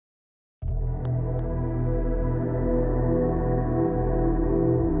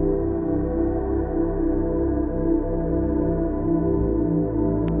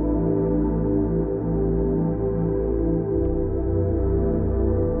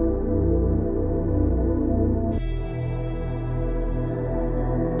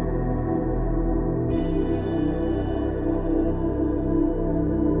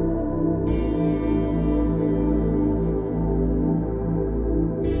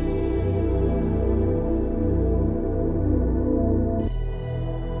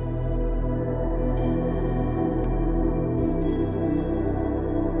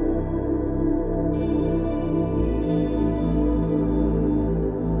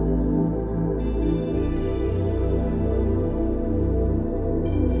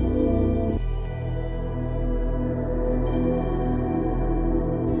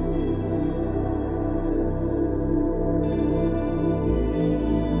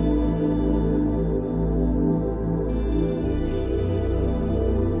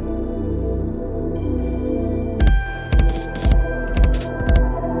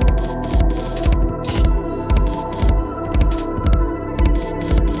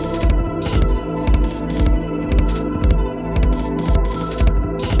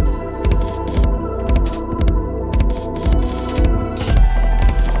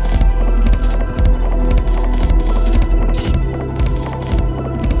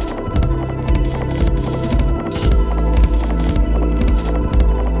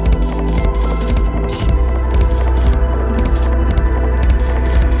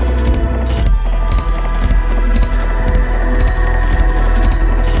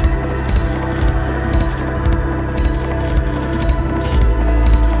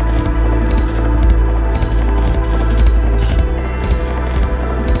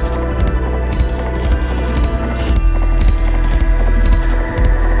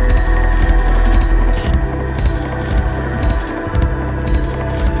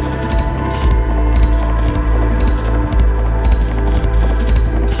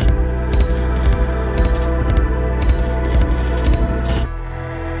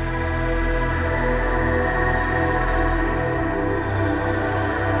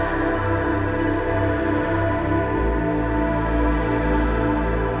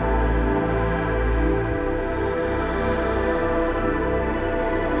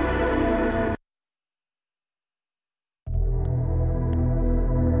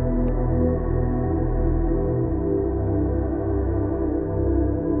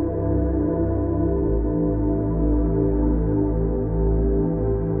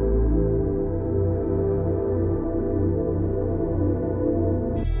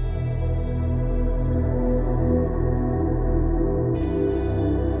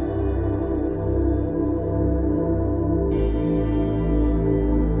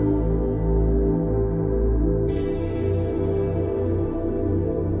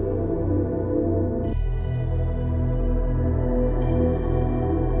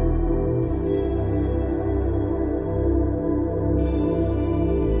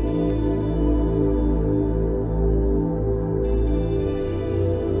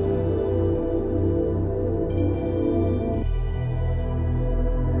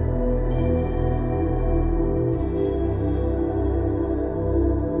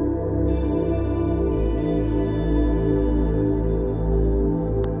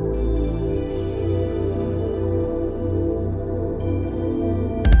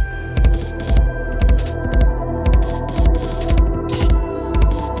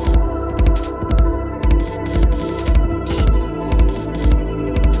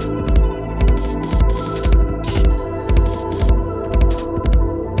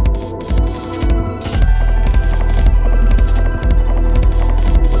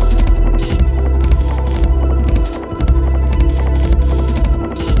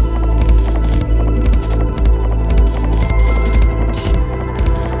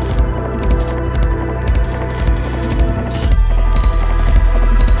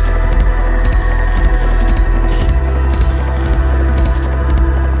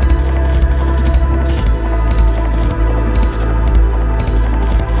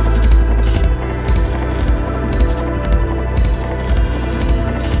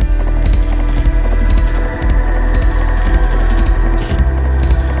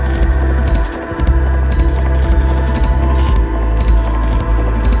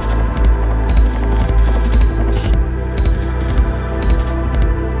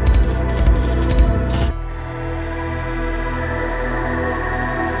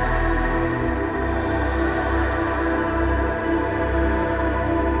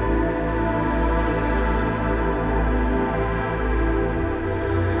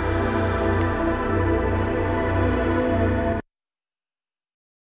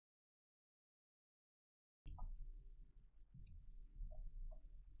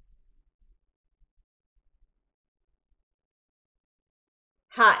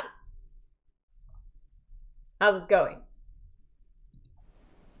Hi. How's it going?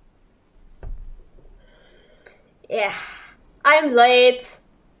 Yeah, I'm late,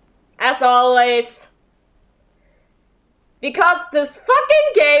 as always, because this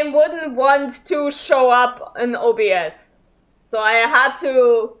fucking game wouldn't want to show up in OBS. So I had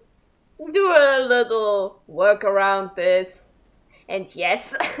to do a little work around this. And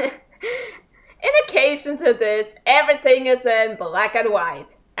yes, in occasion to this, everything is in black and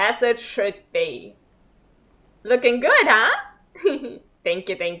white, as it should be. Looking good, huh? Thank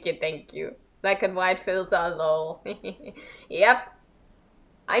you, thank you, thank you. Black and white filter, lol. Yep.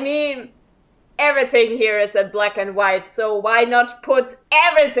 I mean, everything here is in black and white, so why not put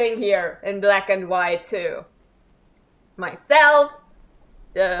everything here in black and white too? Myself,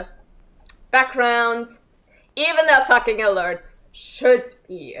 the background, even the fucking alerts should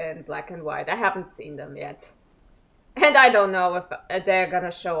be in black and white. I haven't seen them yet. And I don't know if they're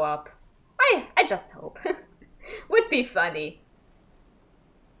gonna show up. I just hope. Would be funny.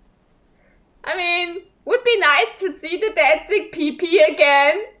 I mean, would be nice to see the dancing PP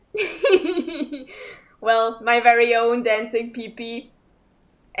again. Well, my very own dancing PP.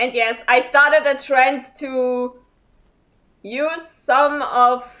 And yes, I started a trend to use some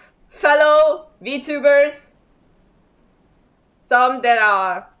of fellow VTubers. Some that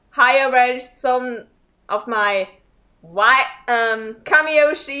are higher range, some of my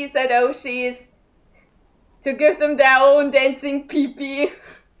Kamioshis and Oshis, to give them their own dancing PP.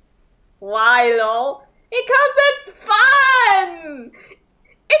 Why, lol? Because it's fun!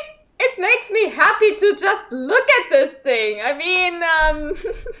 It makes me happy to just look at this thing. I mean,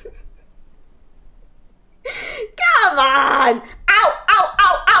 come on! Ow, ow,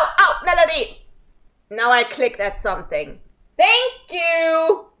 ow, ow, ow, Melody! Now I clicked at something. Thank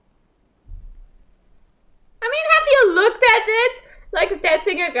you! I mean, have you looked at it? Like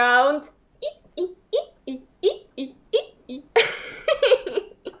dancing around?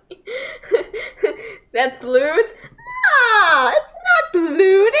 That's lewd? No, it's not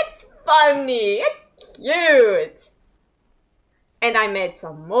lewd, it's funny, it's cute. And I made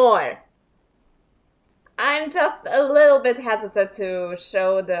some more. I'm just a little bit hesitant to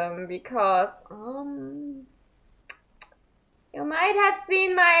show them because, you might have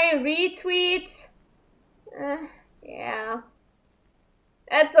seen my retweet. Yeah.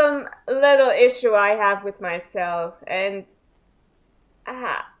 That's a little issue I have with myself, and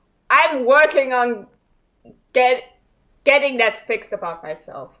I'm working on getting that fixed about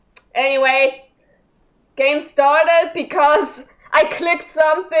myself. Anyway, game started because I clicked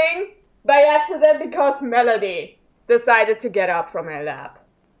something by accident because Melody decided to get up from her lap.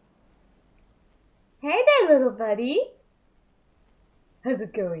 Hey there, little buddy. How's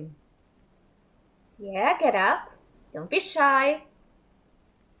it going? Yeah, get up. Don't be shy.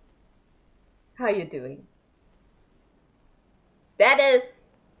 How you doing? That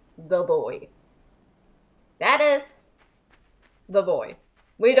is the boy. That is the boy.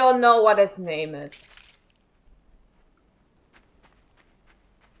 We don't know what his name is.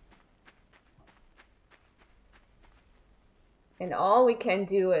 And all we can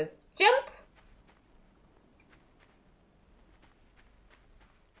do is jump.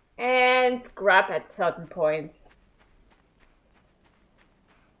 And grab at certain points.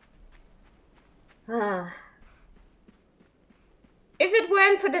 If it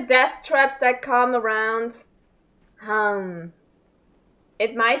weren't for the death traps that come around,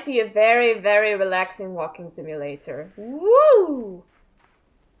 it might be a very, very relaxing walking simulator. Woo!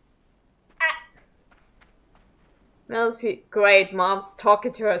 Must be great. Mom's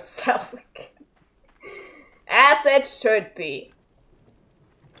talking to herself. As it should be.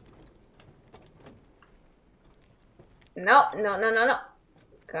 No, no, no, no, no.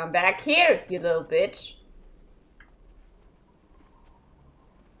 Come back here, you little bitch.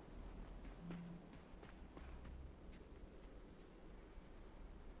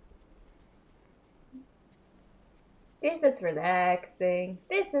 This is relaxing.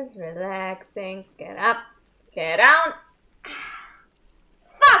 This is relaxing. Get up. Get down.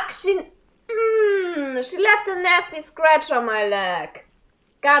 Fuck! She left a nasty scratch on my leg.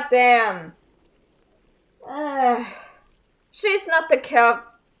 God damn. She's not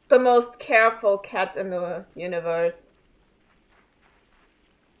the most careful cat in the universe.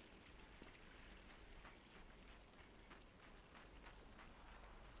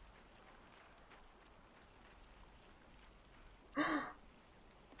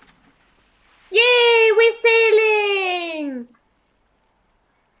 Yay, we're sailing!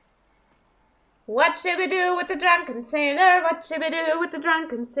 What should we do with the drunken sailor? What should we do with the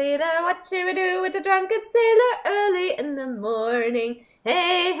drunken sailor? What should we do with the drunken sailor early in the morning?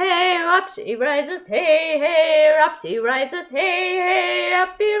 Hey, hey, up she rises, hey, hey, up she rises, hey, hey,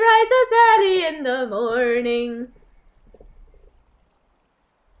 up he rises early in the morning.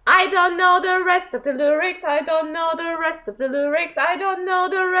 I don't know the rest of the lyrics, I don't know the rest of the lyrics, I don't know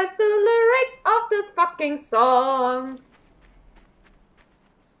the rest of the lyrics of this fucking song.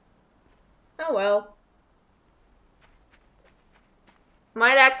 Oh well.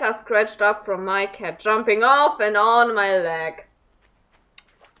 My legs are scratched up from my cat jumping off and on my leg.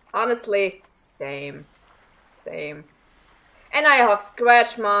 Honestly, same. Same. And I have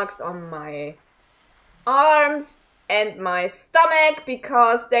scratch marks on my arms and my stomach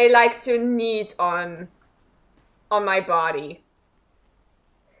because they like to knead on my body.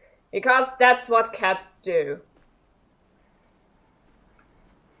 Because that's what cats do.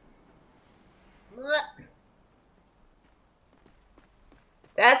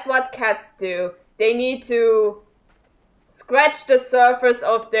 That's what cats do. They need to scratch the surface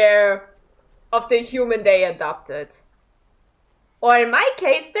of the human they adopted. Or in my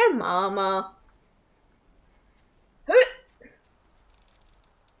case, their mama.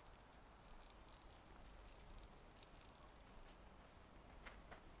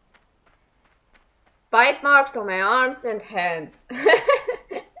 Bite marks on my arms and hands.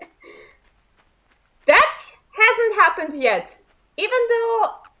 That hasn't happened yet. Even though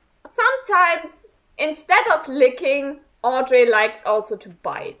sometimes, instead of licking, Audrey likes also to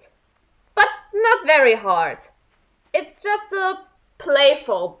bite. But not very hard. It's just a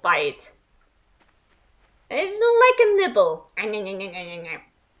playful bite. It's like a nibble.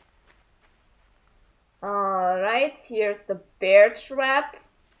 Alright, here's the bear trap.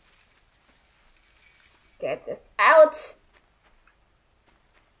 Get this out.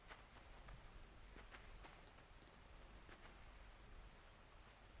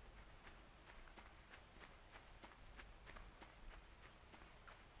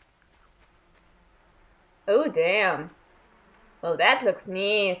 Oh damn. Well, that looks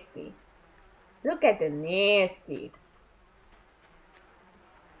nasty. Look at the nasty.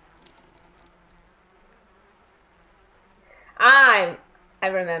 I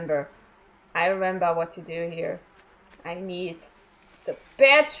remember. I remember what to do here. I need the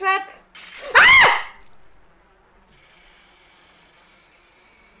bear trap. Ah!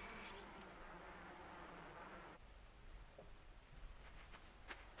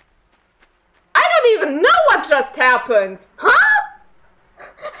 I don't even know what just happened. Huh?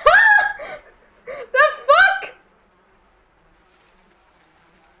 The fuck?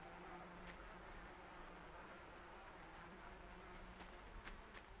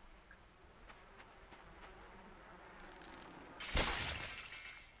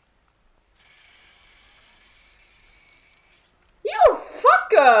 You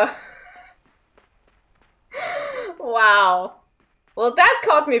fucker! Wow. Well, that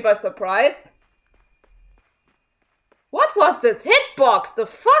caught me by surprise. What was this hitbox? The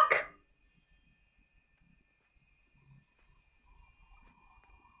fuck?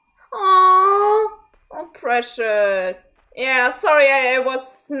 Oh, precious. Yeah, sorry I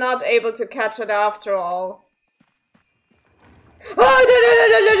was not able to catch it after all.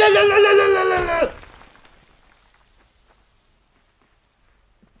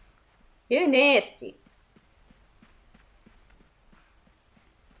 You nasty.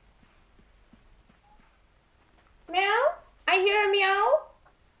 Meow? I hear a meow.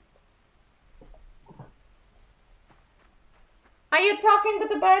 Are you talking with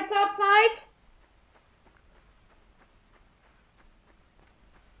the birds outside?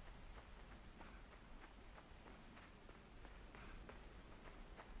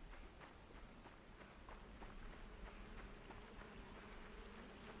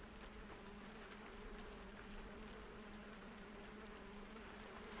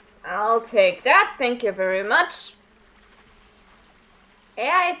 I'll take that, thank you very much.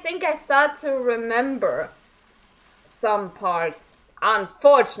 Yeah, I think I start to remember some parts,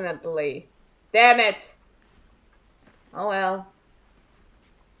 unfortunately. Damn it. Oh well.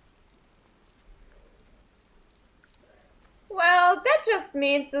 Well, that just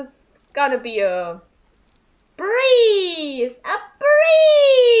means it's gonna be a breeze! A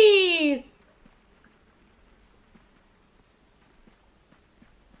breeze!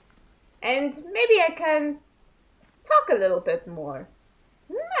 And maybe I can talk a little bit more.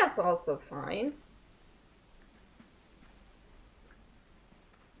 That's also fine.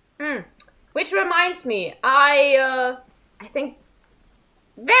 Which reminds me, I think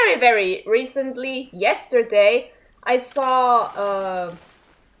very, very recently, yesterday, I saw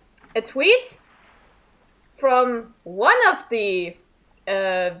a tweet from one of the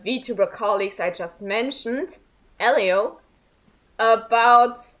VTuber colleagues I just mentioned, Elio,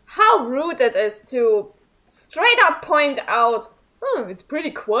 about how rude it is to straight up point out, oh, it's pretty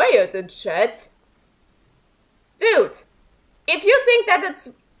quiet in chat. Dude, if you think that it's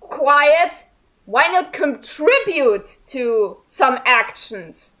quiet, why not contribute to some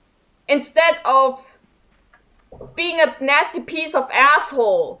actions instead of being a nasty piece of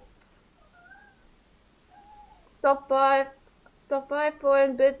asshole? Stop by for a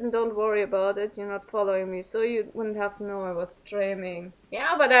bit and don't worry about it. You're not following me, so you wouldn't have to know I was streaming.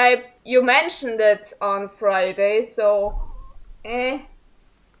 Yeah, but you mentioned it on Friday, so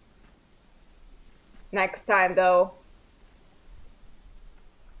next time though.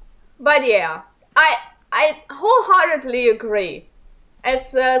 But yeah, I wholeheartedly agree.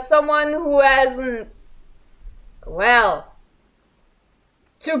 As someone who hasn't, well,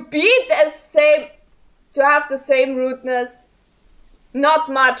 to have the same rudeness,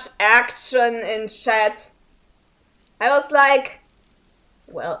 not much action in chat. I was like,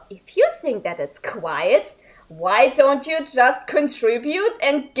 well, if you think that it's quiet, why don't you just contribute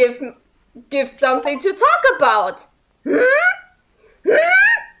and give something to talk about?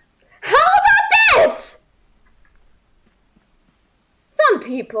 How about that? Some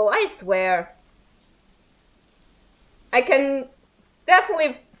people, I swear. I can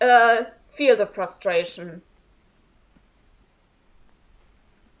definitely feel the frustration.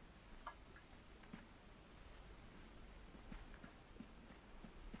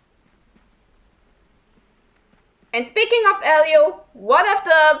 And speaking of Elio, one of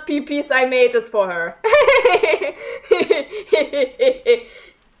the PPs I made is for her.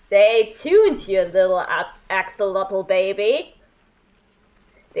 Stay tuned, you little axolotl baby.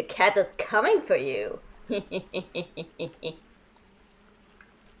 The cat is coming for you.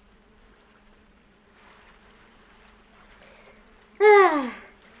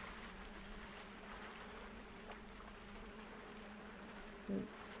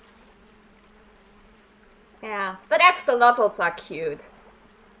 Yeah, but axolotls are cute.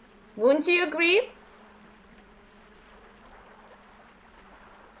 Wouldn't you agree?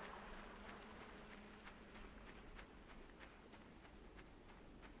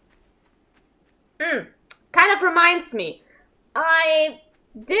 Kind of reminds me. I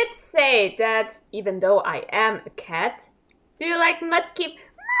did say that even though I am a cat, do you like Mudkip?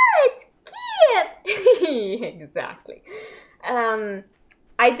 Mudkip! Exactly.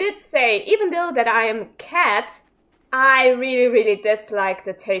 I did say, even though that I am a cat, I really dislike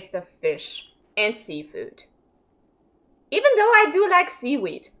the taste of fish and seafood. Even though I do like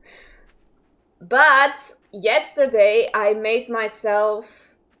seaweed. But yesterday I made myself,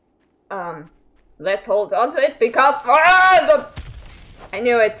 let's hold on to it because I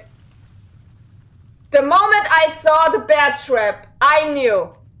knew it. The moment I saw the bear trap, I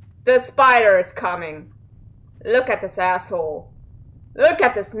knew the spider is coming. Look at this asshole. Look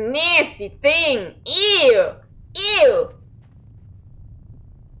at this nasty thing. Ew. Ew.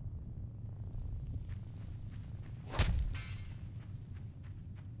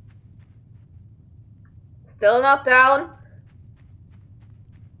 Still not down?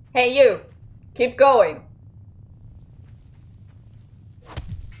 Hey you, keep going.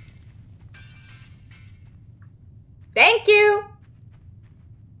 Thank you.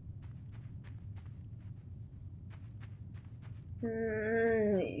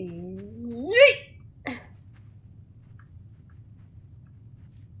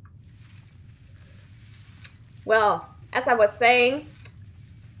 Well, as I was saying,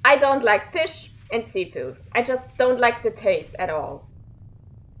 I don't like fish and seafood. I just don't like the taste at all.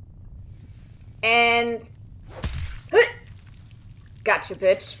 And gotcha,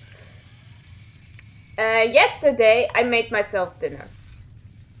 bitch. Yesterday I made myself dinner.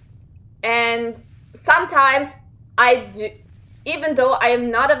 And sometimes I do, even though I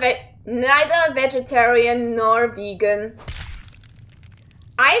am not neither vegetarian nor vegan,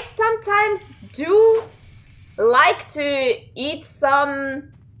 I sometimes do like to eat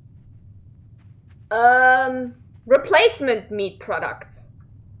some replacement meat products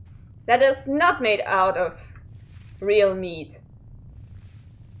that is not made out of real meat.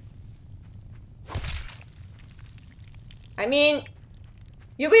 I mean,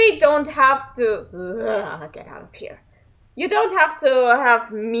 you really don't have to get out of here. You don't have to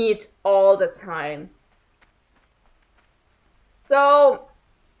have meat all the time. So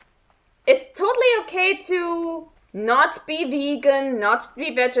it's totally okay to not be vegan, not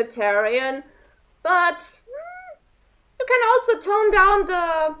be vegetarian, but you can also tone down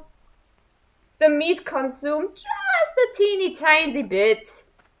the meat consume just a teeny tiny bit.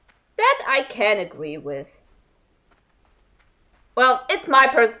 That I can agree with. Well, it's my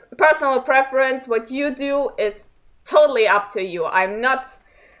personal preference. What you do is totally up to you. I'm not...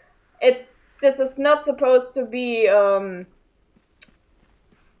 This is not supposed to be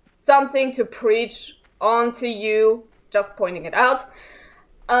something to preach onto you. Just pointing it out.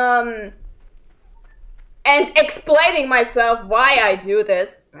 And explaining myself why I do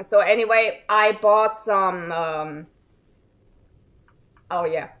this. So anyway, I bought some... oh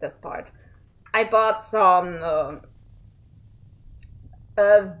yeah, this part. I bought some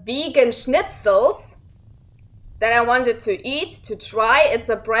vegan schnitzels that I wanted to eat, to try. It's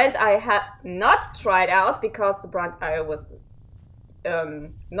a brand I had not tried out because the brand I was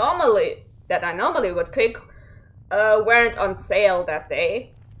normally would pick weren't on sale that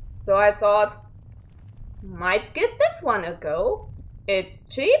day. So I thought, might give this one a go. It's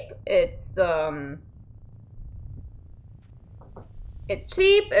cheap. It's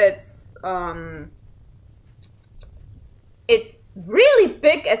cheap. It's really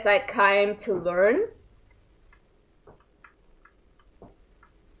big, as I came to learn.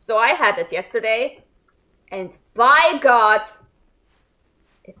 So I had it yesterday, and by God,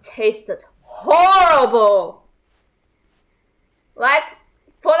 it tasted horrible. Like,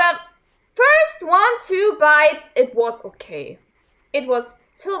 for the first 1-2 bites, it was okay. It was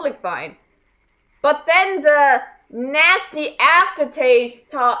totally fine. But then the nasty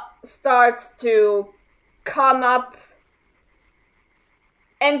aftertaste starts to come up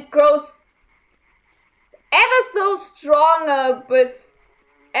and grows ever so strong with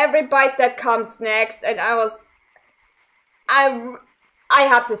every bite that comes next, and I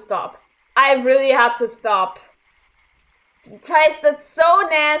had to stop. I really had to stop. It tasted so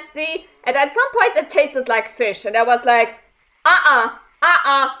nasty, and at some point it tasted like fish, and I was like,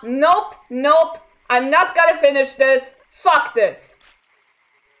 nope, I'm not gonna finish this, fuck this.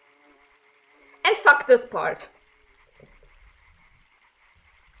 And fuck this part.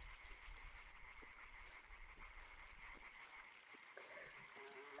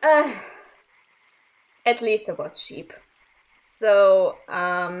 At least it was cheap. So,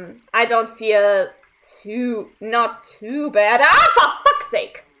 I don't feel not too bad. For fuck's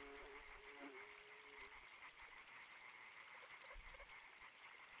sake!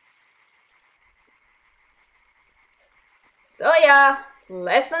 So yeah,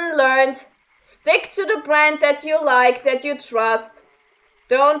 lesson learned. Stick to the brand that you like, that you trust.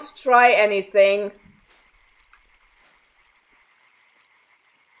 Don't try anything.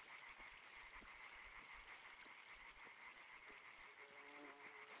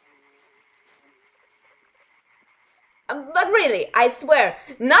 But really, I swear,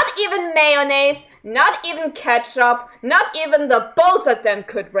 not even mayonnaise, not even ketchup, not even the both of them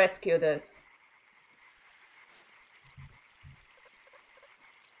could rescue this.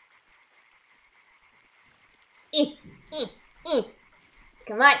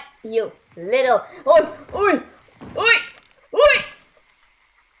 Come on, you little... Oi!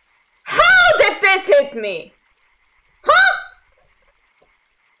 How did this hit me? Huh?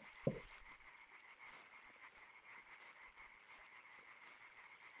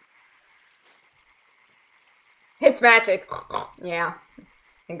 It's magic. Yeah,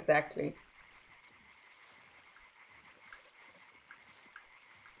 exactly.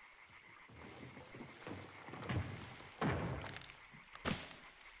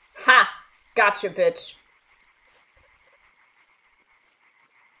 Ha! Gotcha, bitch.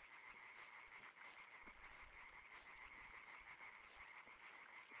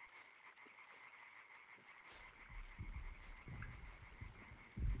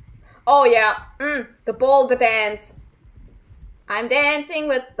 Oh yeah, the boulder dance. I'm dancing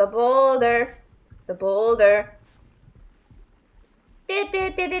with the boulder. The boulder.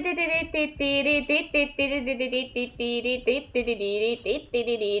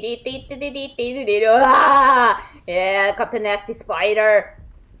 Yeah, got the nasty spider.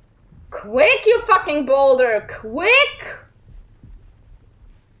 Quick, you fucking boulder, quick!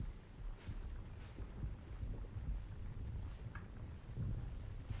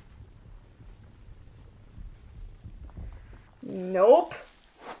 Nope.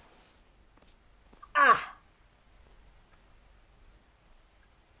 Ah.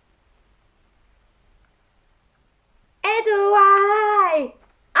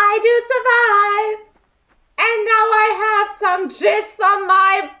 I do survive. And now I have some jizz on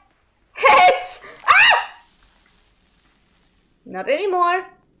my head. Ah! Not anymore.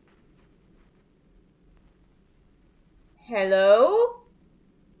 Hello?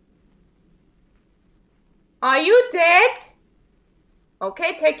 Are you dead?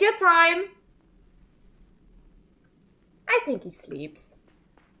 Okay, take your time. I think he sleeps.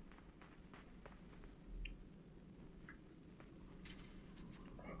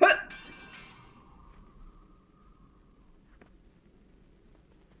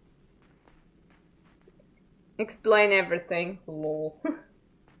 explain everything. Lol.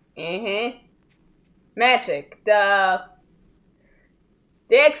 Magic. The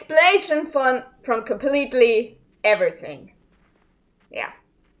explanation from completely everything. Yeah.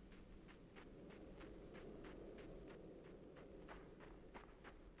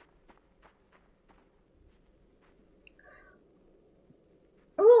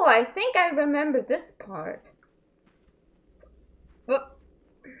 Oh, I think I remember this part. But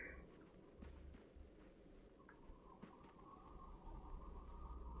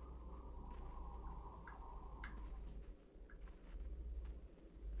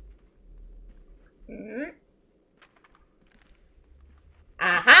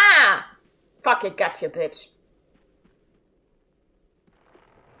aha! Fuck it, got you, bitch.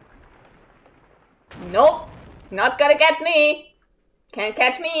 Nope, not gonna get me. Can't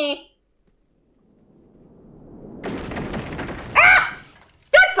catch me. Ah!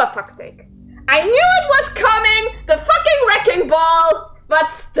 That for fuck's sake. I knew it was coming, the fucking wrecking ball,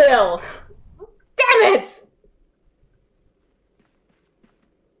 but still. Damn it!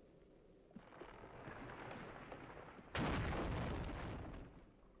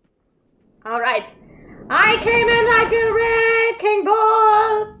 Alright. I came in like a wrecking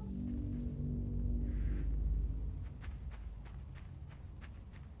ball.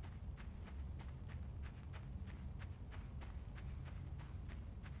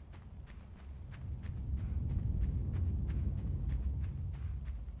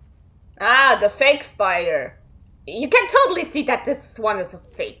 Ah, the fake spider. You can totally see that this one is a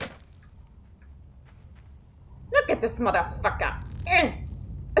fake. Look at this motherfucker.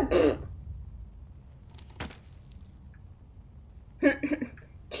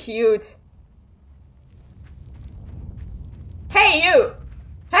 Cute. Hey, you!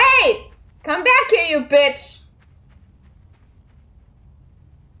 Hey! Come back here, you bitch!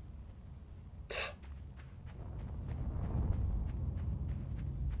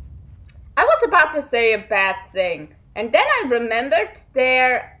 I was about to say a bad thing, and then I remembered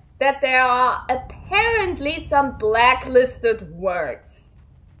that there are apparently some blacklisted words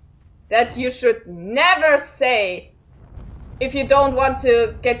that you should never say if you don't want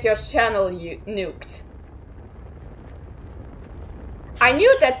to get your channel nuked. I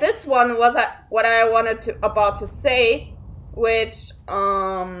knew that this one was what I wanted about to say, which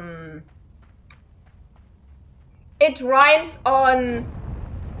it rhymes on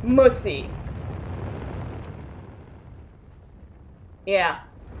mussy. Yeah,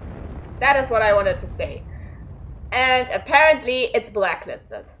 that is what I wanted to say. And apparently it's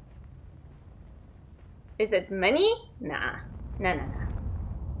blacklisted. Is it many? Nah. Nah.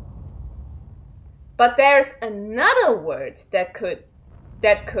 But there's another word that could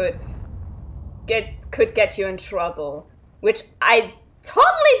get you in trouble, which I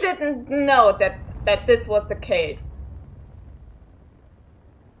totally didn't know that this was the case.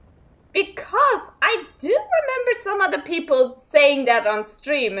 Because I do remember some other people saying that on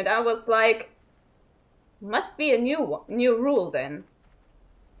stream, and I was like, must be a new rule then.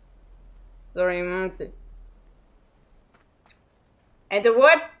 Sorry. And the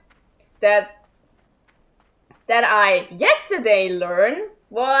word that I yesterday learned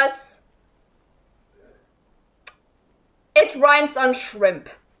was, it rhymes on shrimp.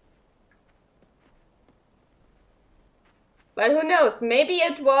 But who knows, maybe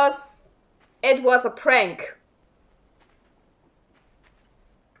it was a prank.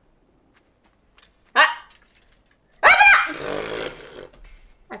 Ah!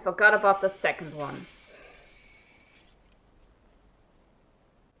 I forgot about the second one.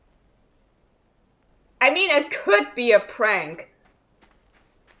 I mean, it could be a prank.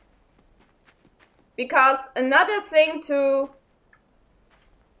 Because another thing to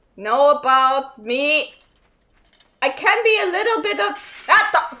know about me, I can be a little bit of...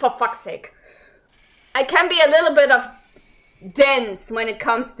 for fuck's sake. I can be a little bit of dense when it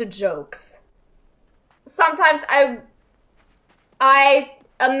comes to jokes. Sometimes I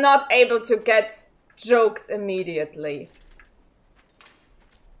am not able to get jokes immediately.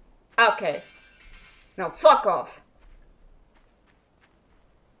 Okay. Now fuck off.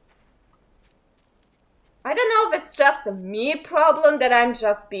 I don't know if it's just a me problem that I'm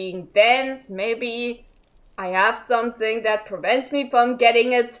just being dense. Maybe I have something that prevents me from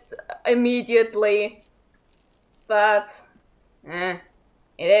getting it immediately. But it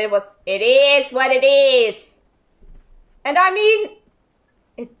is what it is. And I mean,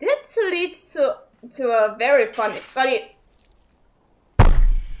 it did lead to a very funny.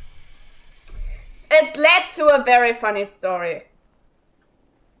 It led to a very funny story.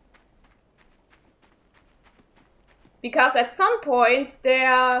 Because at some point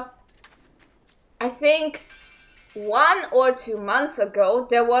there, I think 1 or 2 months ago,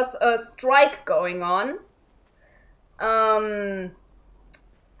 there was a strike going on.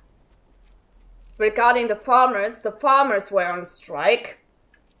 Regarding the farmers were on strike.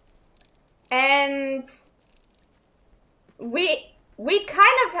 And we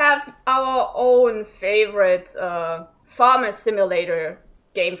kind of have our own favorite farmer simulator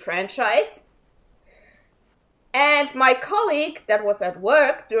game franchise. And my colleague that was at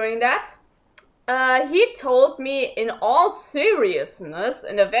work during that, he told me in all seriousness,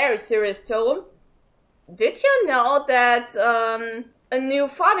 in a very serious tone, did you know that a new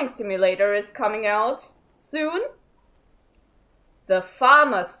farming simulator is coming out soon? The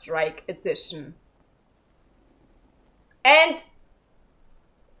Farmer Strike Edition. And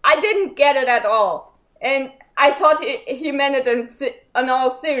I didn't get it at all. And I thought he meant it in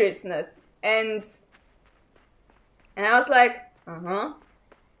all seriousness. And I was like,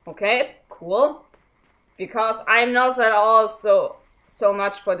 okay, cool. Because I'm not at all so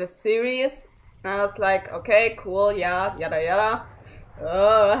much for the series. And I was like, okay, cool, yeah, yada yada.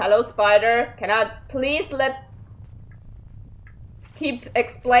 Oh, hello spider. Can I please keep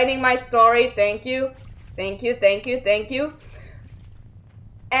explaining my story? Thank you. Thank you, thank you, thank you.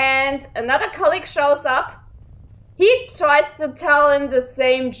 And another colleague shows up. He tries to tell him the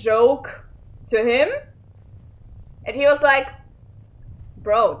same joke to him. And he was like,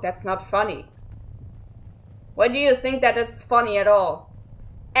 bro, that's not funny. Why do you think that it's funny at all?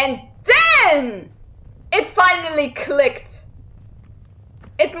 And then it finally clicked.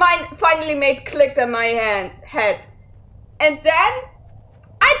 It finally made click in my head. And then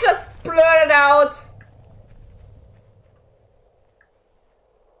I just blurted out,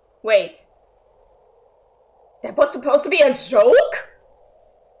 wait, that was supposed to be a joke?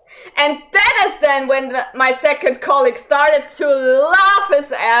 And that is then when my second colleague started to laugh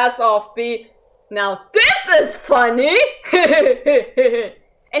his ass off, now this is funny,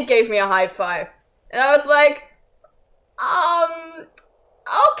 and gave me a high five. And I was like,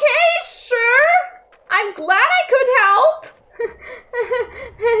 okay, sure, I'm glad I could help.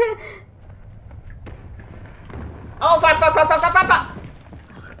 Oh, fuck.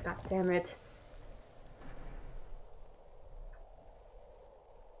 Oh, God damn it.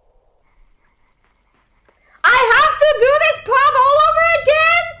 I have to do this part all over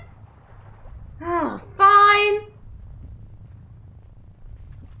again? Oh, fine.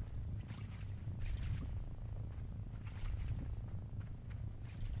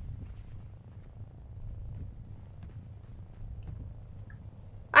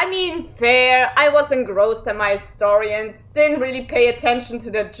 I mean, fair. I was engrossed in my story and didn't really pay attention to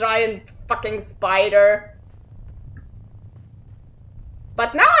the giant fucking spider.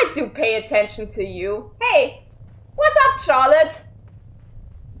 But now I do pay attention to you. Hey, what's up, Charlotte?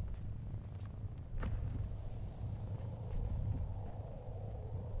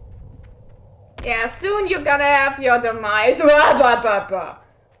 Yeah, soon you're gonna have your demise.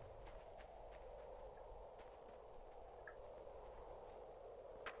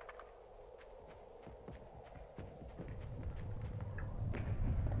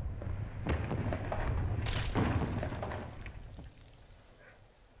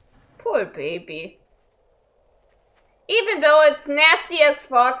 Poor baby. Even though it's nasty as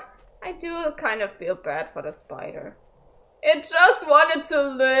fuck, I do kind of feel bad for the spider. It just wanted to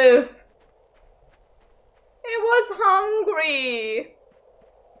live. It was hungry.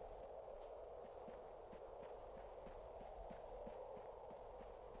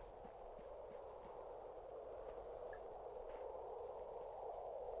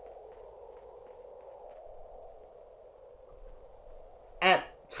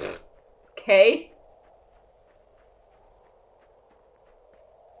 Okay.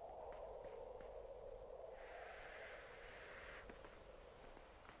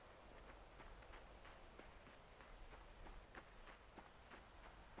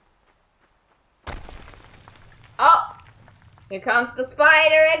 Oh, here comes the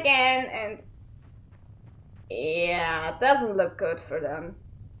spider again, and yeah, it doesn't look good for them.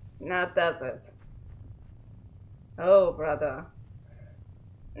 Now does it? Oh, brother.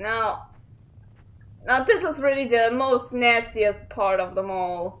 Now this is really the most nastiest part of them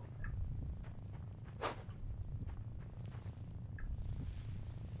all.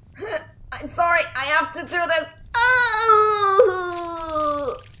 I'm sorry, I have to do this.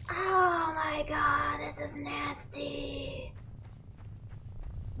 Oh my god, this is nasty.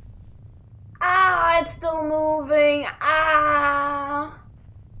 Ah, it's still moving. Ah.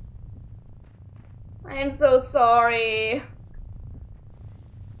 I am so sorry.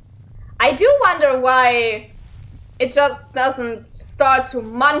 I do wonder why it just doesn't start to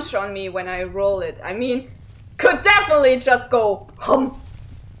munch on me when I roll it. I mean, could definitely just go hum.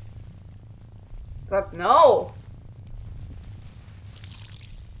 But no.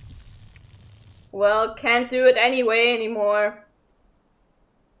 Well, can't do it anyway anymore.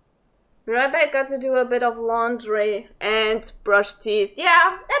 Right back, got to do a bit of laundry and brush teeth.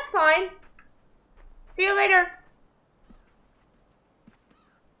 Yeah, that's fine. See you later.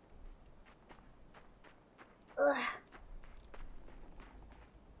 Ugh.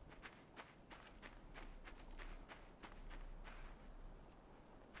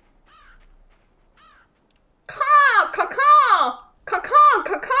 Caw, caw, caw, caw, caw,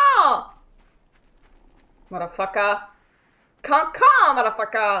 caw, caw. Motherfucker. Caw, caw,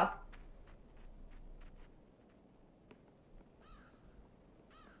 motherfucker.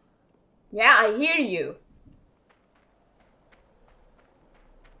 Yeah, I hear you.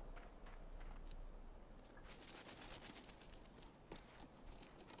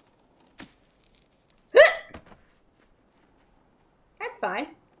 That's fine.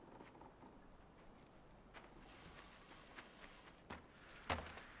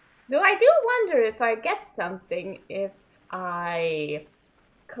 Though I do wonder if I get something if I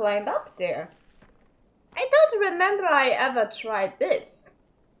climb up there. I don't remember I ever tried this.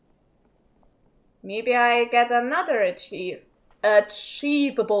 Maybe I get another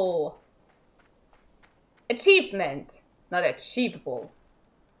achievable. Achievement, not achievable.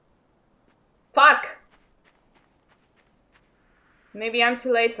 Fuck! Maybe I'm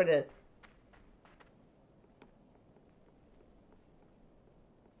too late for this.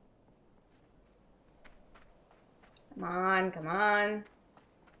 Come on, come on.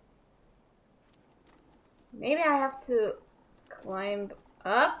 Maybe I have to climb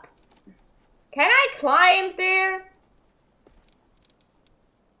up? Can I climb there?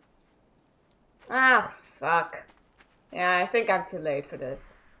 Ah, fuck. Yeah, I think I'm too late for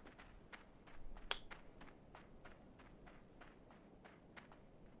this.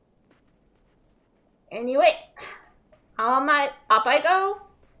 Anyway, up I go.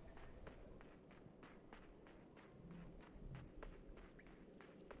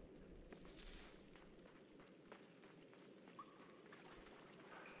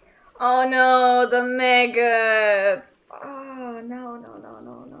 Oh no, the maggots. Oh no, no, no,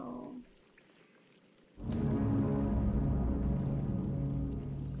 no, no.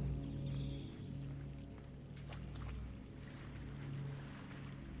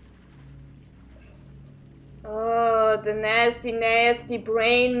 Oh, the nasty, nasty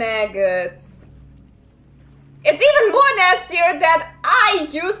brain maggots. It's even more nastier that I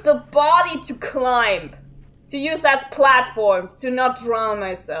use the body to climb. To use as platforms, to not drown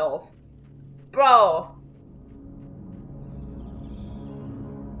myself. Bro.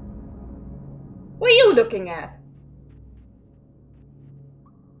 What are you looking at?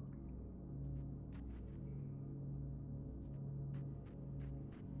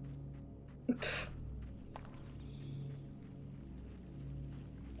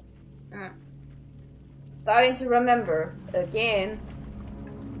 Starting to remember again.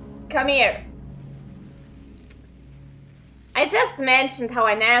 Come here. I just mentioned how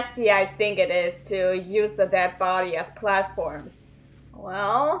nasty I think it is to use a dead body as platforms.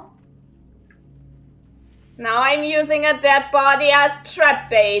 Well, now I'm using a dead body as trap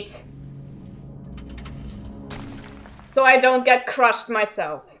bait. So I don't get crushed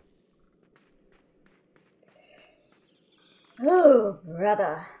myself. Oh,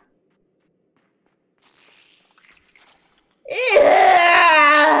 brother.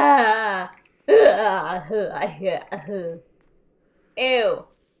 Ew.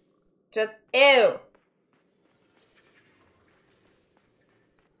 Just ew.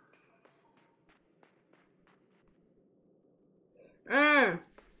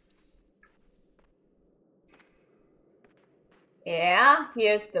 Yeah,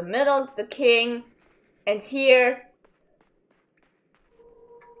 here's the middle, the king, and here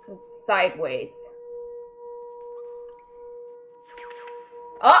it's sideways.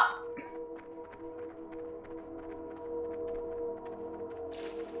 Oh!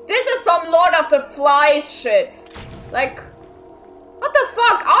 This is some Lord of the Flies shit. Like, what the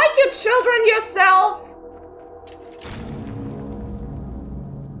fuck? Aren't you children yourself?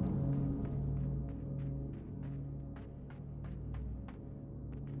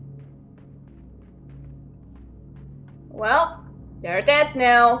 Well, they're dead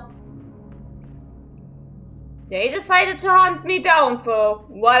now. They decided to hunt me down for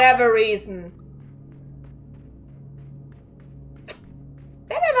whatever reason.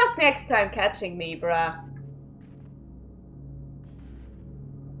 Better luck next time catching me, bruh.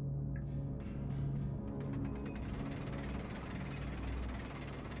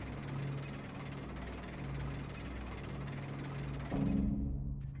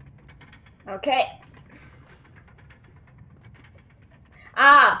 Okay.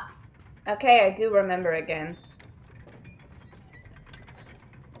 Ah! Okay, I do remember again.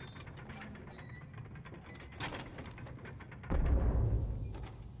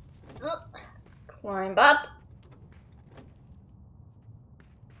 Climb up.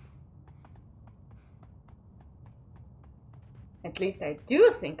 At least I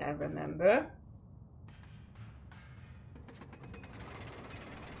do think I remember.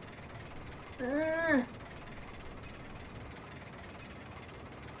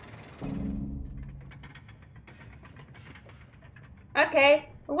 Okay,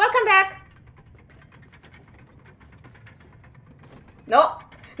 welcome back. No!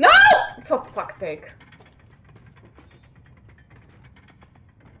 No! For fuck's sake.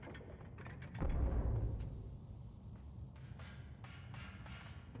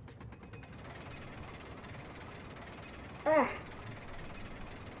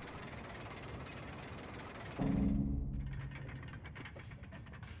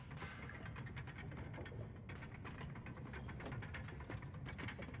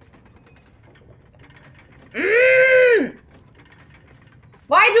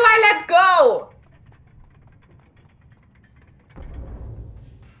 Why do I let go?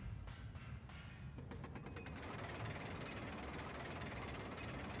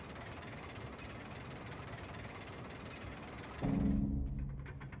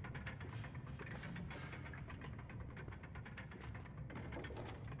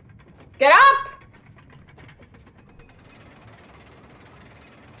 Get up!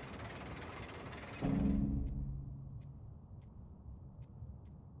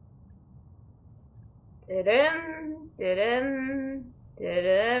 Didum, didum,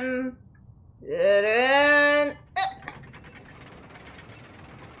 didum, didum.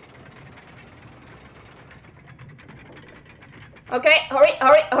 Okay, hurry,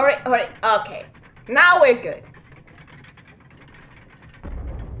 hurry, hurry, hurry. Okay, now we're good.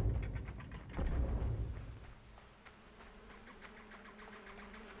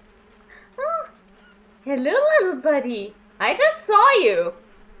 Oh, hello, little buddy. I just saw you.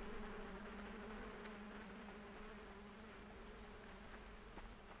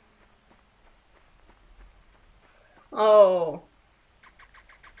 Oh.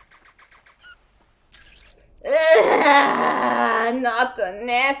 Ugh, not the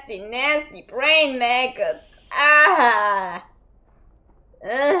nasty, nasty brain maggots. Ah.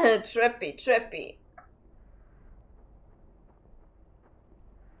 Ugh, trippy, trippy.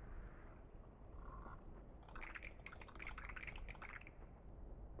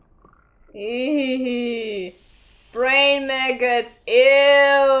 Eee. Brain maggots.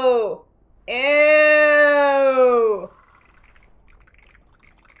 Ew. Ew.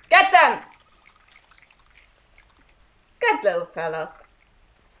 Get them. Good little fellas.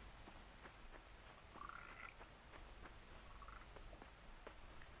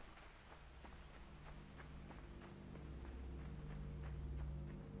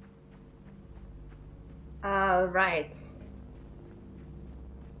 All right.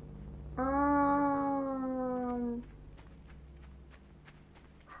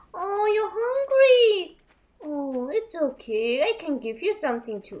 Oh, you're hungry. Oh, it's okay. I can give you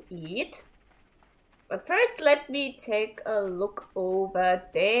something to eat. But first, let me take a look over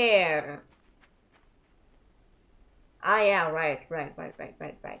there. Ah, yeah, right.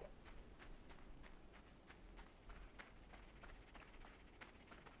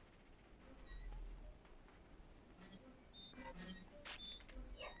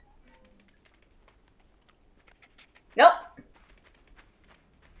 Nope.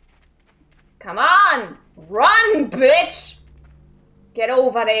 Come on! Run, bitch! Get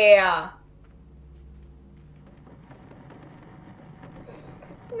over there!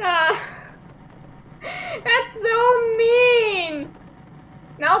 Ah, that's so mean!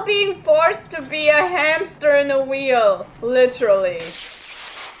 Now being forced to be a hamster in a wheel. Literally.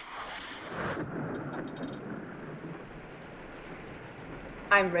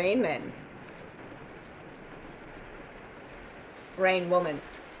 I'm Rain Man. Rain Woman.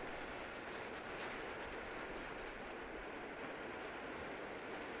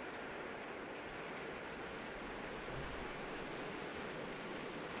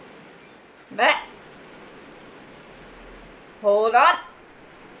 But hold on.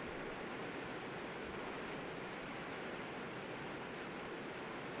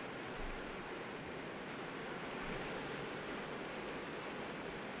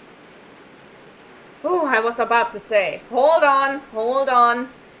 Oh, I was about to say, hold on.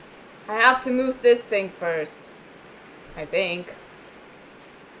 I have to move this thing first. I think.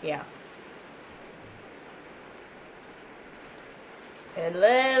 Yeah. A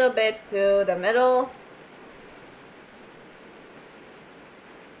little bit to the middle.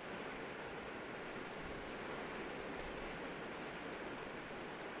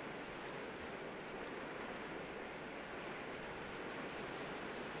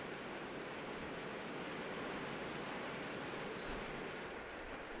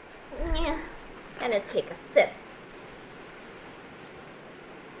 Yeah, gonna take a sip.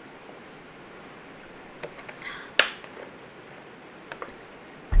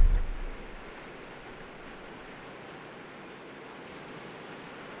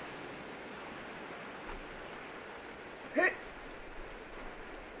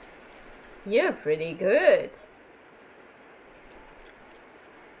 You're pretty good.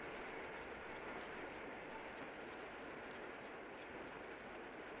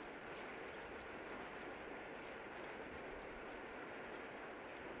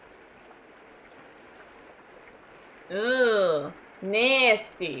 Ugh,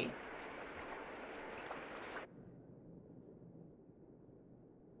 nasty.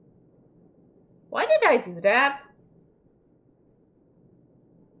 Why did I do that?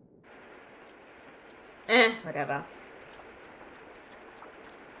 Whatever.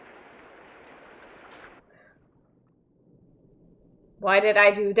 Why did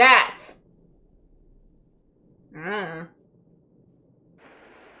I do that?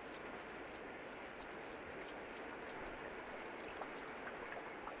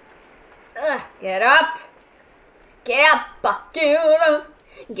 Get up! Get up, Bakura!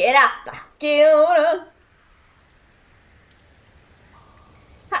 Get up, Bakura!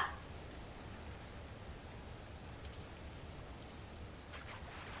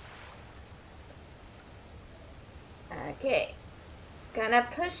 Okay, gonna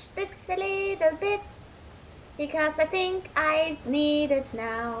push this a little bit because I think I need it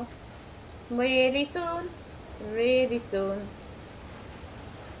now. Really soon, really soon.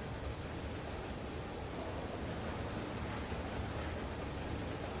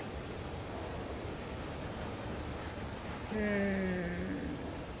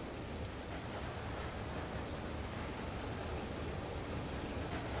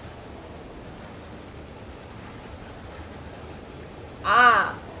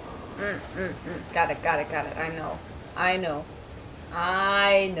 Got it.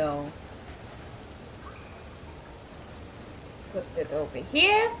 I know. Put it over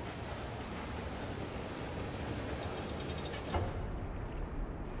here.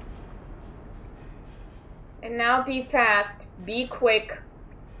 And now be fast, be quick.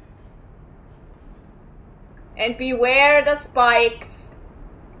 And beware the spikes.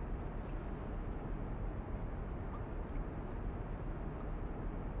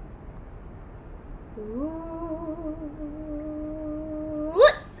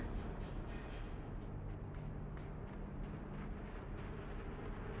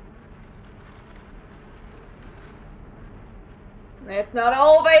 It's not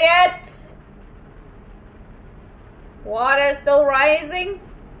over yet. Water's still rising.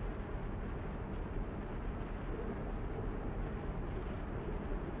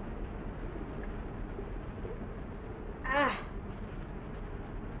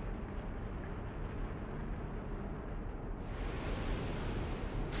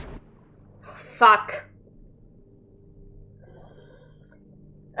 Fuck.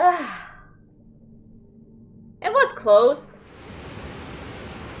 It was close.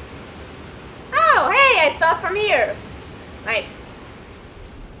 Oh, hey, I stopped from here. Nice.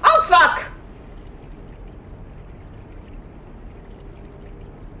 Oh, fuck!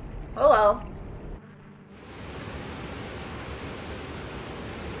 Oh well.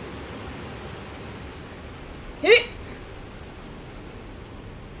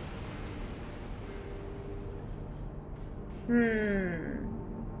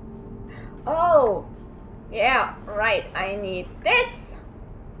 Oh, yeah, right. I need this.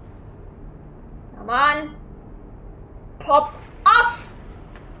 Come on. Pop off!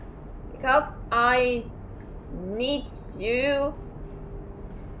 Because I need you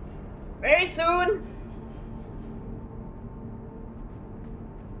very soon.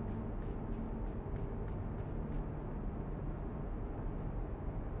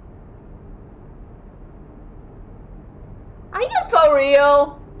 Are you for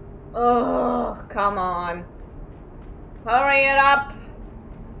real? Oh, come on. Hurry it up.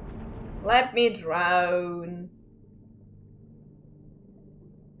 Let me drown.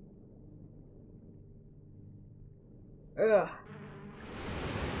 Ugh.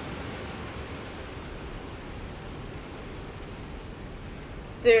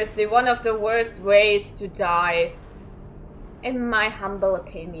 Seriously, one of the worst ways to die, in my humble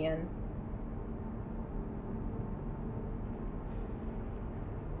opinion.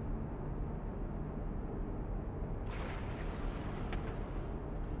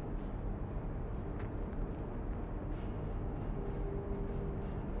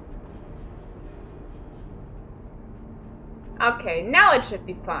 Okay, now it should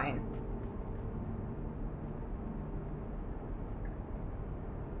be fine.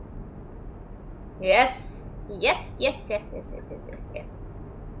 Yes. Yes, yes, yes, yes, yes, yes, yes, yes.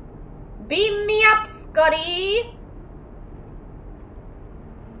 Beam me up, Scotty!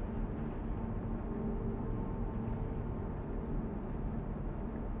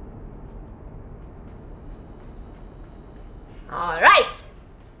 Alright!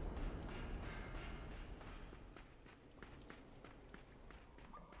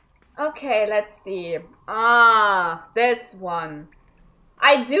 Okay, let's see. Ah, this one.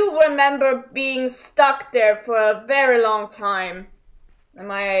 I do remember being stuck there for a very long time in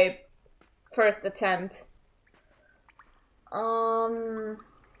my first attempt.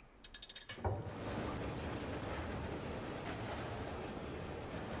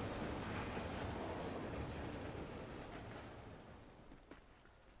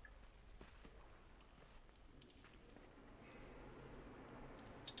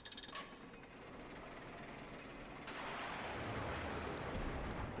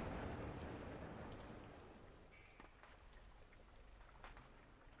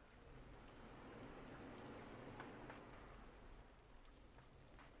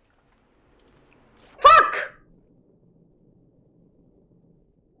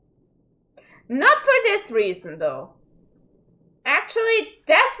 Not for this reason, though. Actually,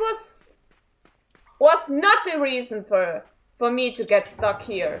 that was not the reason for me to get stuck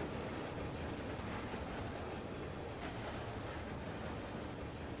here.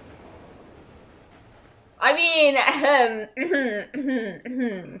 I mean,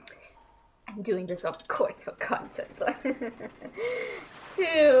 I'm doing this, of course, for content.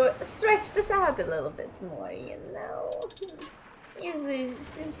 To stretch this out a little bit more, you know. Yeah.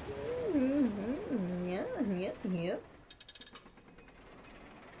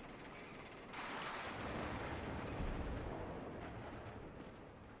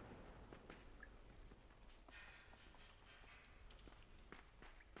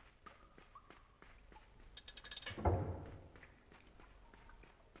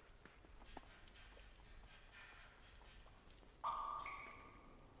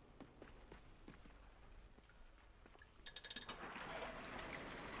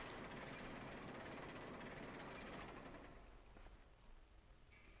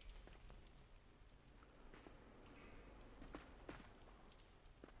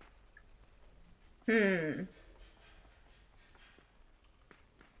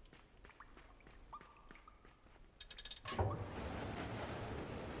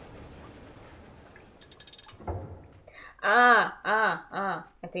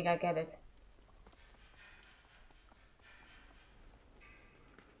 I think I get it.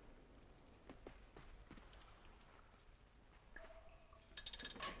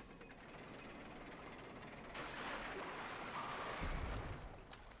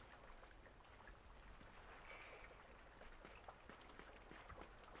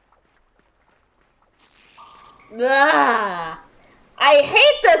 Ah, I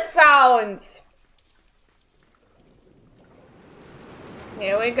hate the sound.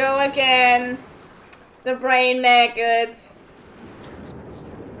 Here we go again. The brain maggot.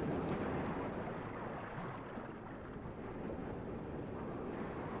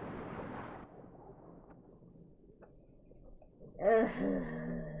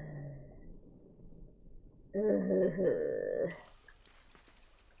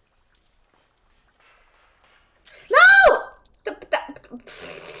 No!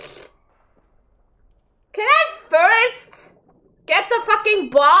 Can I first get the fucking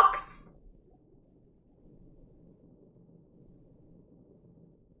box?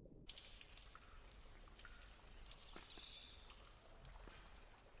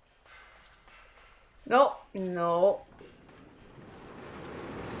 No, no.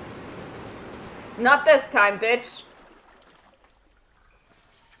 Not this time, bitch.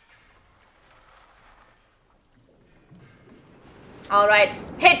 All right,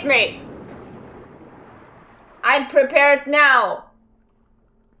 hit me. I'm prepared now.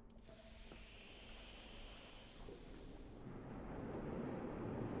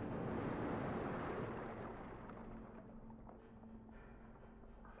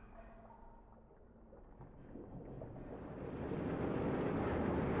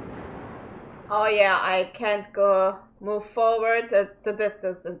 Oh yeah, I can't move forward. The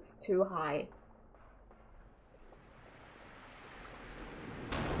distance is too high.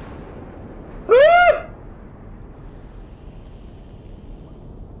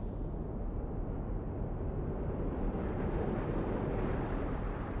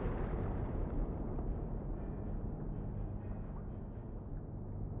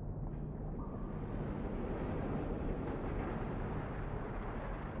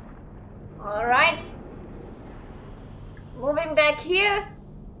 Alright. Moving back here.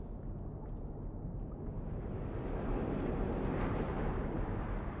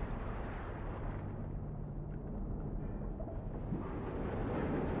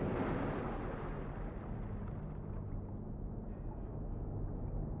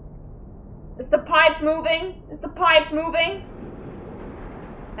 Is the pipe moving? Is the pipe moving?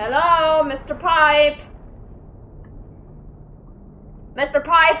 Hello, Mr. Pipe. Mr.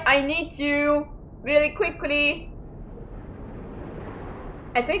 Pipe, I need you really quickly.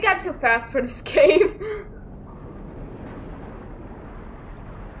 I think I'm too fast for this game.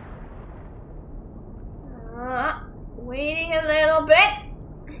 Waiting a little bit.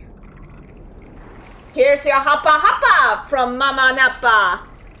 Here's your hoppa hoppa from Mama Nappa.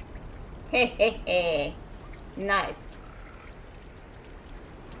 Hehehe. Nice.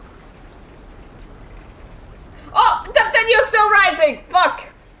 Oh, then you're still rising. Fuck.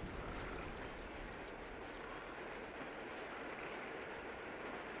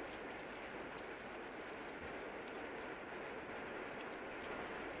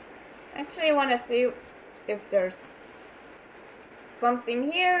 Actually, I want to see if there's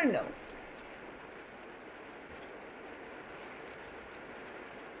something here. No.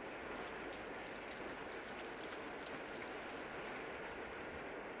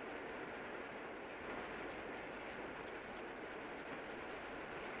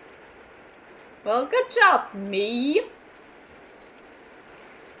 Well, good job, me.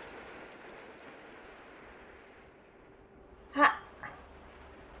 Ha.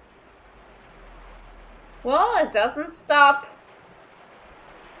 Well, it doesn't stop.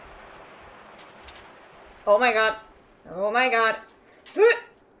 Oh my god. Oh my god.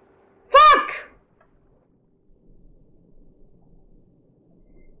 Fuck!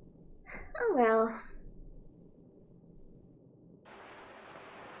 Oh well.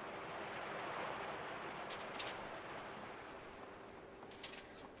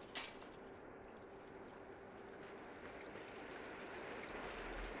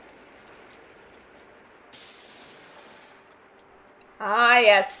 Ah,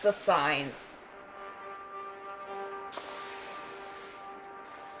 yes, the signs.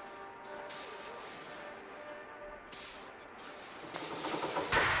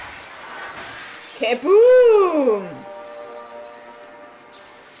 Kaboom!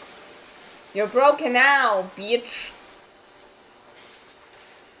 You're broken now, bitch.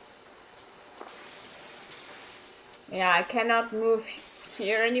 Yeah, I cannot move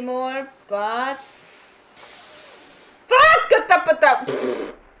here anymore, but... Fuck!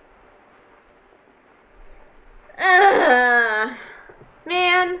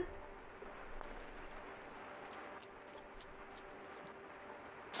 Man.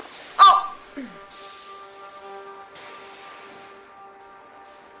 Oh!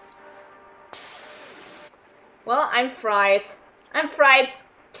 Well, I'm fried. I'm fried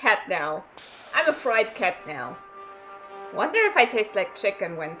cat now. I'm a fried cat now. Wonder if I taste like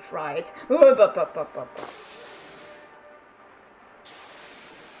chicken when fried.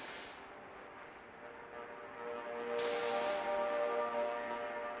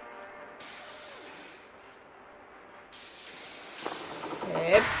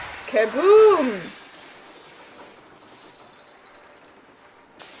 Kaboom!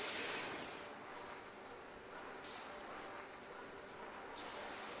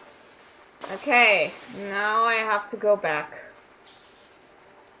 Okay, now I have to go back.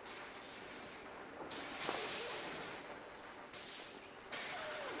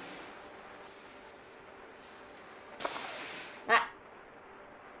 Ah.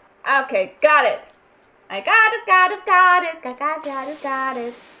 Okay, got it. I got it. Got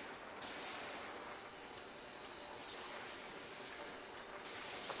it.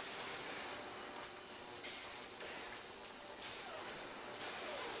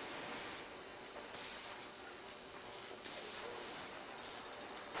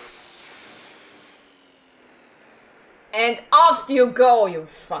 And off you go, you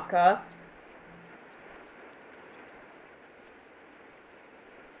fucker.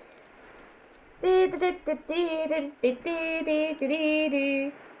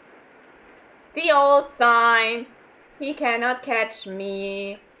 The old sign. He cannot catch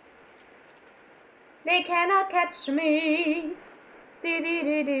me. They cannot catch me.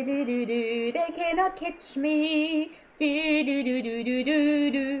 They cannot catch me.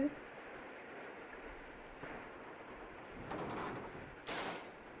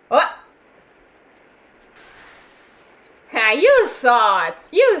 What? Ha, you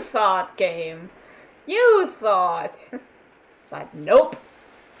thought, game. You thought. But nope.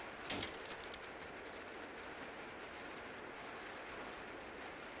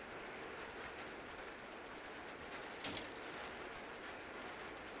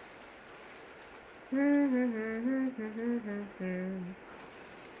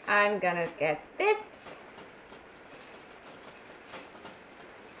 I'm gonna get this.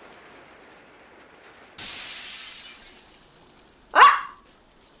 Ah!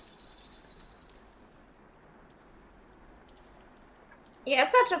 Yeah,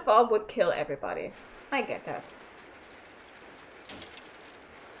 such a fall would kill everybody. I get that.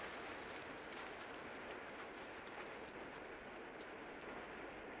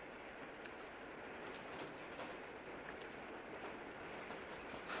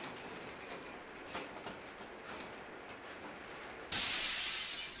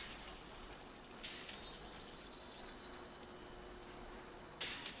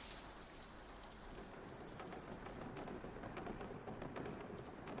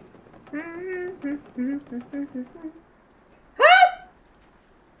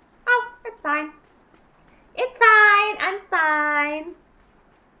 Oh, it's fine. It's fine. I'm fine.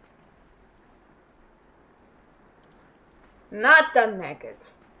 Not the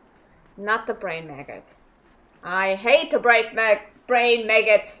maggot. Not the brain maggot. I hate the brain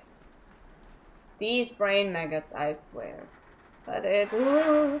maggot. These brain maggots, I swear. But it...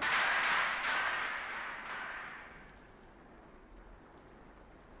 Ooh.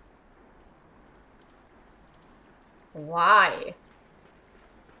 Why?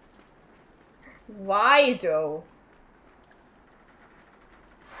 Why though?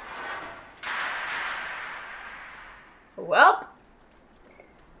 Well,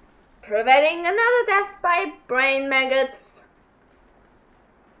 preventing another death by brain maggots.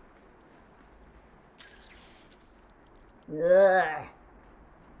 Ugh.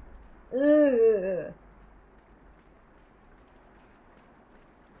 Ugh.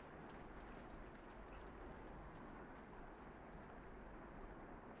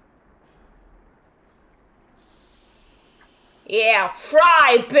 Yeah,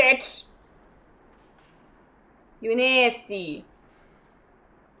 fry, bitch! You nasty.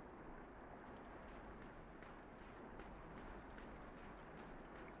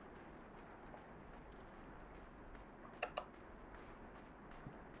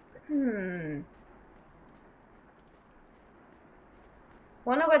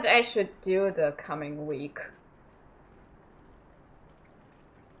 Wonder what I should do the coming week.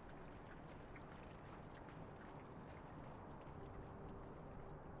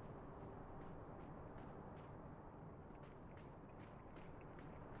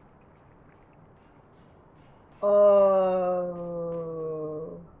 Oh.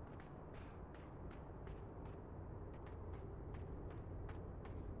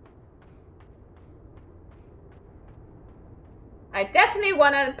 I definitely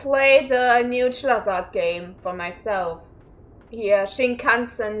want to play the new Charizard game for myself. Here,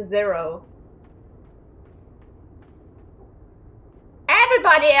 Shinkansen Zero.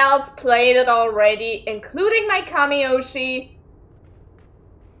 Everybody else played it already, including my Kamiyoshi.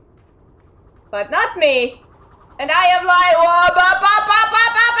 But not me. And I am like, whoa, bop, bop, bop, bop,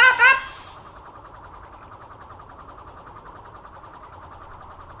 bop, bop, bop.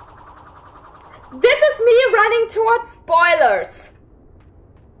 This is me running towards spoilers.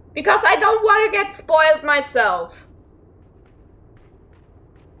 Because I don't want to get spoiled myself.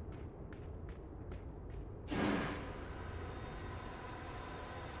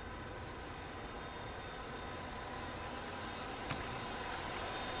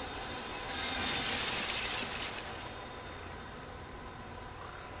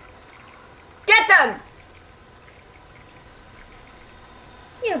 Get them!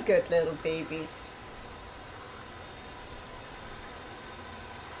 You good little babies.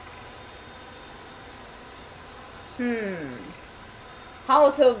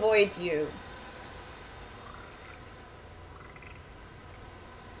 How to avoid you?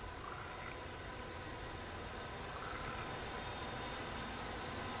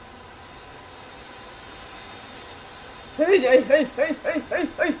 Hey, hey, hey, hey, hey, hey,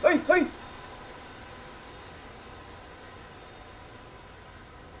 hey, hey, hey.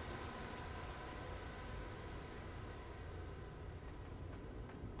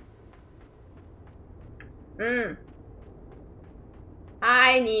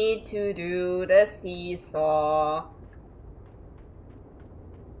 I need to do the seesaw.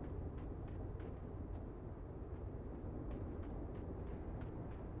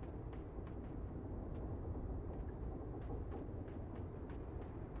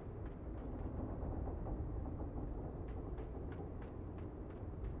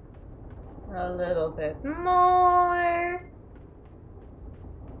 A little bit more.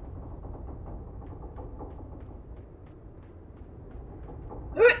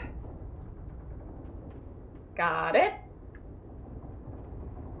 Got it.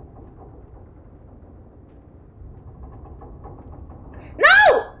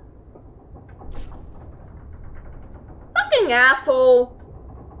 No! fucking asshole!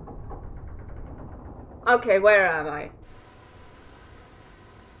 Okay, where am I?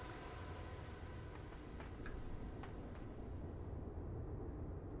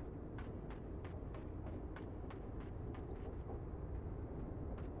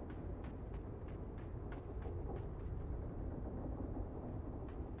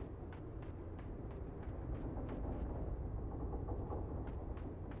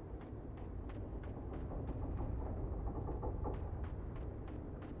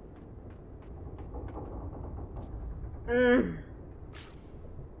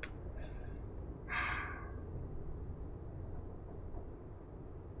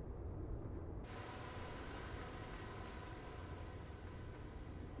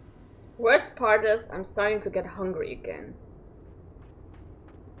 Worst part is, I'm starting to get hungry again.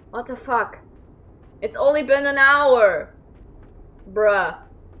 What the fuck? It's only been an hour! Bruh.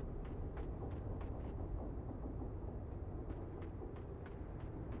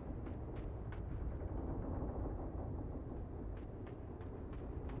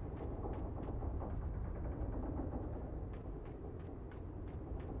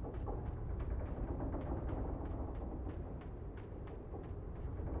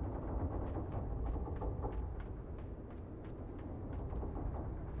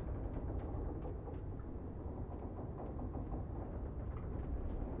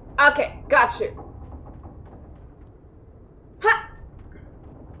 Okay, got you. Ha!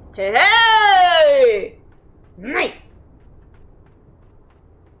 Hey, hey! Nice!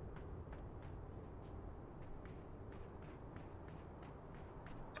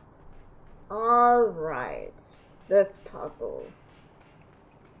 Alright, this puzzle.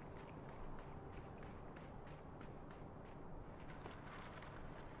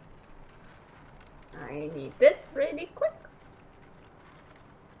 I need this really quick.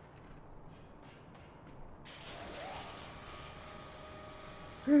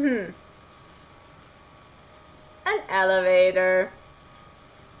 An elevator.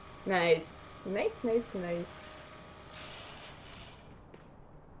 Nice. Nice, nice, nice.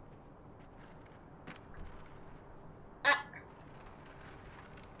 Ah.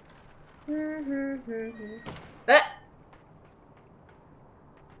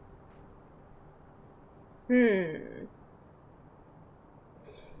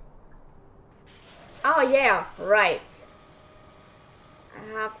 Oh yeah, right. I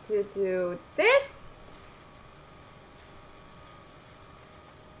have to do this.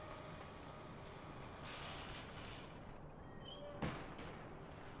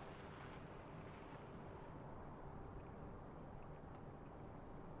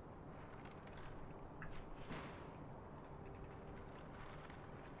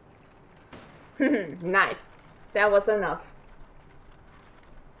 Nice. That was enough.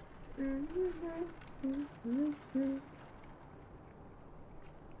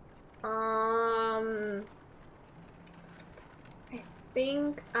 I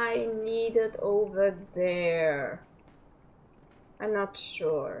think I need it over there. I'm not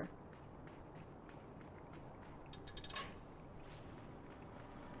sure.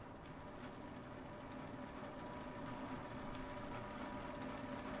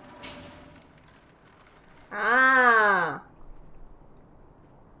 Ah.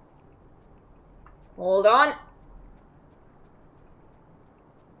 Hold on.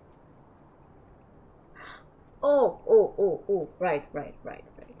 Oh, right.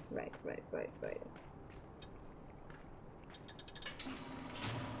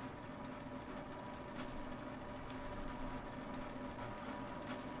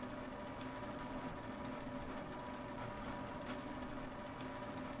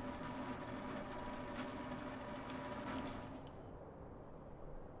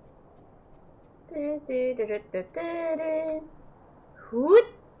 Hoot,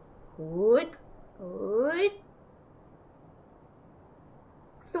 hoot, hoot.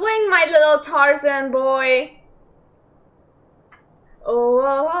 Swing, my little Tarzan boy. Oh,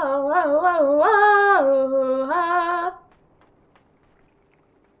 oh, oh, oh, oh, oh, oh.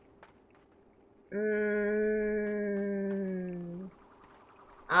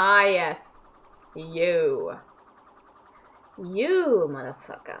 Ah, yes. You. You,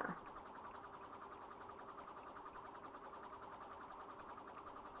 motherfucker.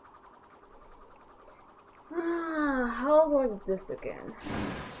 How was this again?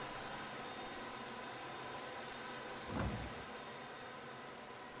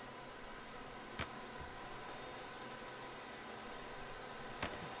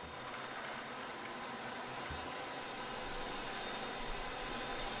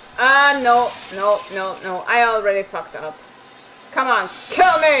 No. I already fucked up. Come on,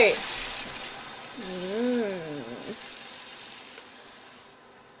 kill me!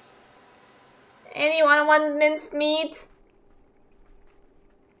 want minced meat?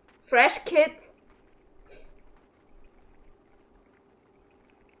 Fresh kit?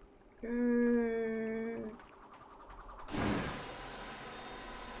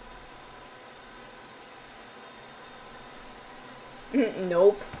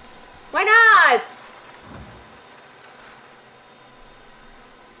 Nope. Why not?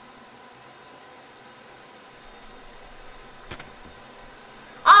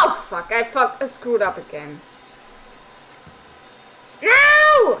 Oh fuck, I screwed up again.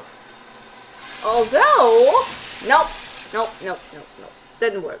 No! Although... Nope.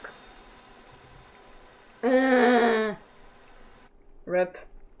 Didn't work. Rip.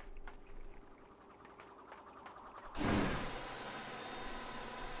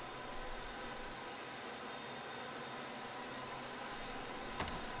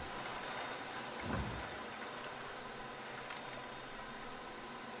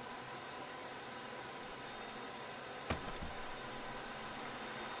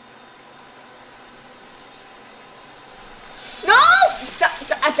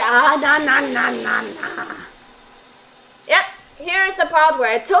 Nah. Yep, here's the part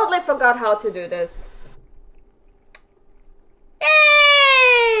where I totally forgot how to do this.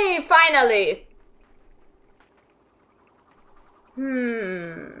 Yay! Finally!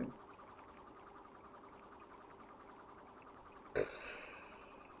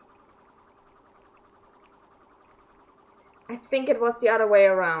 I think it was the other way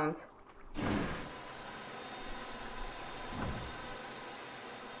around.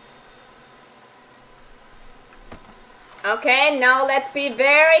 Okay, now let's be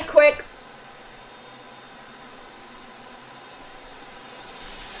very quick.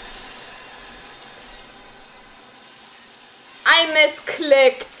 I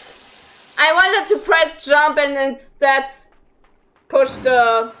misclicked. I wanted to press jump and instead push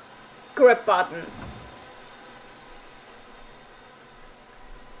the grip button.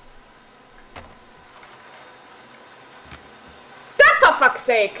 For fuck's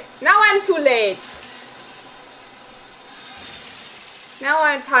sake! Now I'm too late. Now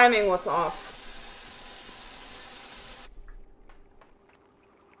our timing was off.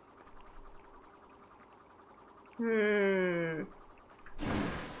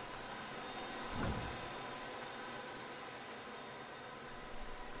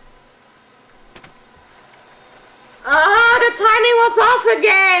 Ah, the timing was off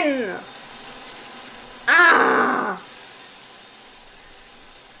again! Ah!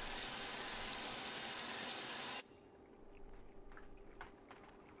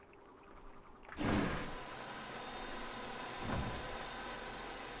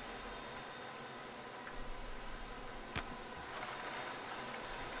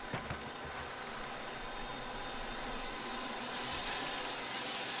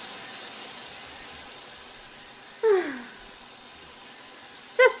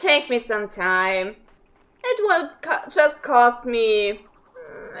 Take me some time. It will just cost me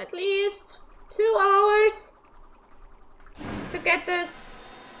at least 2 hours to get this.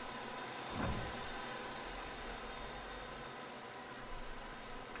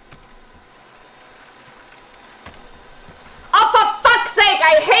 Oh, for fuck's sake!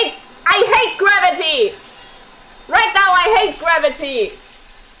 I hate gravity! Right now I hate gravity!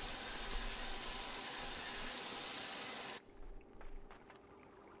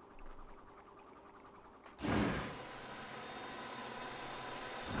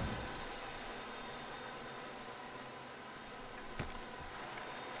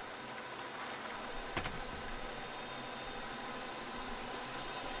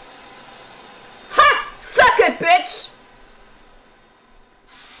 Bitch!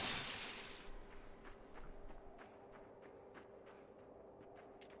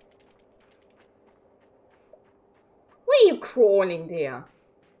 Where are you crawling there?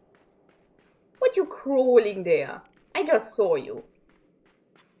 What you crawling there? I just saw you.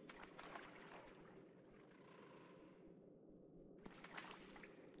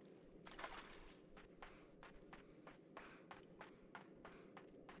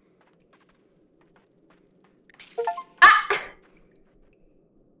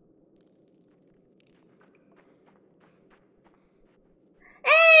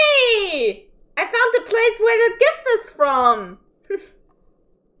 I found the place where the gift is from!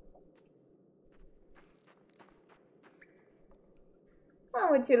 Oh,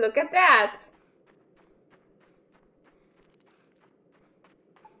 would you look at that?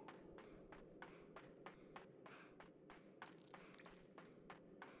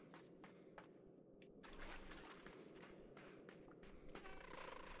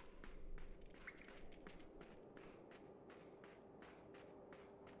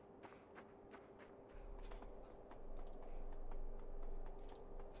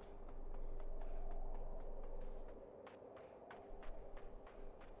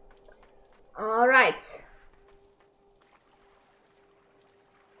 Alright.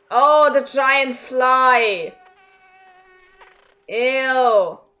 Oh, the giant fly.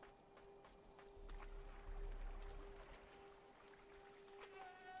 Ew.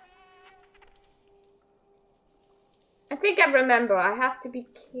 I think I remember. I have to be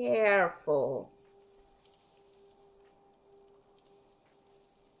careful.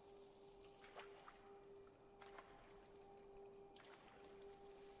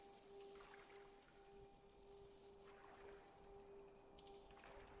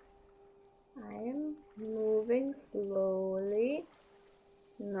 I am moving slowly,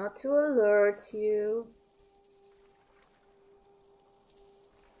 not to alert you.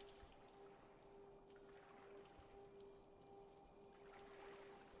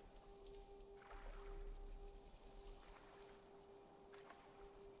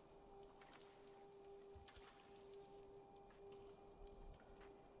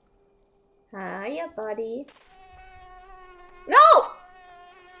 Hiya, buddy. No!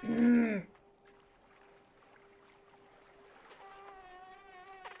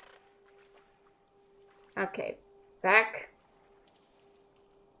 Okay, back.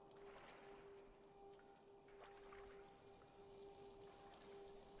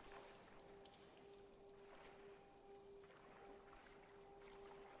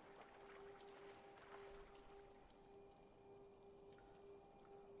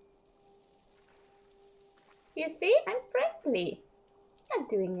 You see, I'm friendly. Not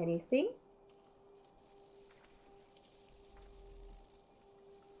doing anything.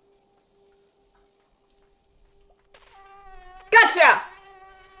 Gotcha!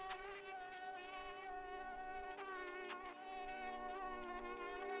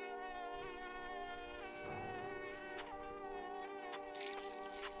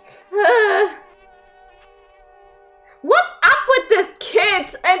 What's up with this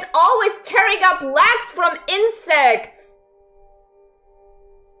kid and always tearing up legs from insects?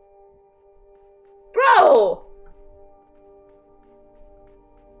 Bro!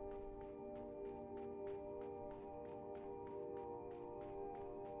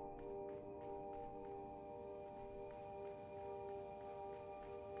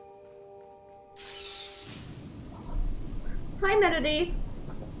 Hi, Melody.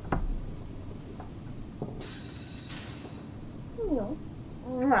 No.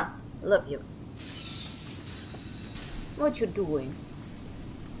 Love you. What you doing?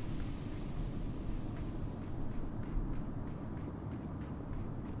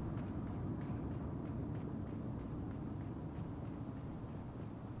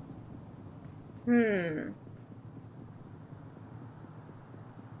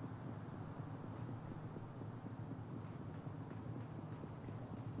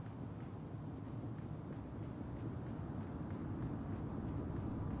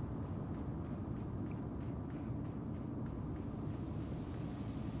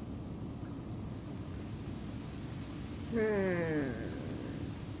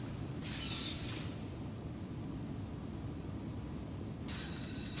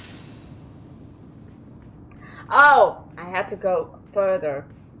 Oh, I had to go further.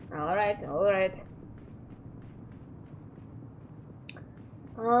 Alright, alright.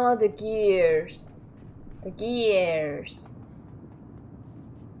 Oh, the gears. The gears.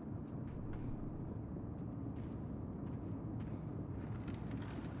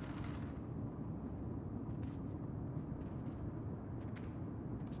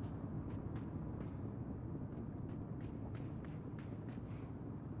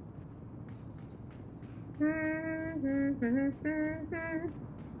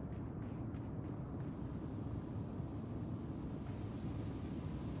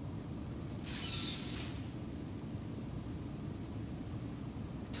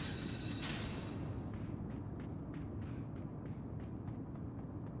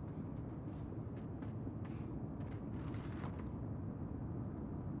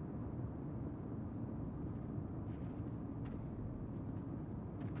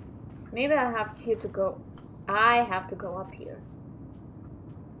 Maybe I have to go. I have to go up here.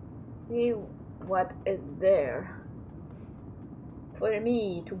 See what is there for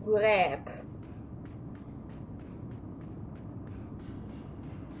me to grab.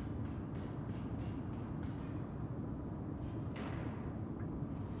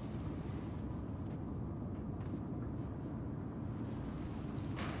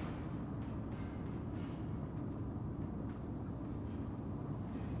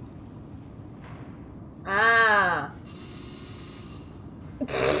 Ah.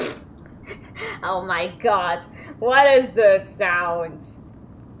 Oh my god. What is the sound?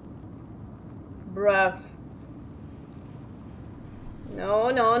 Bruh.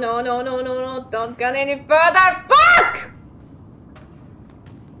 No, no, no, no, no, no, no. Don't get any further. Fuck!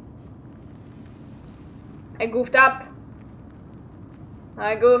 I goofed up.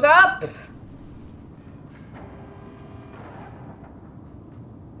 I goofed up.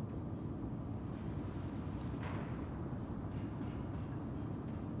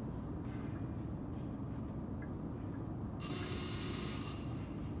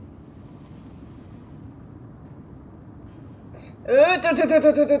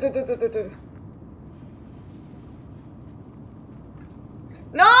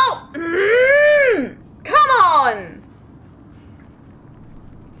 No! Come on!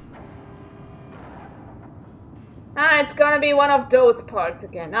 Ah, it's gonna be one of those parts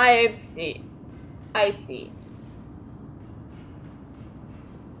again. I see. I see.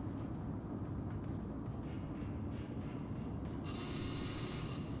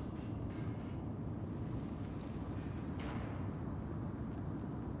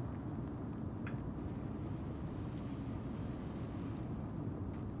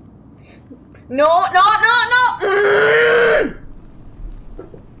 No, no, no, no!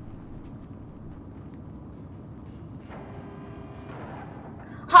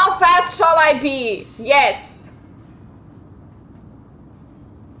 How fast shall I be? Yes.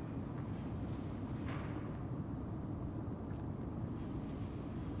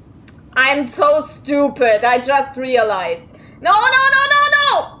 I'm so stupid. I just realized. No, no, no, no,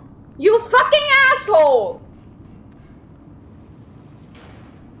 no! You fucking asshole!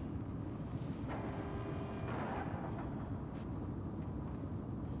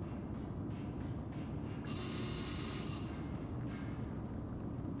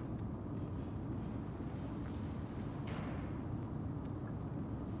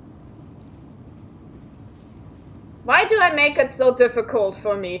 Why do I make it so difficult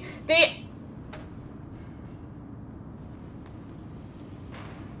for me?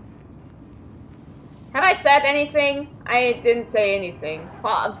 Have I said anything? I didn't say anything.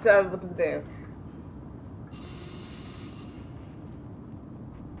 What to do?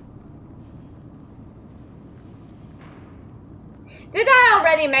 Did I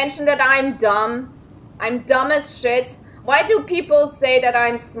already mention that I'm dumb? I'm dumb as shit. Why do people say that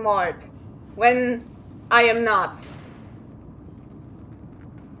I'm smart when I am not?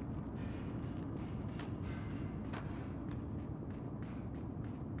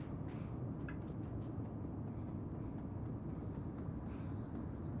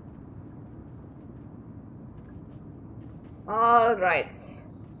 All right.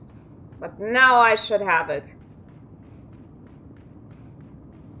 But now I should have it.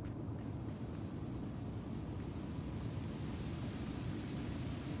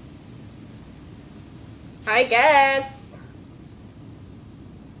 I guess.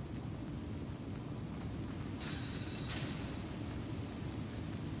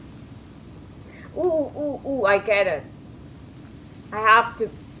 Ooh, ooh, ooh, I get it. I have to,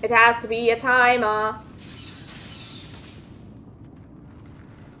 it has to be a timer.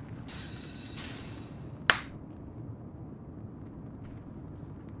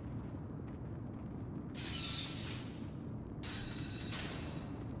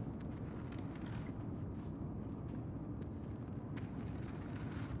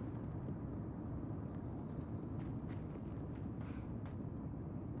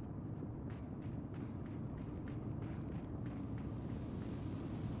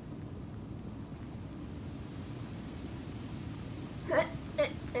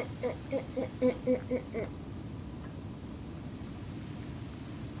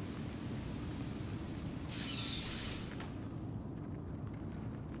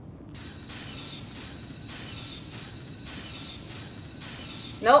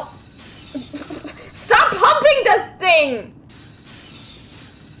 No. Stop humping this thing!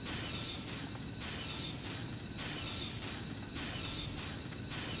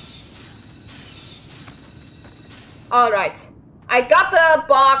 Alright. I got the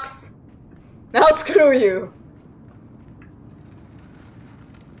box. Now screw you.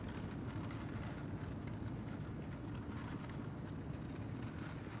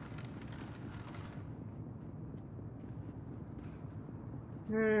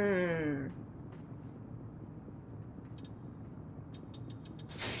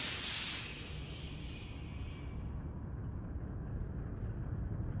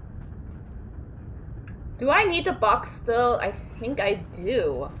 Do I need a box still? I think I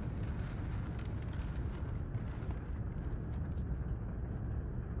do.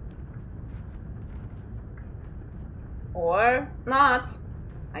 Or not.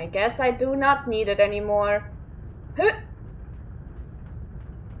 I guess I do not need it anymore.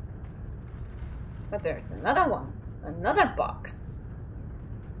 But there's another one. Another box.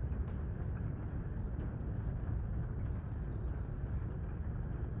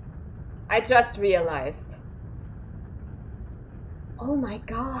 I just realized. Oh my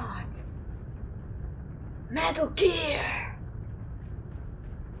god. Metal Gear!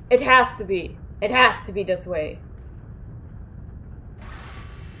 It has to be. It has to be this way.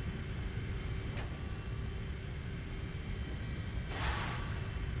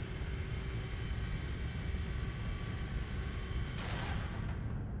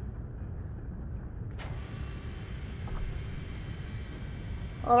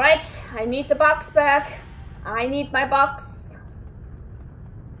 Alright, I need the box back. I need my box.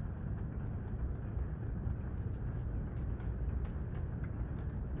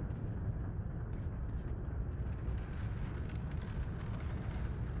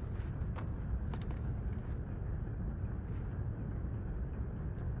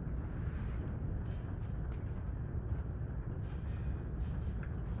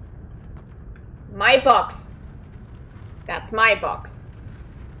 My box. That's my box.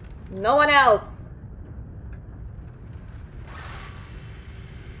 No one else.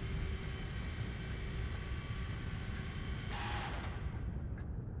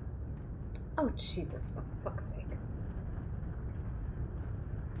 Oh, Jesus, for fuck's sake.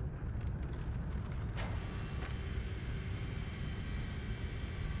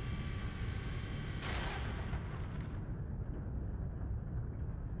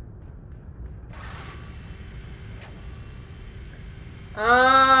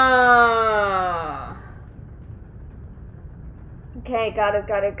 Okay, got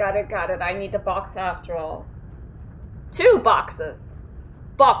it. I need the box after all. 2 boxes.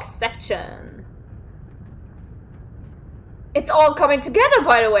 Box section. It's all coming together,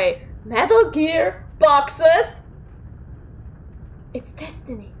 by the way. Metal Gear boxes. It's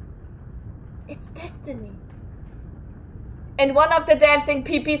destiny. It's destiny. And one of the dancing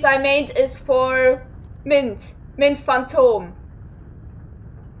peepees I made is for Mint. Mint Phantom.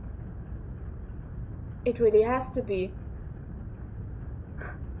 It really has to be.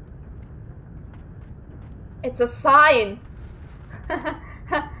 It's a sign.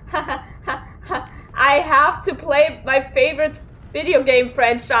 I have to play my favorite video game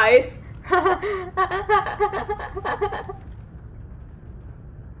franchise.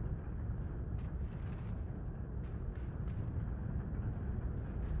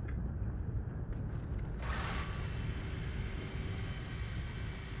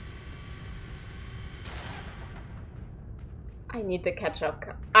 I need the catch-up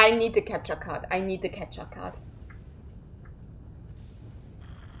card. I need the catch-up card. I need the catch-up card.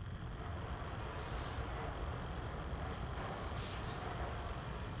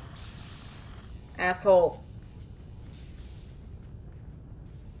 Asshole.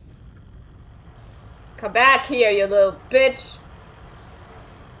 Come back here, you little bitch.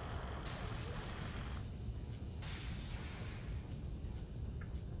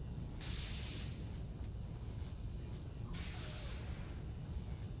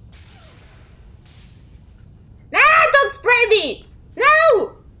 Spray me!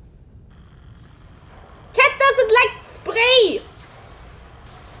 No! Cat doesn't like spray!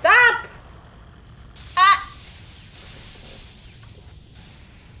 Stop! Ah!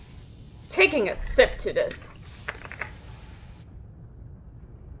 Taking a sip to this.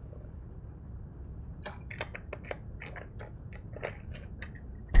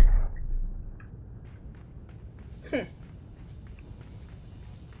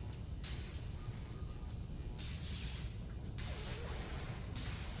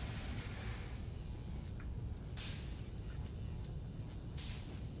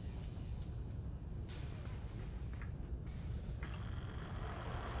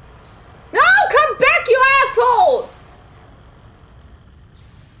 Asshole!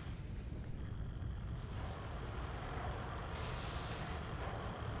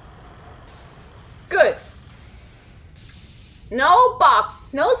 Good. No box,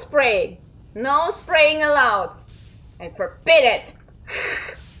 no spraying. No spraying allowed. I forbid it.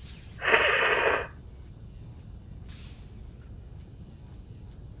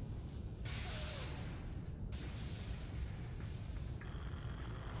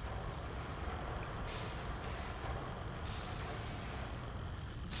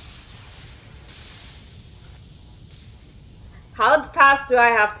 How fast do I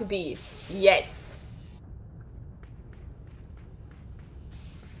have to be? Yes.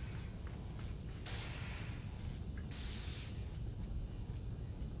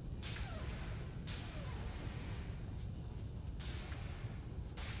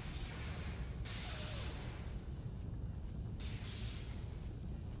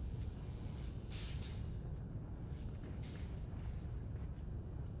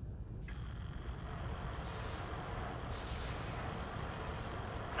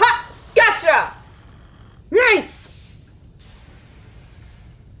 Gotcha! Nice!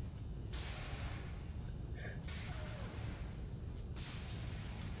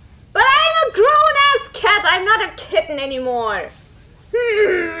 But I'm a grown-ass cat, I'm not a kitten anymore.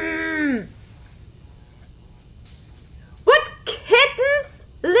 What kittens?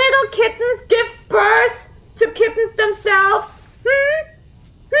 Little kittens give birth to kittens themselves?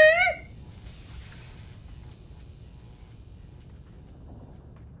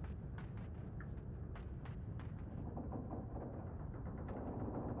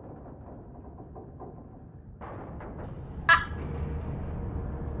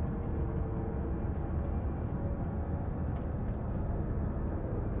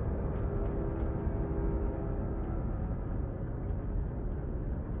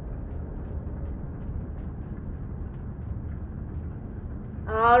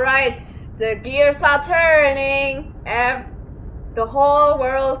 Alright, the gears are turning. The whole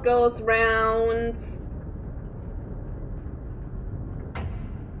world goes round.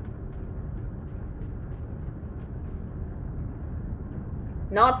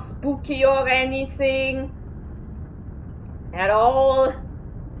 Not spooky or anything at all.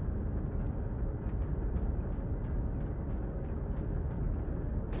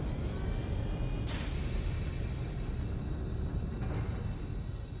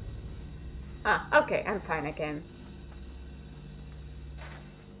 Ah, okay, I'm fine again.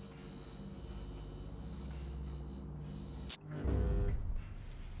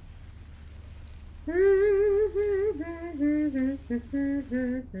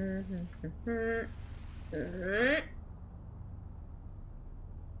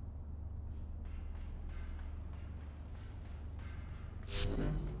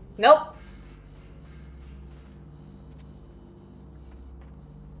 Nope.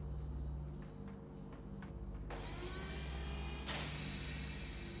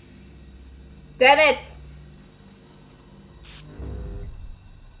 Damn it!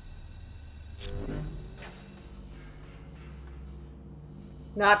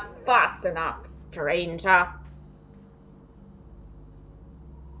 Not fast enough, stranger.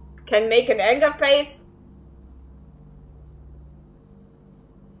 Can make an anger face?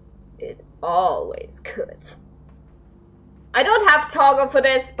 It always could. I don't have toggle for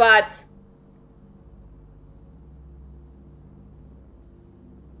this, but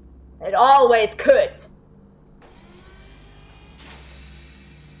it always could.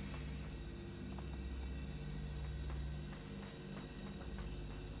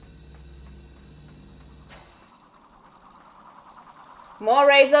 More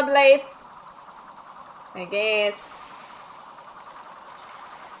razor blades, I guess.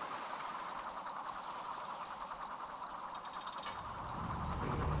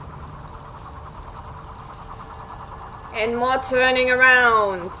 And more turning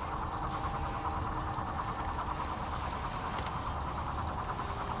around.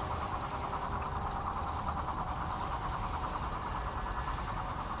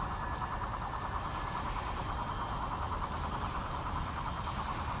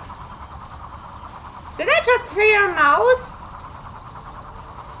 Did I just hear a mouse?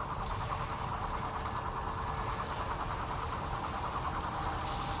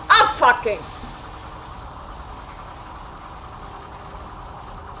 Oh, fucking.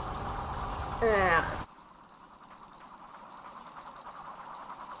 Ugh.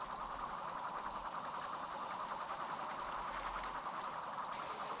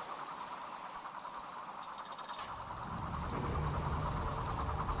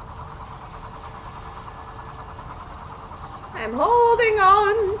 I'm holding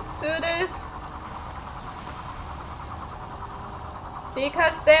on to this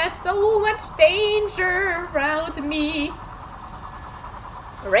because there's so much danger around me.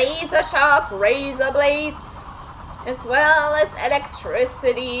 Razor sharp razor blades, as well as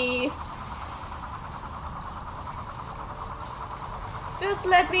electricity. Just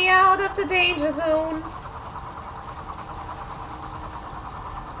let me out of the danger zone.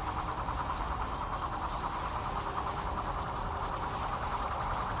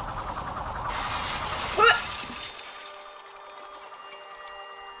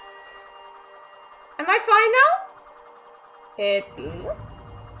 Am I fine now? It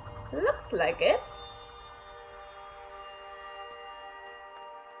looks like it.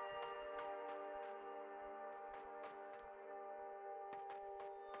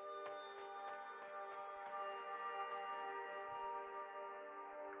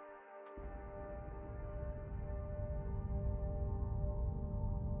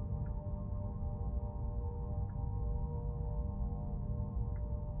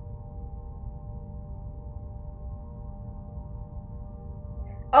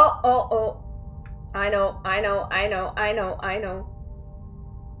 Oh, oh, oh. I know.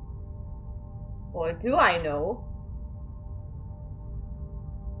 Or do I know?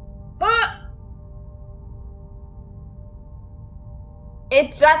 Ah!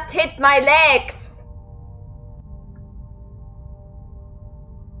 It just hit my legs!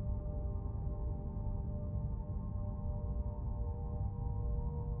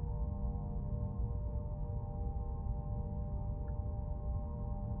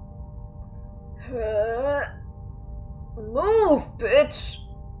 Move, bitch!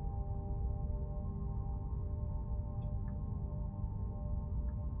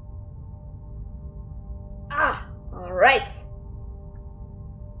 Ah, alright.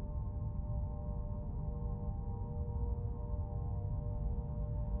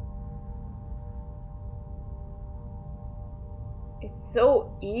 It's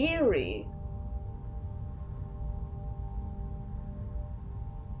so eerie.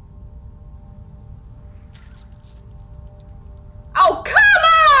 Oh,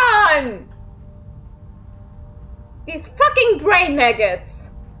 come on! These fucking brain maggots!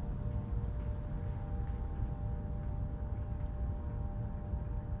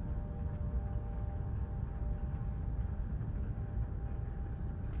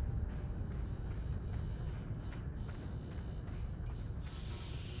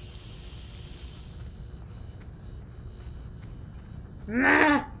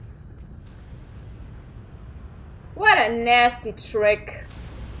 What a nasty trick.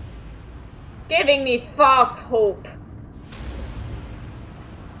 Giving me false hope.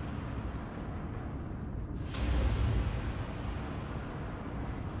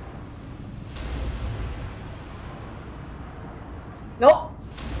 Nope.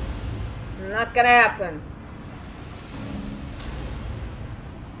 Not gonna happen.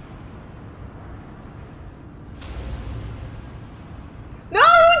 No!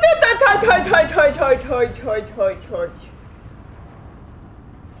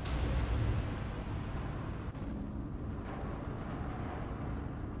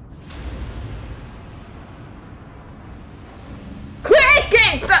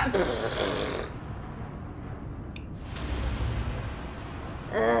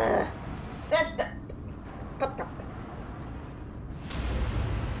 Quick!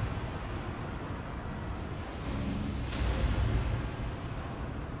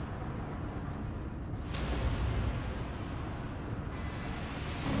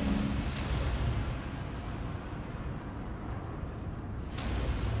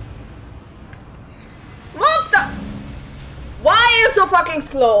 What the? Why are you so fucking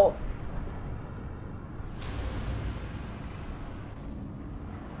slow?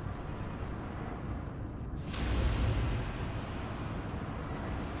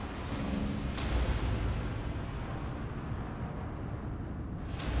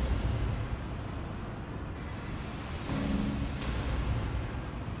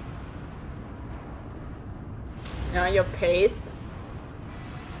 Now you're paced.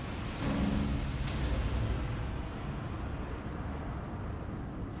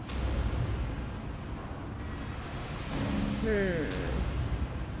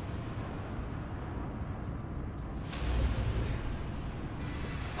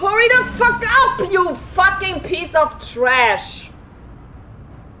 Hurry the fuck up, you fucking piece of trash!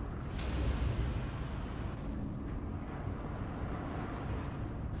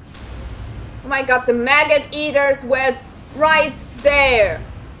 Oh my god, the maggot eaters were right there!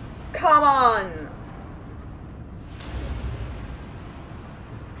 Come on!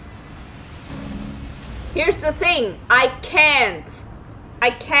 Here's the thing, I can't.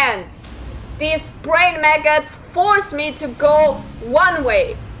 These brain maggots force me to go one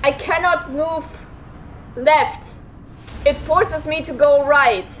way. I cannot move left. It forces me to go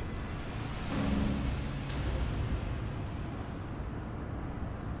right.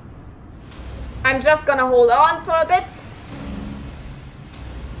 I'm just gonna hold on for a bit.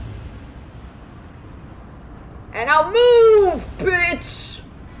 And I'll move, bitch!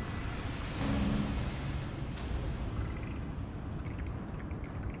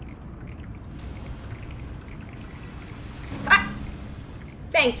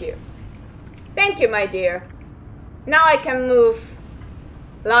 Thank you. Thank you, my dear. Now I can move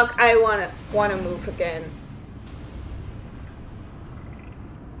like I wanna move again.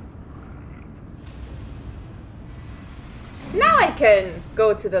 Now I can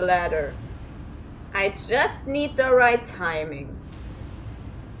go to the ladder. I just need the right timing.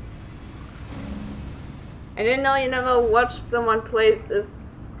 I didn't know you never watched someone play this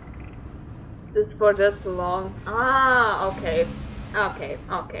for this long. Ah, okay. Okay.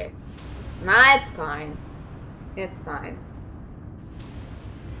 Nah, it's fine. It's fine.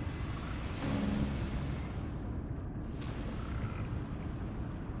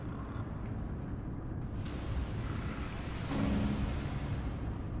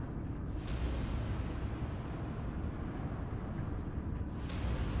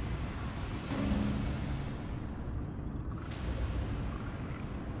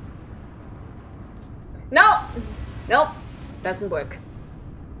 Nope, doesn't work.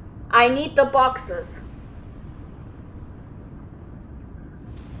 I need the boxes.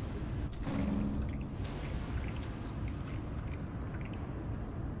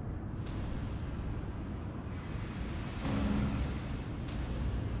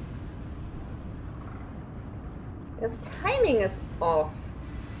 The timing is off.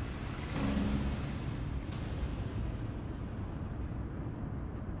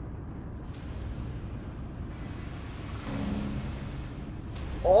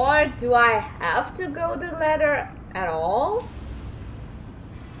 Or do I have to go the ladder at all?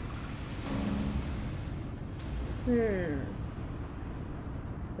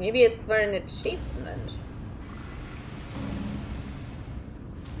 Maybe it's for an achievement.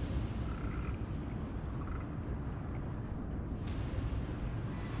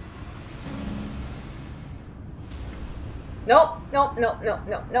 Nope, nope, nope, nope,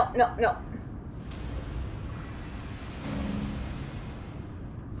 nope, nope, nope, nope.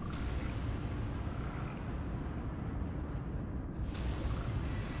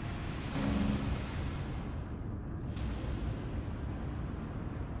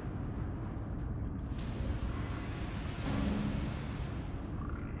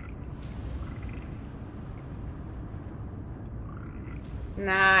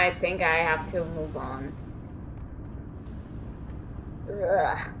 Nah, I think I have to move on.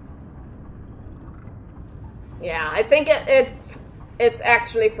 Ugh. Yeah, I think it's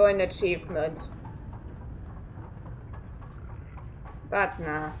actually for an achievement. But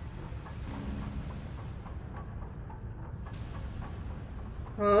nah.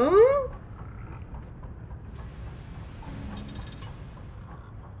 Huh?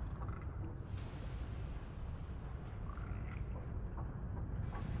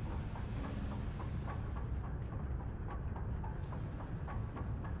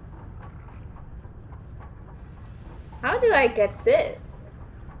 How do I get this?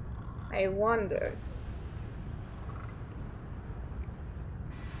 I wonder.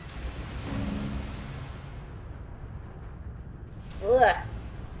 Ugh.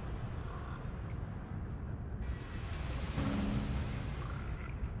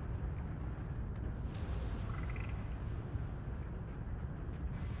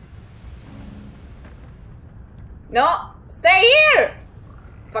 No! Stay here!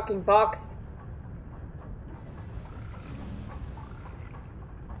 Fucking box.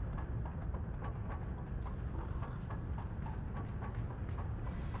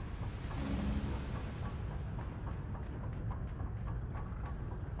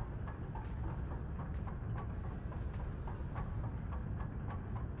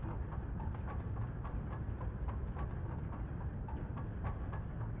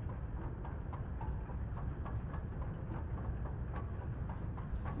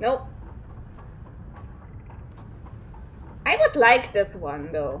 Nope. I would like this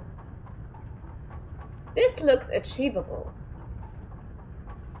one, though. This looks achievable.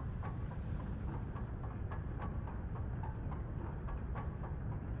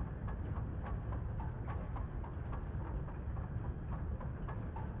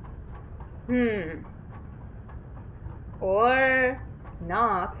 Or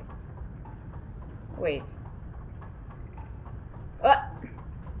not. Wait.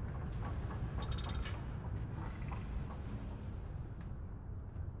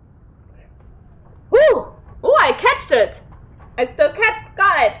 Ooh! Ooh, I catched it! I still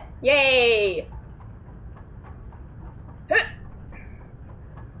got it! Yay!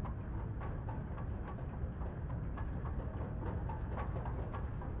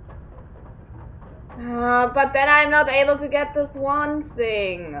 But then I'm not able to get this one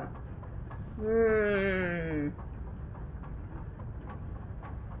thing.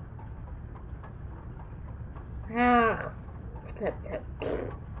 Ah.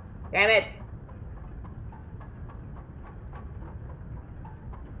 Damn it.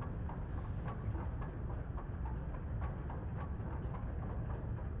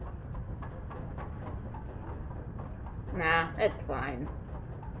 Nah, it's fine.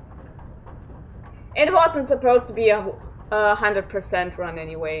 It wasn't supposed to be a 100% run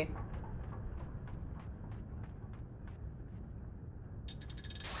anyway.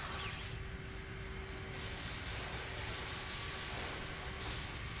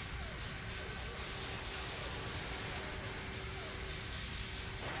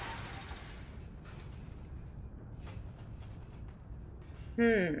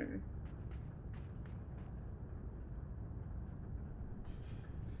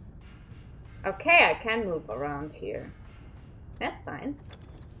 Okay, I can move around here. That's fine.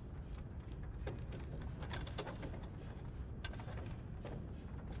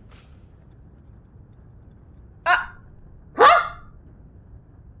 Ah!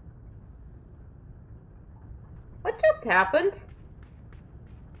 just happened?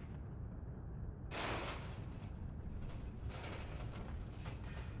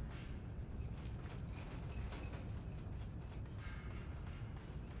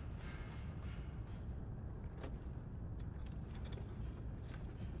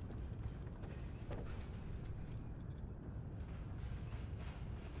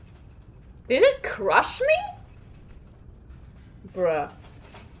 Did it crush me? Bruh.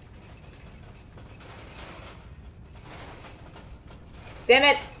 Damn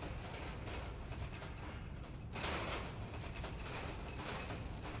it!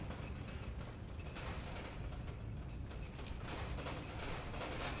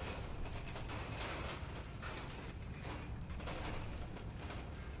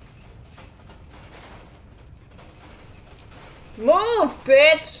 Move,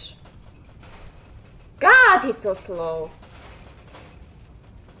 bitch! God, he's so slow.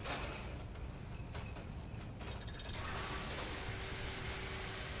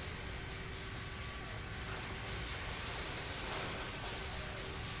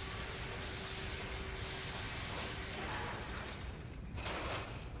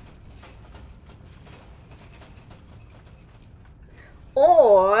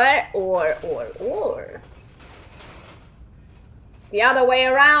 Or. The other way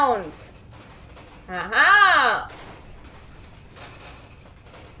around. Aha!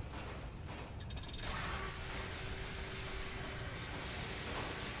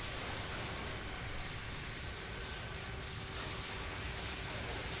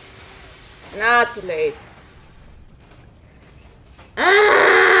 Not too late.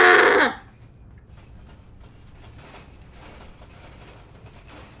 Ah!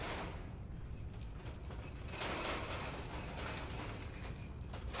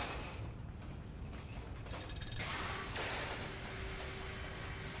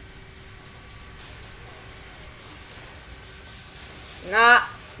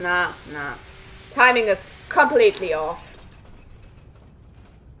 Nah. Timing is completely off.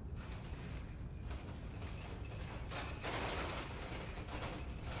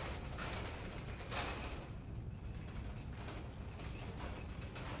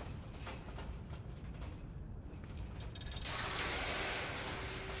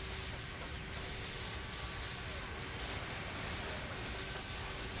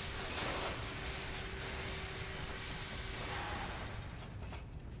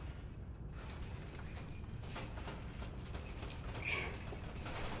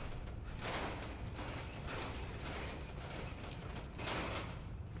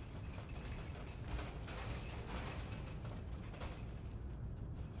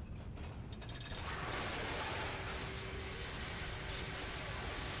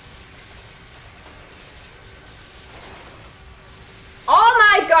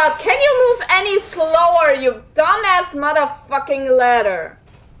 Oh my god, can you move any slower, you dumbass motherfucking ladder?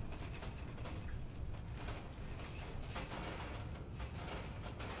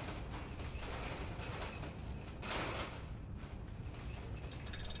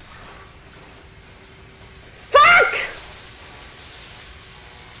 Fuck!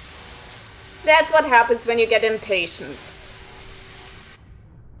 That's what happens when you get impatient.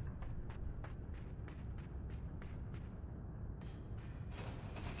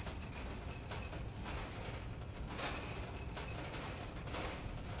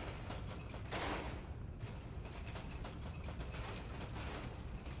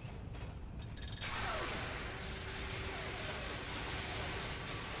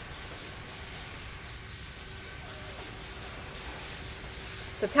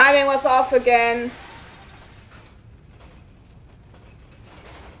 The timing was off again.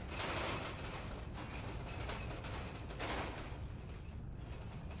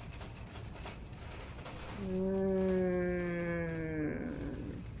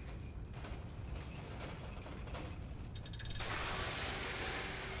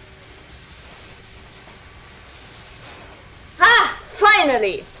 Ah!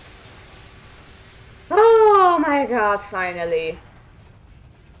 Finally! Oh my god, finally.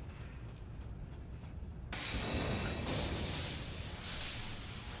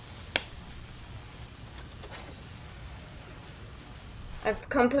 I've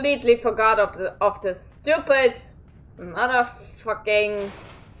completely forgot of the stupid motherfucking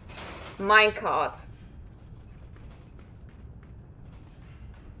minecart.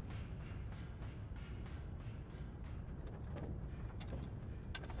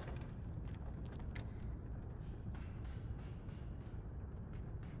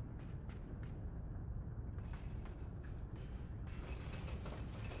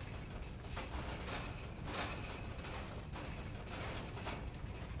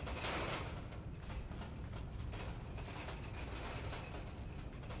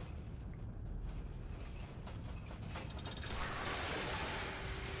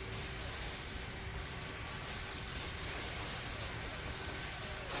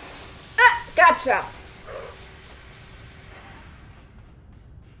 Gotcha!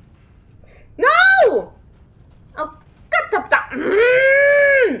 No! Oh,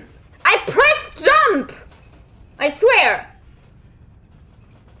 I pressed jump! I swear!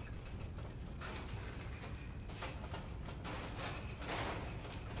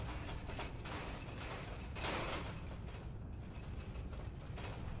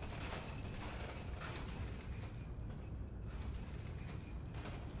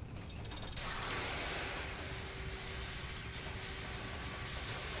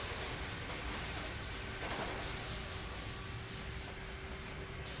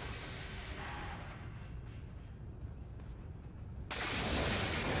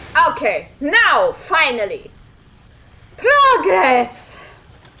 Okay, now, finally! Progress!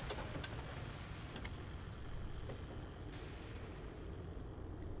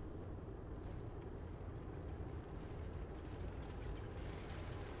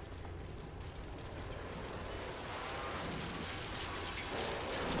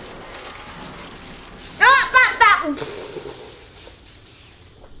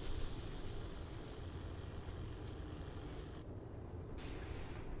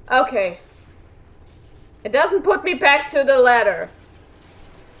 Okay. It doesn't put me back to the ladder.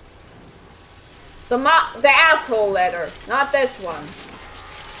 The asshole ladder, not this one.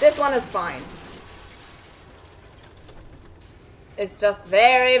 This one is fine. It's just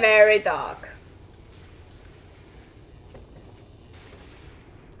very, very dark.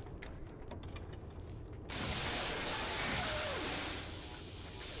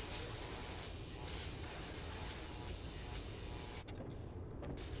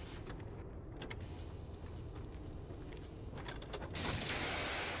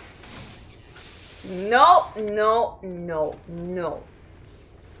 No, no, no, no.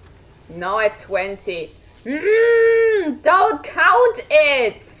 No at 20. Don't count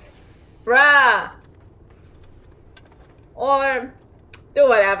it! Bruh. Or do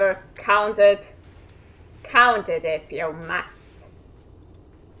whatever. Count it. Count it if you must.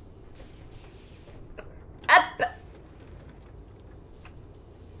 Up.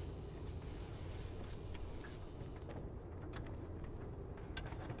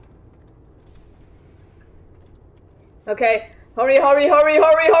 Okay, hurry, hurry, hurry,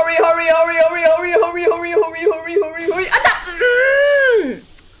 hurry, hurry, hurry, hurry, hurry, hurry, hurry, hurry, hurry, hurry, hurry, hurry.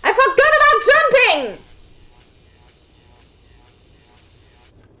 I forgot about jumping!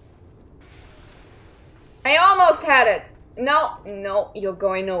 I almost had it. No, no, you're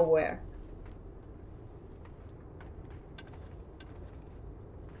going nowhere.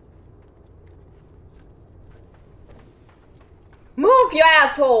 Move, you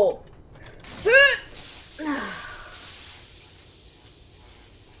asshole!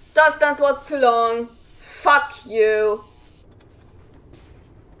 Distance was too long. Fuck you.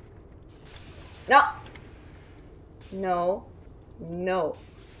 No. No. No.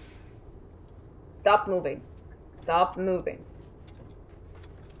 Stop moving. Stop moving.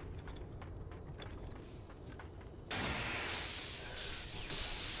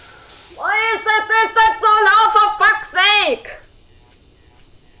 Why is that distance so low, for fuck's sake?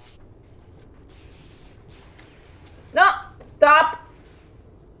 No. Stop.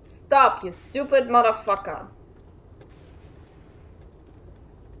 Stop, you stupid motherfucker.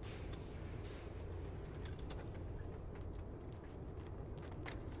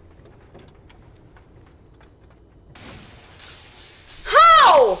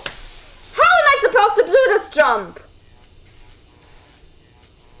 How? How am I supposed to do this jump?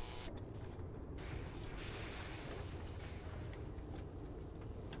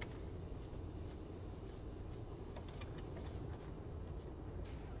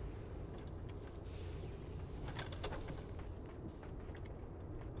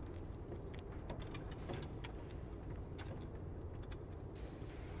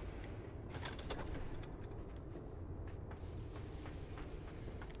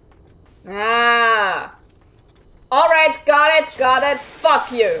 Ah. Alright, got it.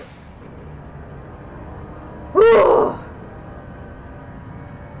 Fuck you. Whew.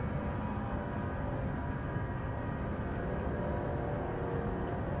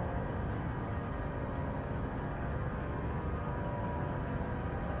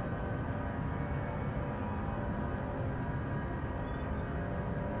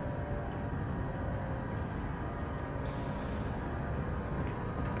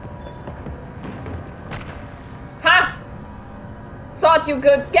 Thought you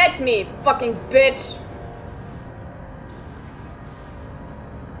could get me, fucking bitch.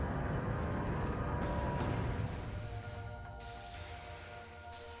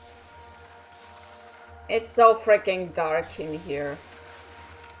 It's so freaking dark in here.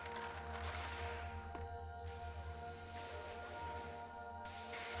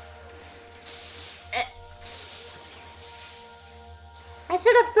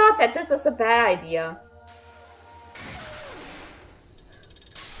 should have thought that this is a bad idea.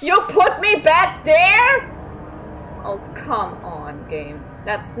 You put me back there? Oh, come on, game.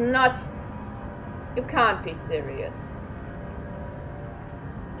 That's not... You can't be serious.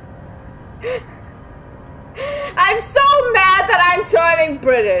 I'm so mad that I'm turning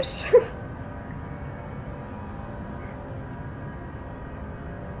British.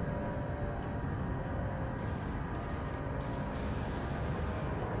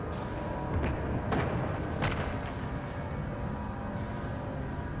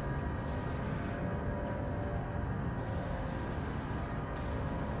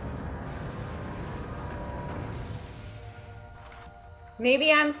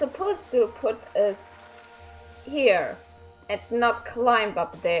 Maybe I'm supposed to put us here and not climb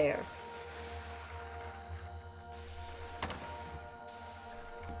up there.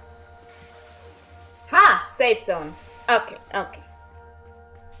 Ha! Safe zone. Okay, okay.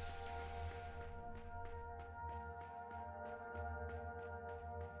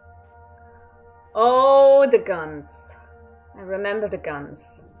 Oh, the guns. I remember the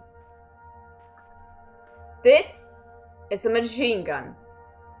guns. This is a machine gun.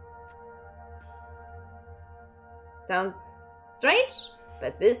 Sounds strange,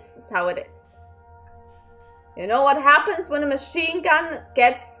 but this is how it is. You know what happens when a machine gun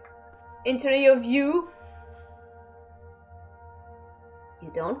gets into your view?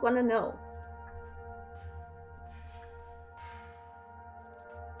 You don't want to know.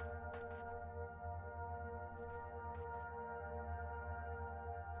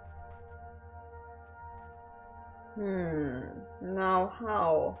 Now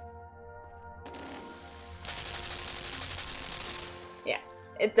how? Yeah,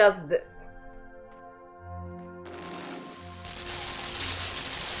 it does this.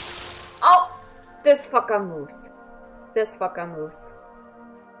 Oh! This fucker moves. This fucker moves.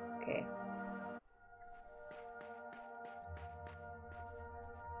 Okay.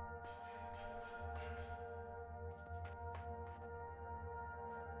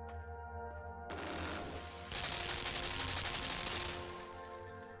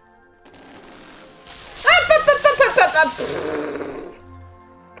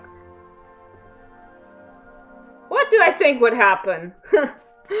 What do I think would happen?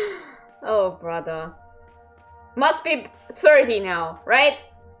 Oh, brother. Must be 30 now, right?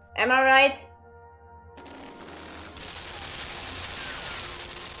 Am I right?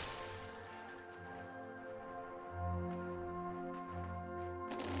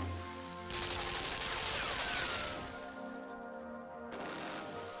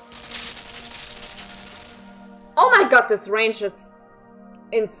 Oh my god, this range is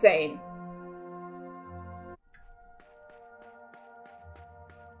insane.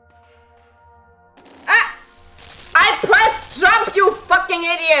 Ah! I pressed jump, you fucking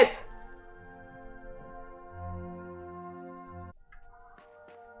idiot!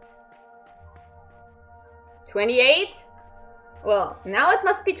 $28? Well, now it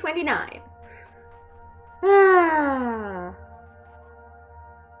must be 29. Ah.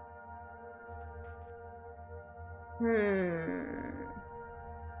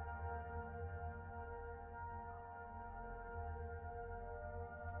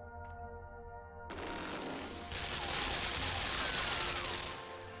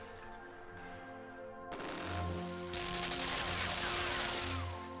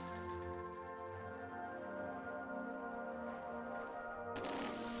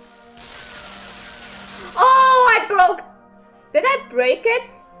 Oh, I broke. Did I break it?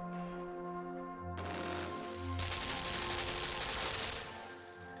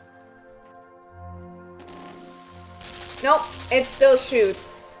 Nope, it still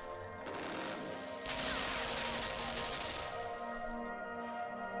shoots.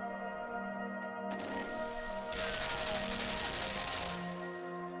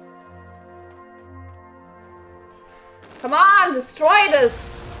 Come on, destroy this!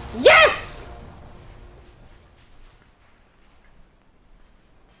 Yes!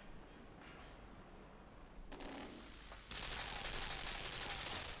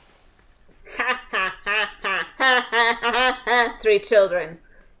 Three children.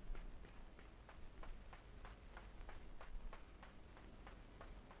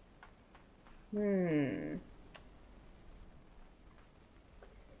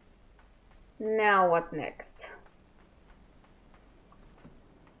 Now what next?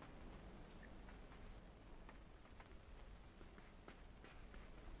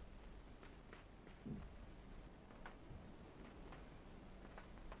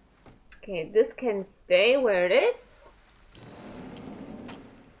 Okay, this can stay where it is.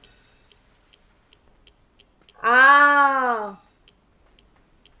 Ah.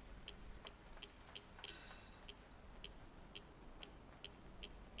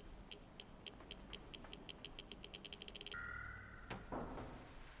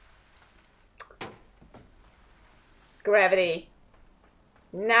 gravity.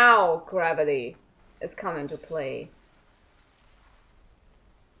 Now gravity is coming to play.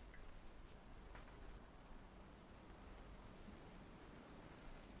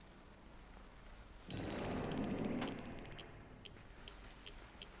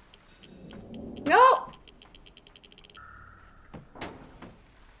 No!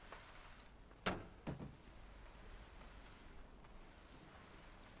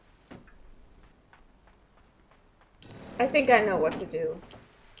 I think I know what to do.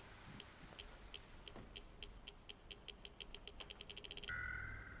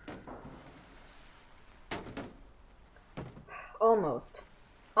 Almost.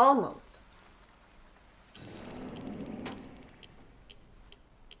 Almost.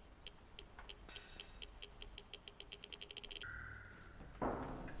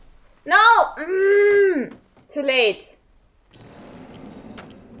 No! Too late.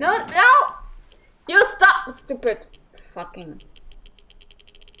 No, no! You stop, stupid fucking.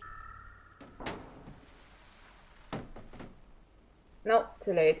 No,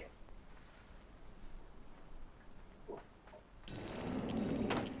 too late.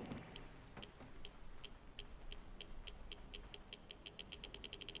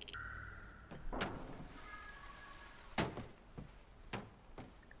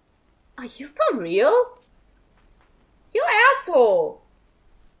 Are you for real? You asshole!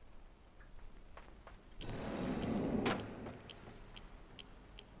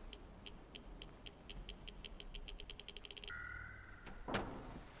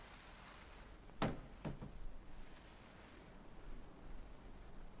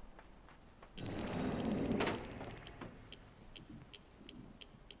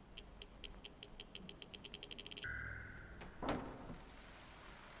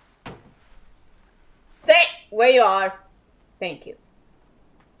 Stay where you are. Thank you.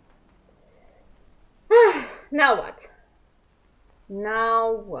 Now what?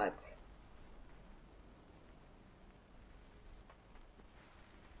 Now what?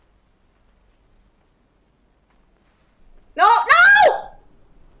 No, no!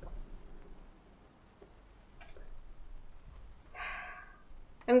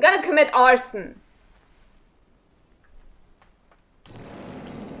 I'm gonna commit arson.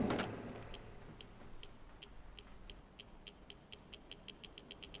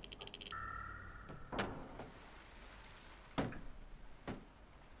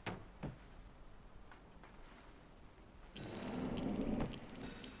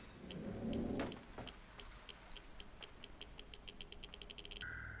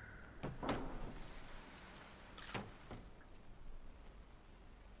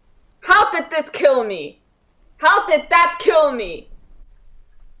 How did this kill me? How did that kill me?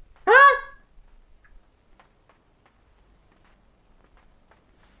 Huh?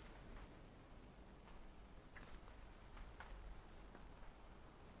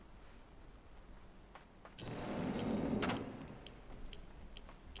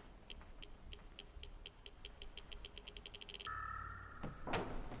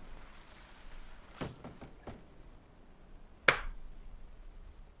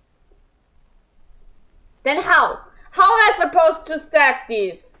 Then how? How am I supposed to stack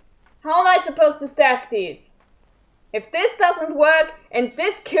these? How am I supposed to stack these? If this doesn't work and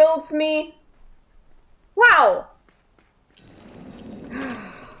this kills me... Wow!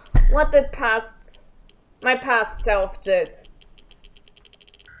 What did my past self did?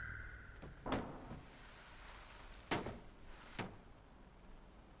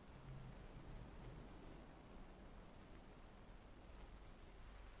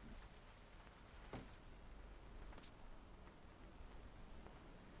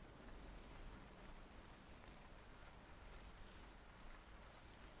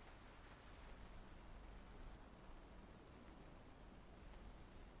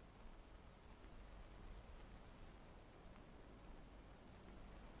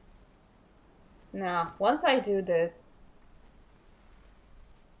 Now, once I do this...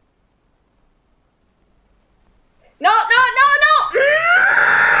 No, no, no,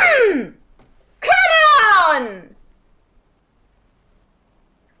 no! Come on!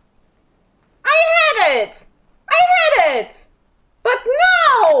 I had it! I had it! But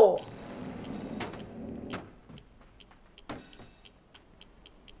no!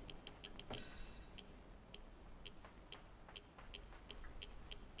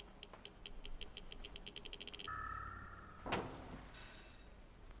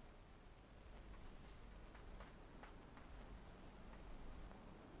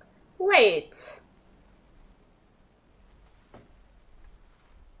 Wait.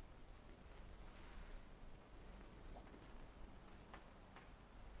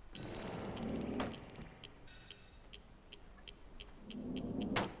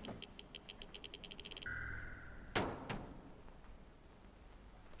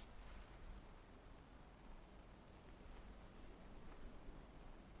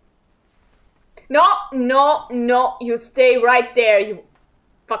 No, no, no, you stay right there, you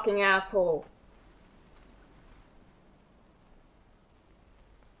fucking asshole.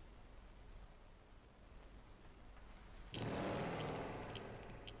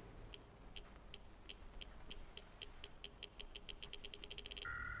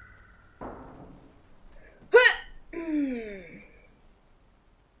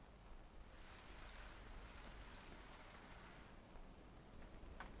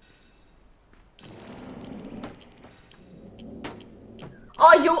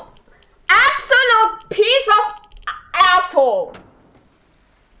 Oh, you absolute piece of asshole!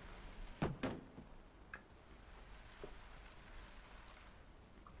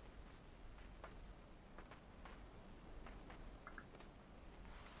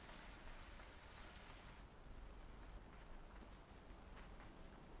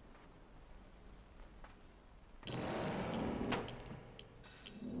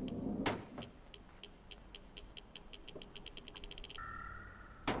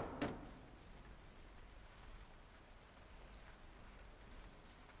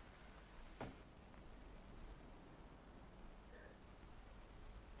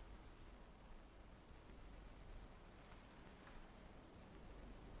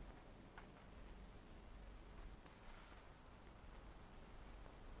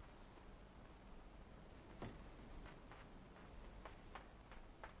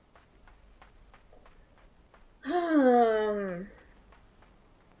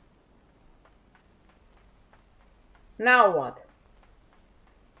 Now what?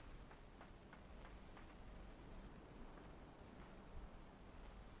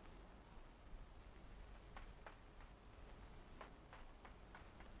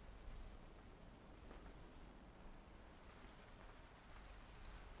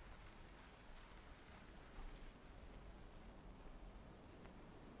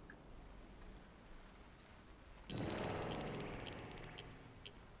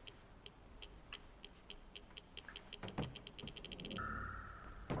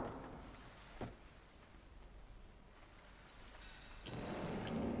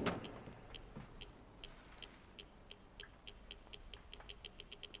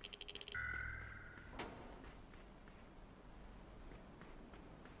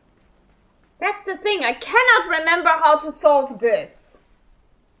 That's the thing, I cannot remember how to solve this.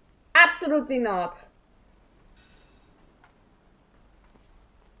 Absolutely not.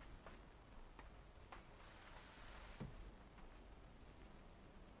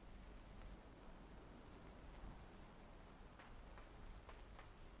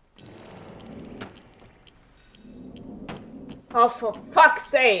 Oh, for fuck's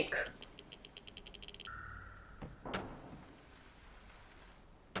sake.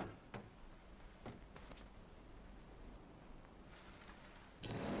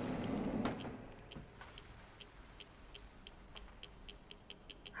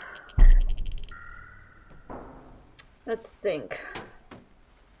 Let's think.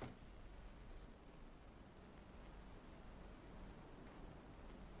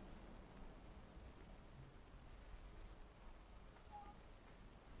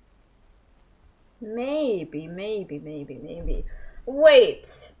 Maybe.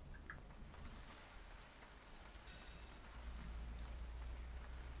 Wait.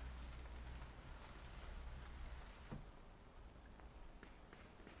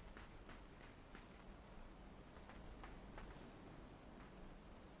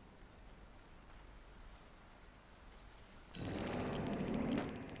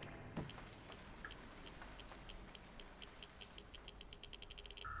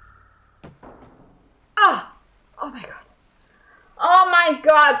 Ah! Oh my god. Oh my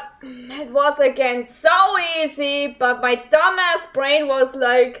god. It was again so easy, but my dumbass brain was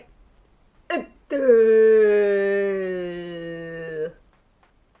like...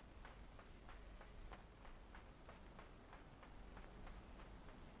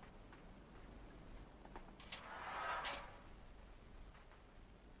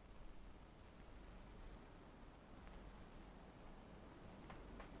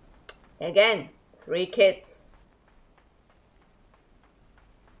 Again, 3 kids.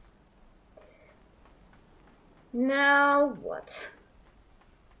 Now what?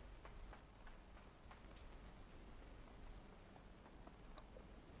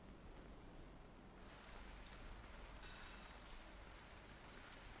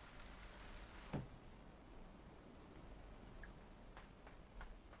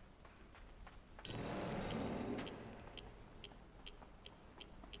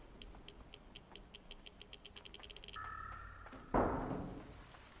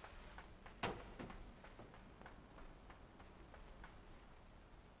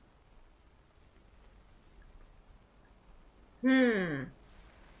 Hmm.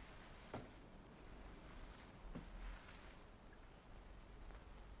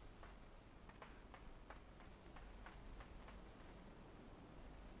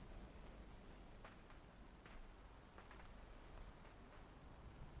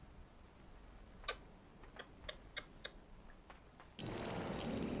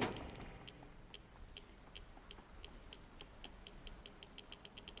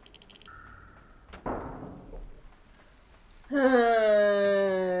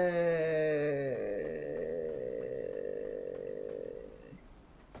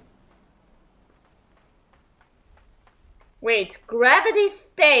 Wait, gravity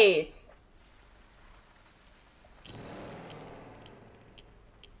stays.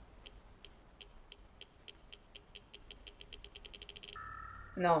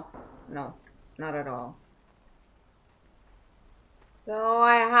 No, no, not at all. So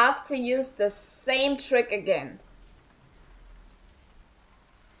I have to use the same trick again.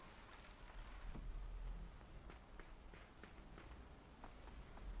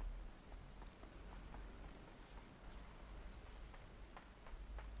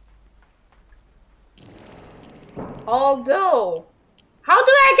 Although, how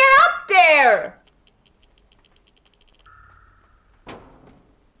do I get up there?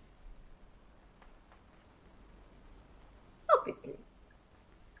 Obviously.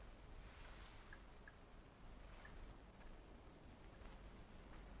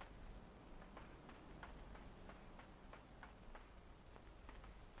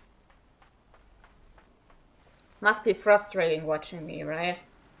 Must be frustrating watching me, right?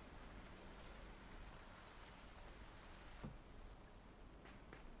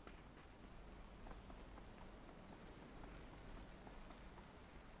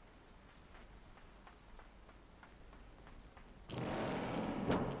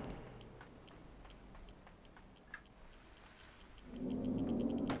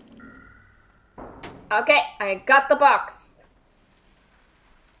 Okay, I got the box.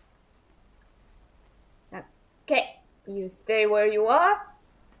 Okay, you stay where you are.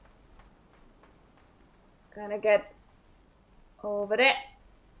 Gonna get over there.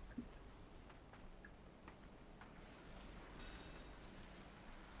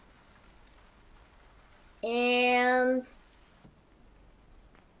 And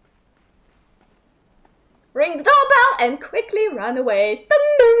ring the doorbell and quickly run away. Dun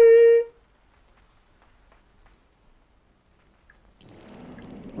dun.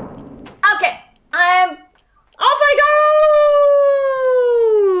 Okay, I'm off I go!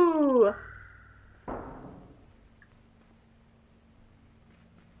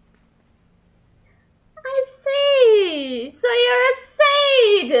 I see. So you're a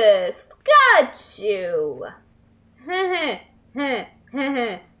sadist. Got you.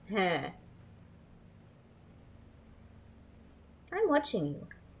 I'm watching you.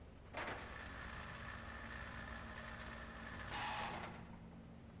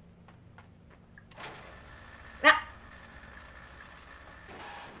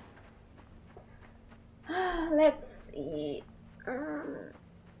 Let's see.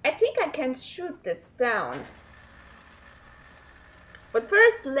 I think I can shoot this down. But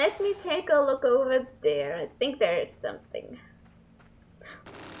first, let me take a look over there. I think there is something.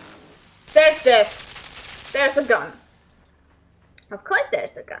 There's a gun. Of course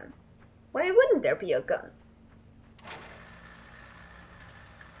there's a gun. Why wouldn't there be a gun?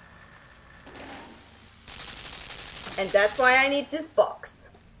 And that's why I need this box.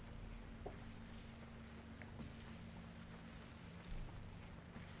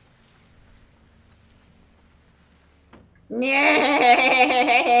 Nay,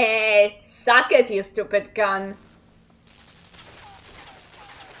 suck it, you stupid gun.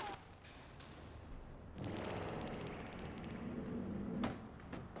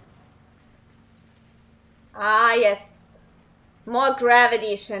 Ah, yes. More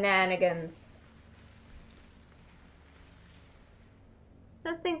gravity shenanigans.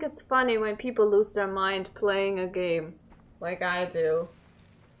 I think it's funny when people lose their mind playing a game, like I do.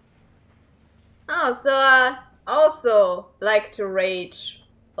 Oh, so I also like to rage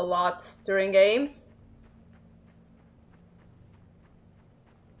a lot during games.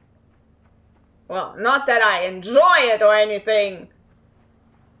 Well, not that I enjoy it or anything.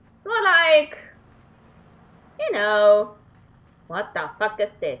 But like, you know, what the fuck is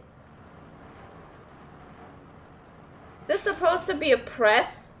this? Is this supposed to be a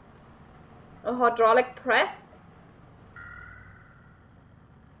press? A hydraulic press?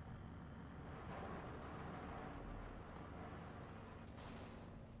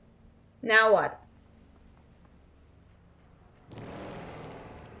 Now what?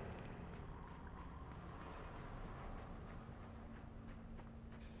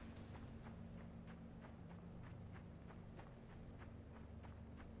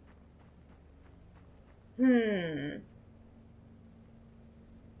 Hmm.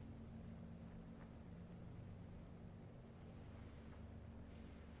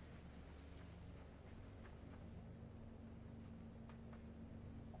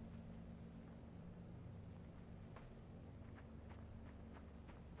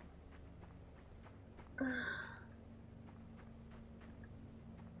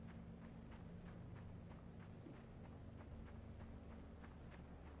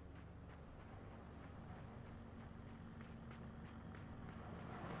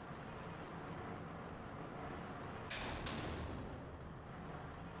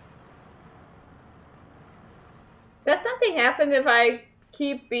 Does something happen if I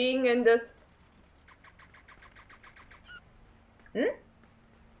keep being in this? Hmm?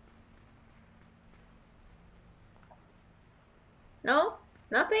 No?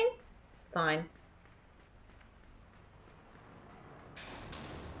 Nothing? Fine.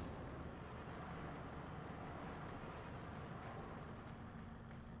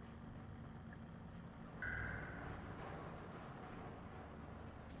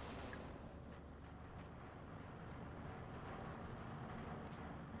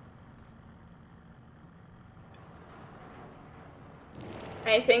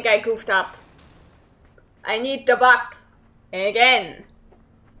 I think I goofed up. I need the box. Again.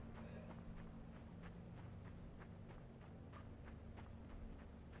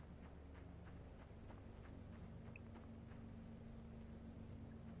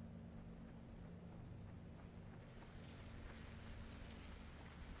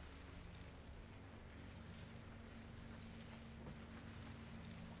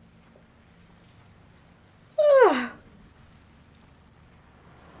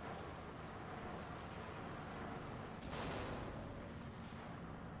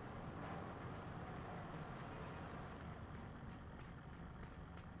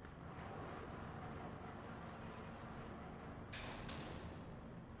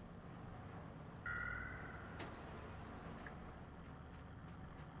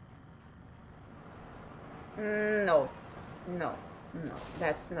 No. No. No.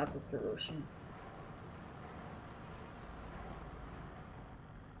 That's not the solution.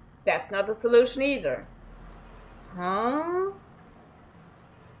 That's not the solution either. Huh?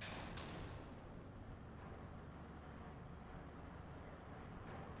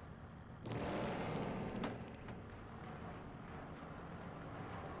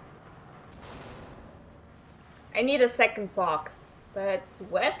 I need a second box. But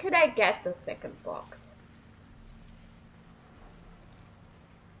where could I get the second box?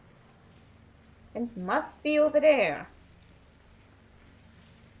 It must be over there.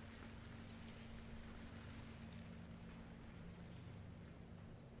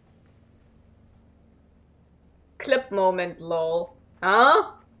 Clip moment, lol.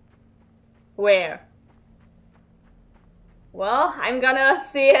 Huh? Where? Well, I'm gonna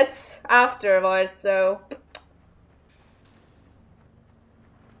see it afterwards, so...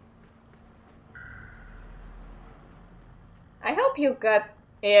 I hope you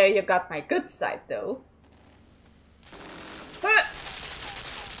got my good side, though.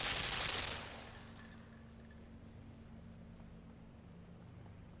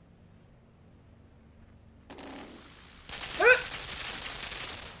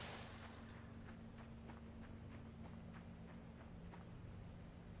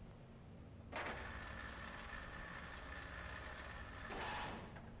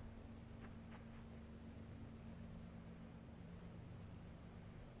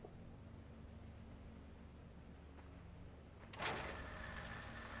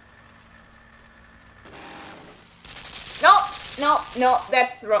 No,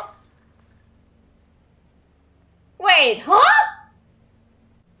 that's wrong. Wait, huh?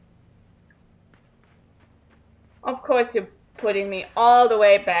 Of course you're putting me all the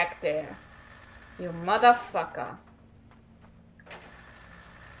way back there. You motherfucker.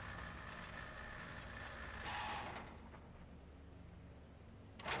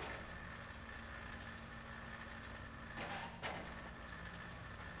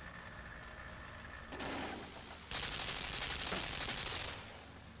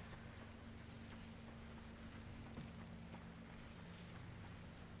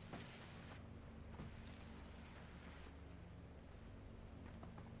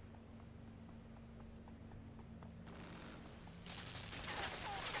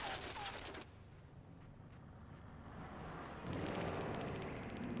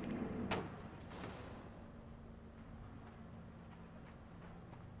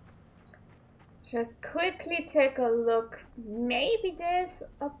 Just quickly take a look. Maybe there's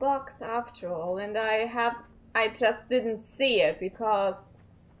a box after all, and I just didn't see it because,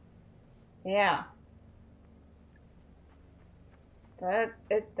 yeah. But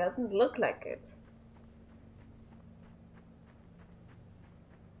it doesn't look like it.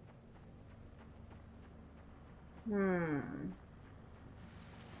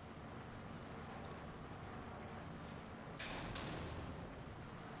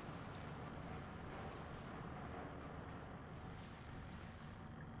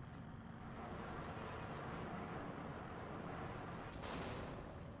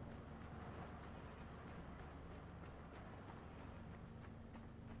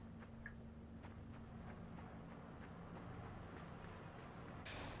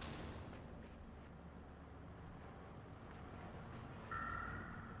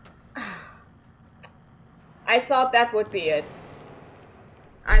 I thought that would be it.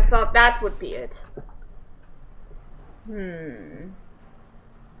 I thought that would be it.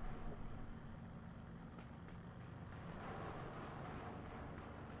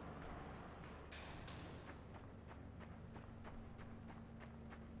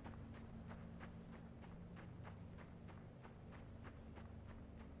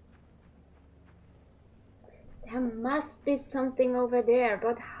 There must be something over there,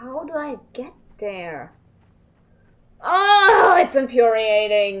 but how do I get there? Oh, it's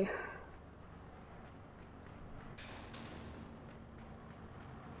infuriating.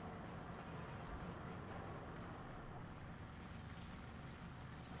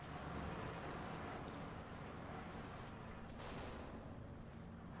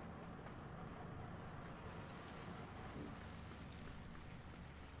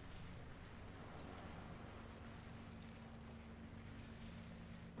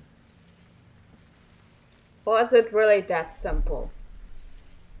 Was it really that simple?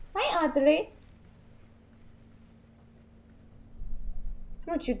 Hi, Albry.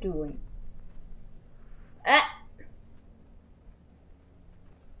 What you doing? Ah.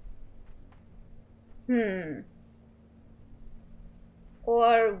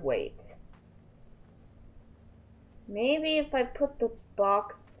 Or wait. Maybe if I put the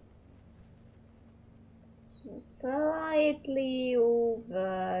box slightly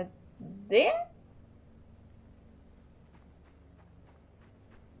over there?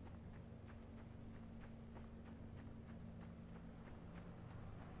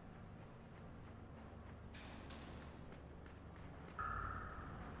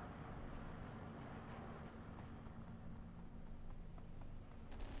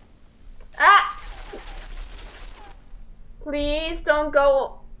 Ah! Please don't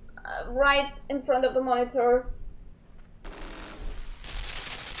go right in front of the monitor.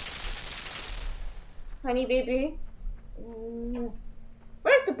 Honey baby.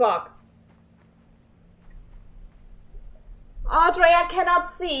 Where's the box? Audrey, I cannot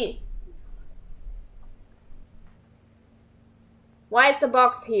see. Why is the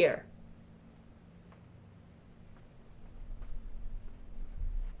box here?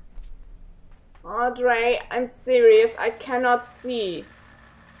 Audrey, I'm serious. I cannot see.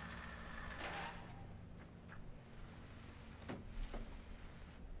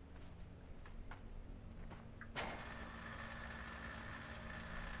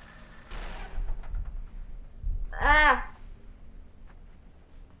 Ah!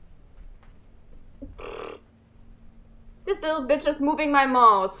 This little bitch is moving my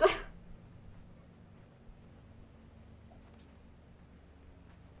mouse.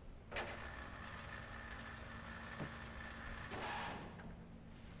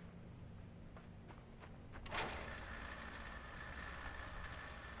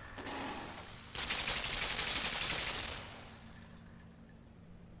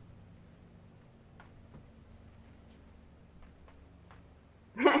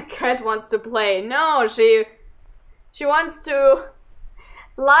 Cat wants to play. No, she wants to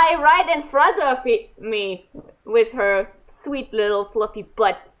lie right in front of me with her sweet little fluffy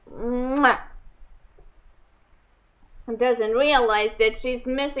butt. And doesn't realize that she's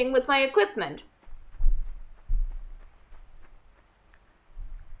messing with my equipment.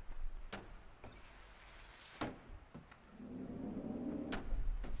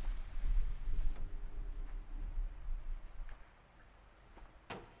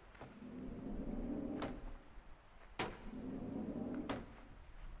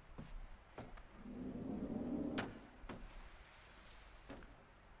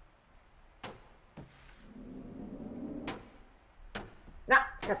 Ah,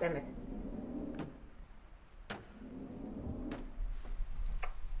 goddammit.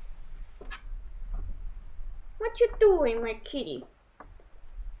 What you doing, my kitty?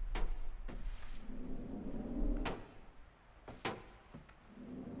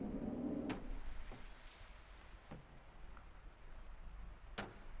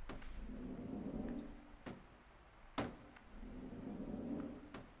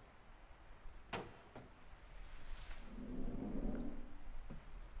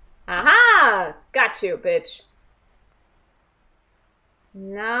 Aha! Got you, bitch.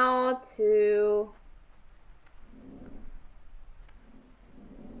 Now to...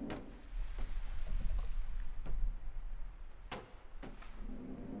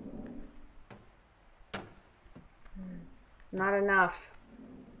 Not enough.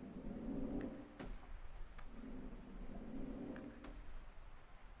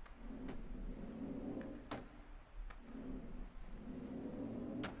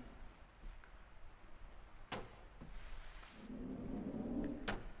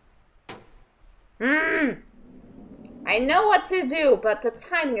 I know what to do, but the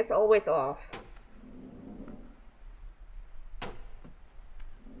timing is always off.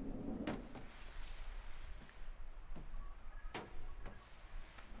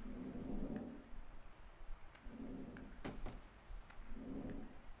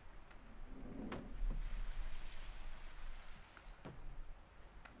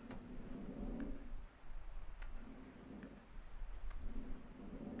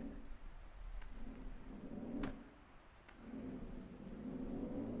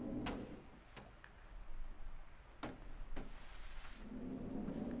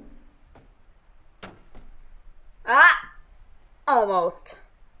 Ah! Almost.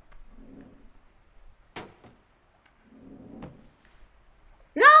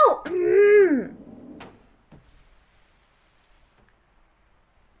 No!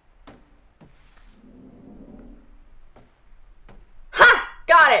 Ha!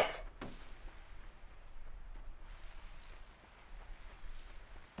 Got it!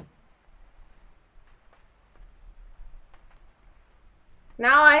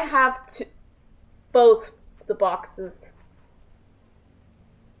 Now I have to... both the boxes.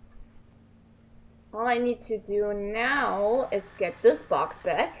 All I need to do now is get this box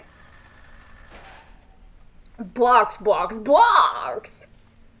back. Box, box, box!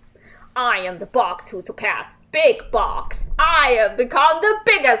 I am the box who surpassed Big Box. I have become the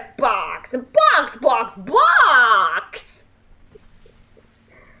biggest box. Box, box, box!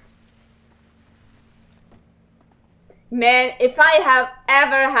 Man, if I have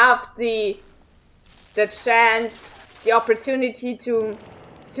ever have the chance, the opportunity to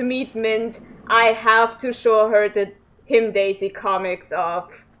meet Mint, I have to show her the Him Daisy comics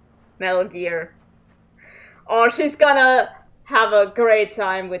of Metal Gear. Or she's gonna have a great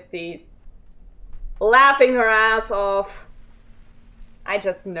time with these. Laughing her ass off. I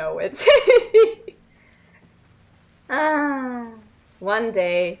just know it. One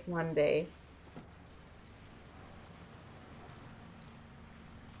day, one day.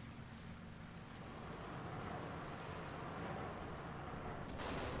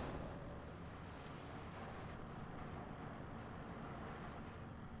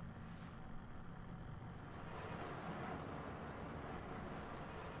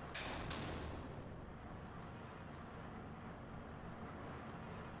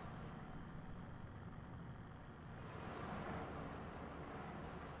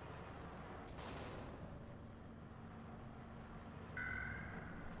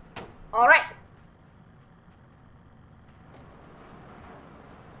 All right.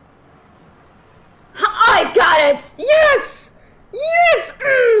 I got it! Yes! Yes!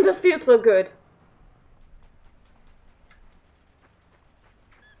 This feels so good.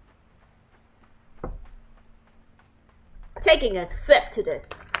 Taking a sip to this.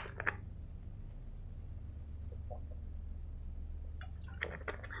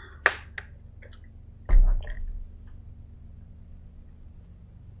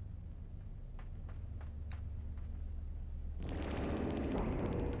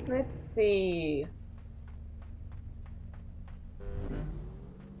 Let's see.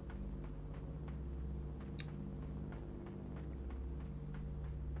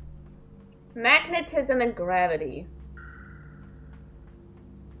 Magnetism and gravity.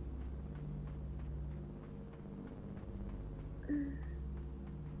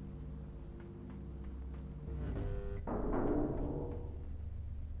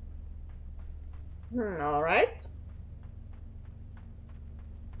 All right.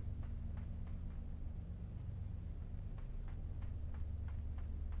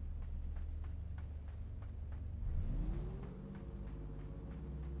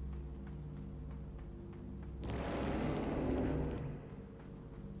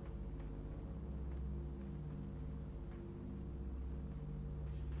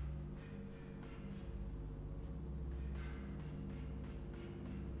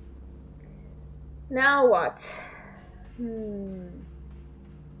 Now what?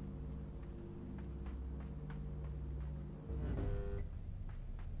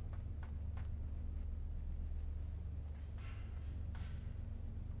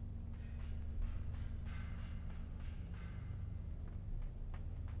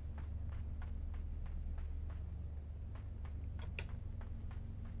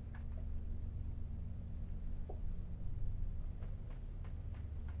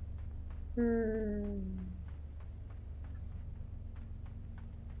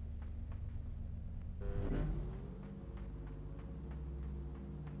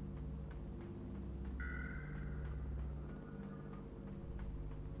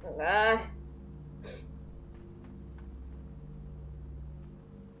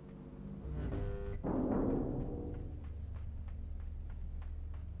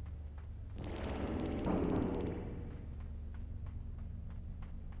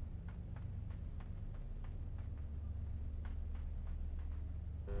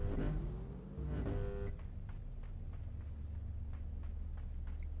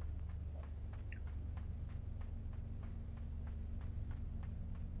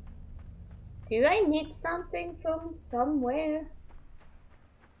 Do I need something from somewhere?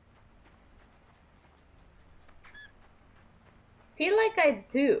 Feel like I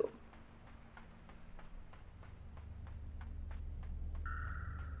do.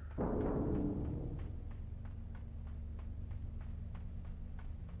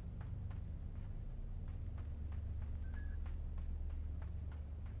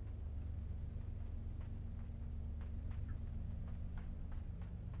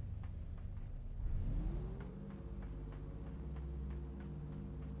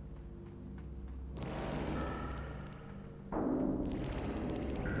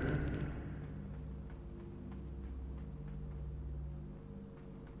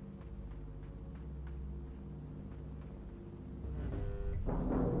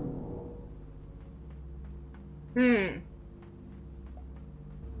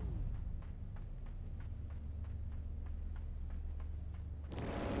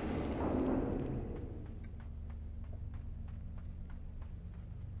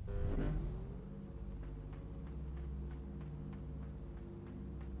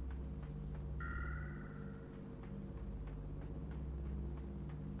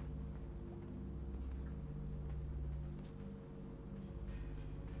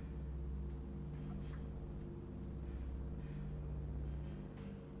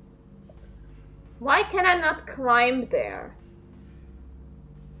 Why can I not climb there?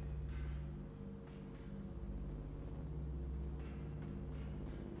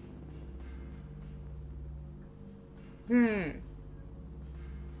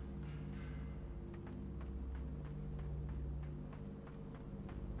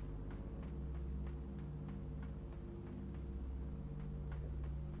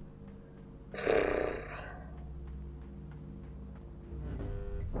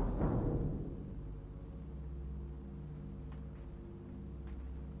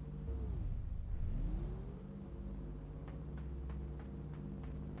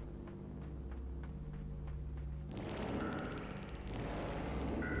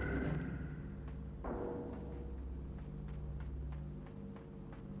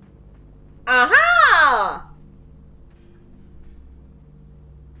 Aha!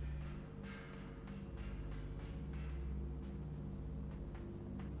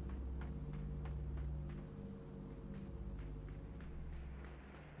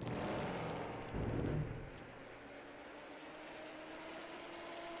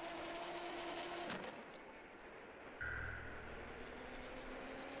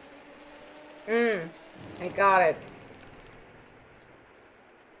 I got it.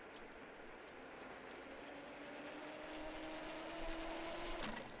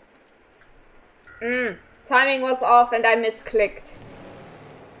 Timing was off and I misclicked.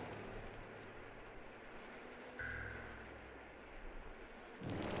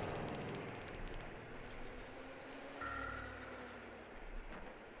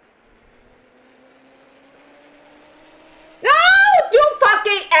 No! You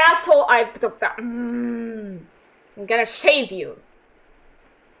fucking asshole! I took that. I'm gonna shave you.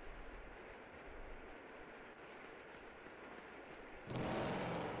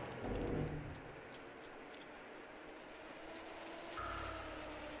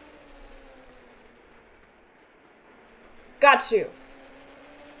 Got you.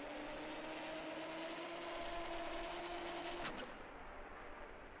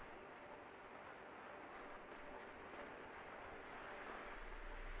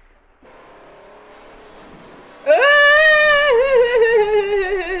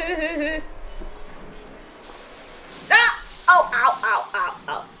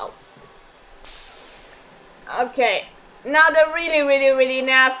 Okay, now the really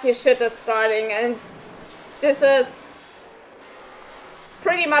nasty shit is starting, and this is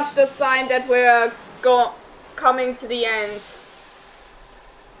pretty much the sign that we're coming to the end.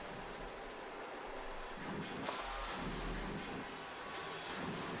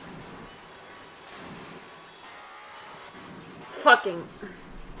 Fucking.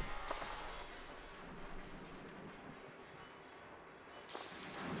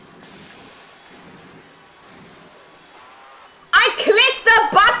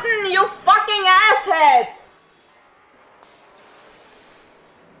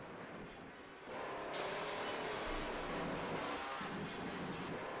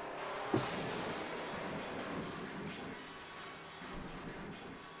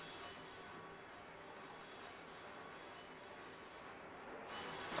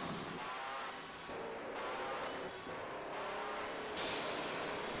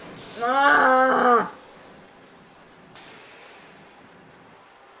 Ah!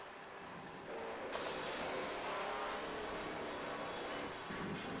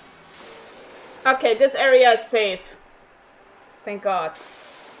 Okay, this area is safe. Thank God.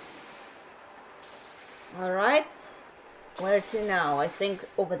 Alright. Where to now? I think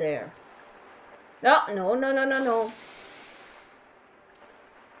over there. No, no, no, no, no, no.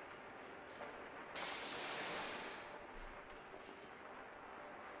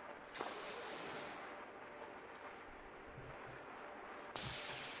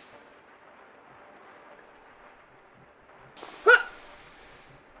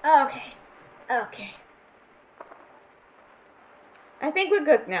 Okay. Okay. I think we're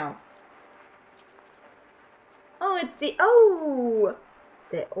good now. Oh, it's the... Oh!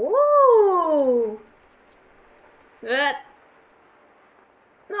 The... Oh!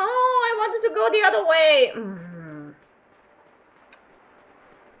 No, I wanted to go the other way.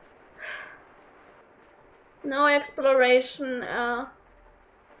 No exploration.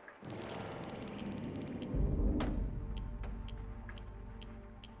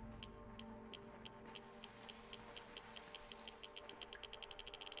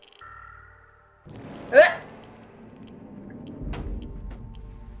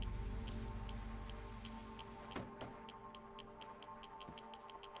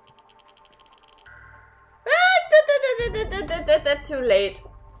 Too late.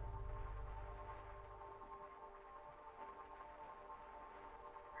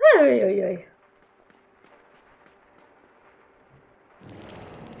 Ay, ay, ay.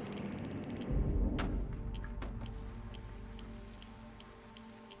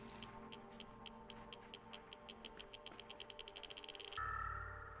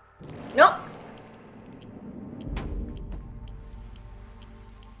 Nope.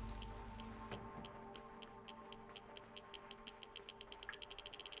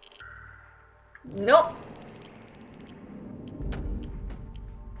 Nope.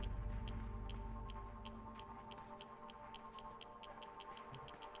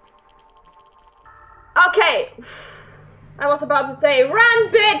 Okay. I was about to say, run,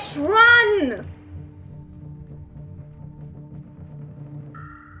 bitch, run!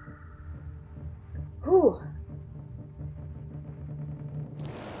 Whew.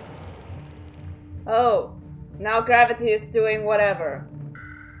 Oh, now gravity is doing whatever.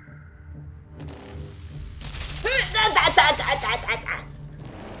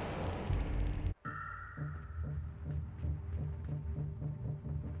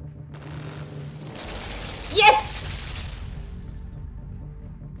 Yes!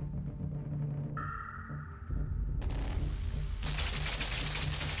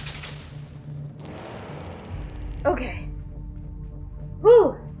 Okay.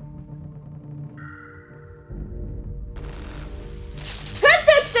 Whew.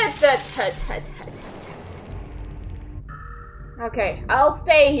 Okay, I'll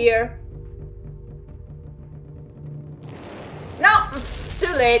stay here. No,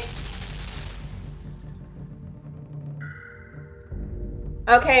 too late.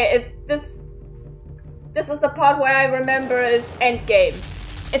 Okay, is this is the part where I remember is endgame.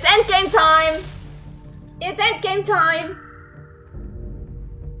 It's endgame time. It's endgame time.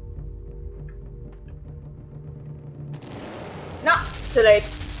 No, too late.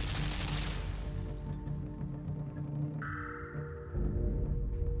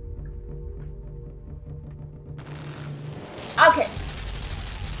 Okay.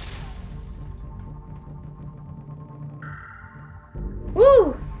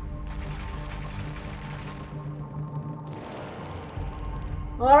 Woo!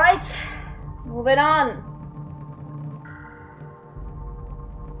 All right, moving on.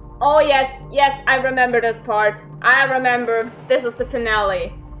 Oh yes, yes, I remember this part. I remember. This is the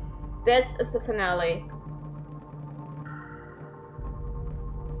finale. This is the finale.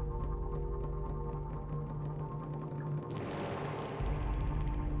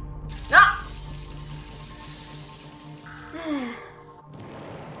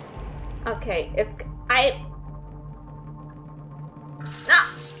 Okay, if I... No!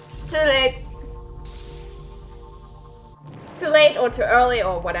 Too late. Too late or too early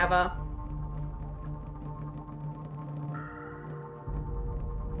or whatever.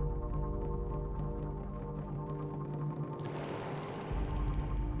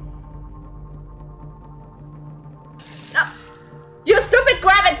 No! You stupid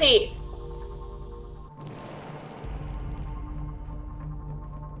gravity!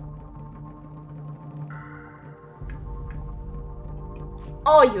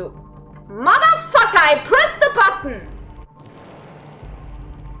 Oh, you motherfucker! I pressed the button!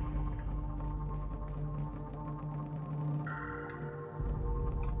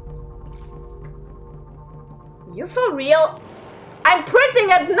 You for real? I'm pressing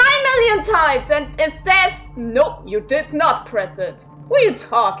it 9 million times and it says, nope, you did not press it. What are you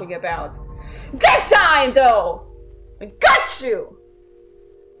talking about? This time though! I got you!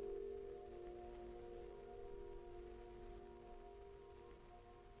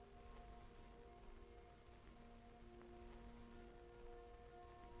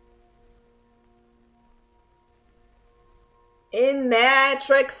 In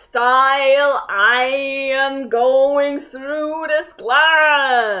Matrix style, I am going through this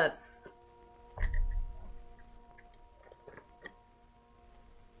glass.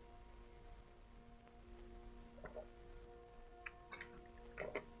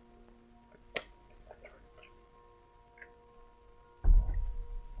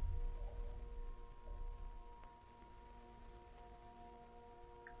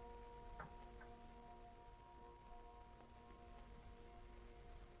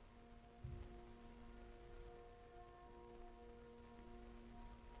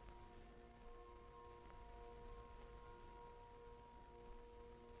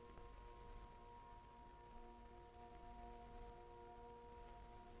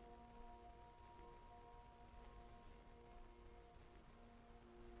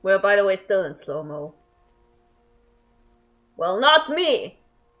 We're, by the way, still in slow-mo. Well, not me!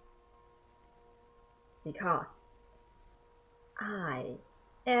 Because I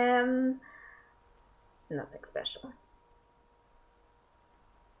am nothing special.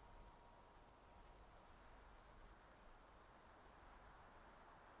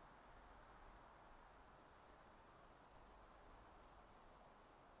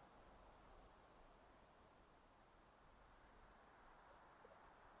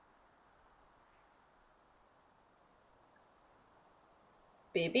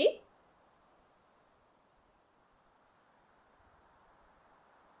 Baby?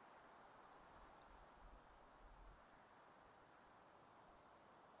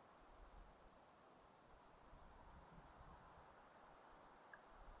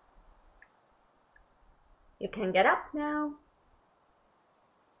 You can get up now.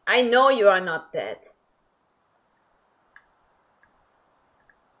 I know you are not dead.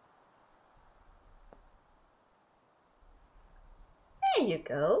 There you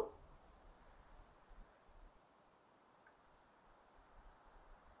go.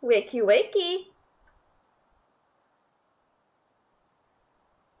 Wakey wakey.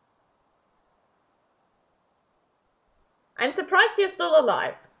 I'm surprised you're still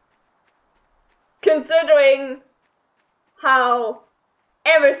alive. Considering how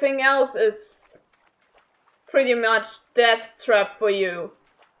everything else is pretty much death trap for you.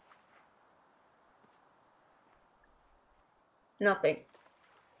 Nothing.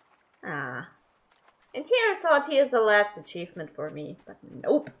 Ah. And here I thought here's the last achievement for me, but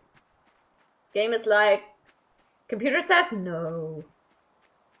nope. Game is like, computer says no.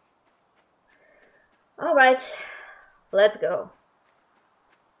 Alright, let's go.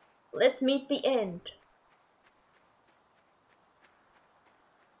 Let's meet the end.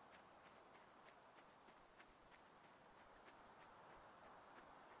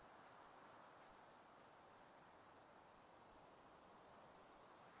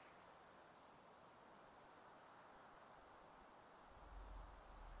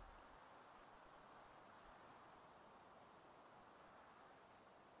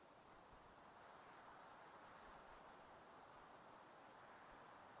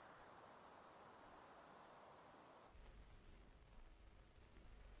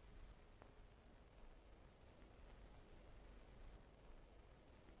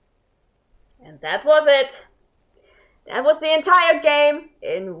 And that was it. That was the entire game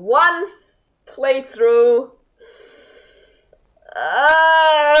in one playthrough.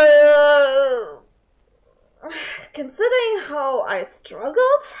 Considering how I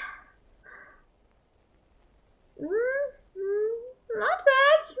struggled, not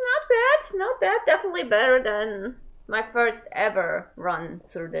bad. Definitely better than my first ever run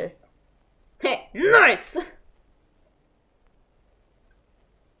through this. Hey, nice!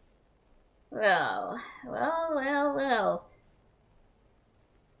 Well.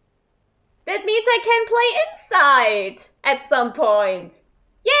 That means I can play inside at some point.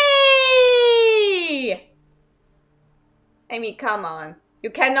 Yay! I mean, come on. You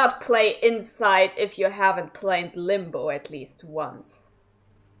cannot play inside if you haven't played Limbo at least once.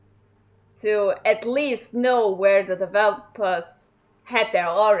 To at least know where the developers had their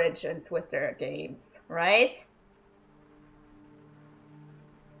origins with their games, right?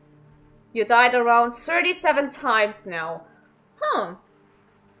 You died around 37 times now. Huh.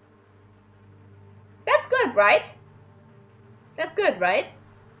 That's good, right? That's good, right?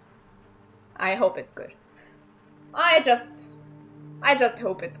 I hope it's good. I just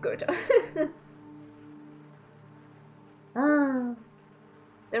hope it's good. Ah,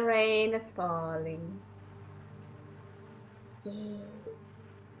 the rain is falling. Yay.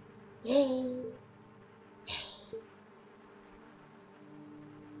 Yay.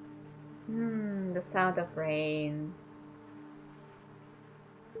 The sound of rain.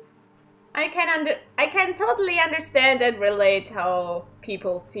 I can totally understand and relate how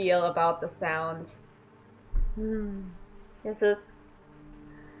people feel about the sound. This is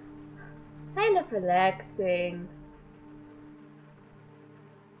kind of relaxing.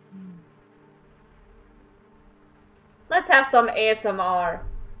 Let's have some ASMR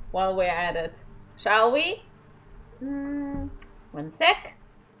while we're at it, shall we? 1 sec.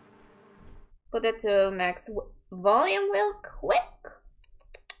 Put it to max volume real quick.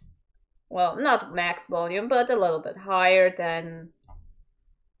 Well, not max volume, but a little bit higher than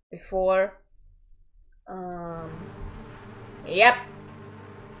before. Yep.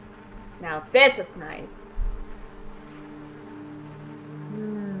 Now this is nice.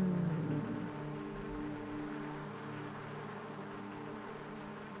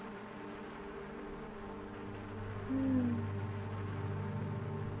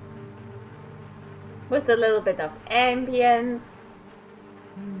 With a little bit of ambience.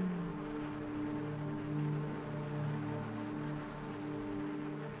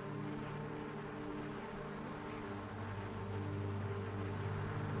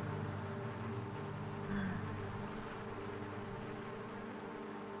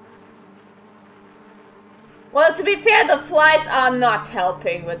 Well, to be fair, the flies are not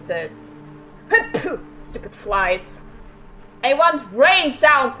helping with this. Stupid flies. I want rain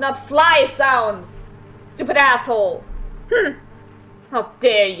sounds, not fly sounds. Stupid asshole. How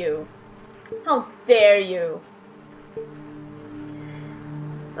dare you. How dare you.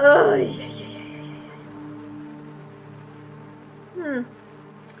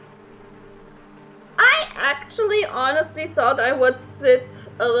 I actually honestly thought I would sit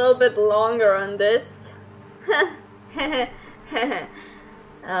a little bit longer on this.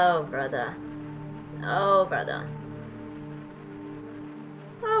 Oh, brother. Oh, brother.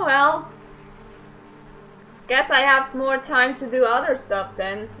 Oh, well. Guess I have more time to do other stuff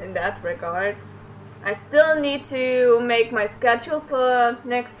then, in that regard. I still need to make my schedule for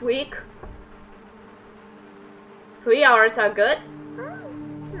next week. 3 hours are good.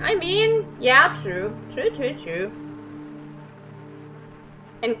 I mean, yeah, true. True.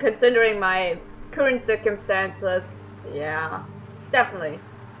 And considering my current circumstances, yeah, definitely.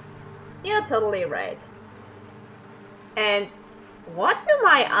 You're totally right. And what do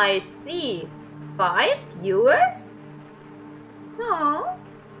my eyes see? 5 viewers? Oh.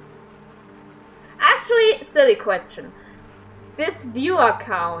 Actually, silly question. This viewer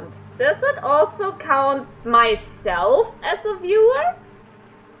count, does it also count myself as a viewer?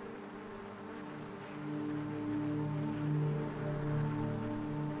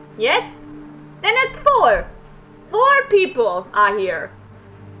 Yes? Then it's 4. 4 people are here.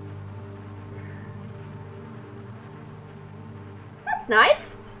 That's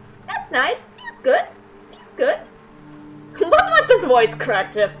nice. That's nice. That's good. That's good. What was this voice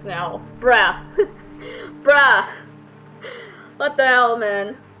crack just now? Bruh. Bruh. What the hell,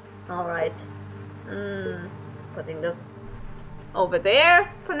 man? Alright. Putting this over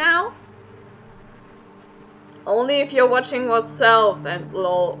there for now. Only if you're watching yourself and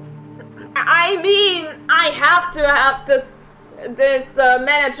lol. I mean, I have to have this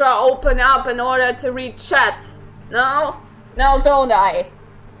manager open up in order to read chat. No? No, don't I?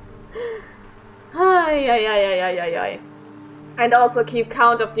 Ay. And also keep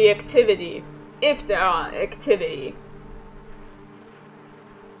count of the activity. If there are activity.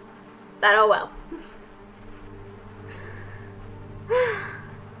 But oh well.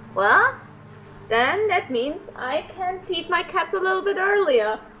 Well, then that means I can feed my cats a little bit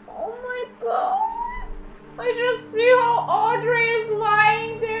earlier. Oh my god. I just see how Audrey is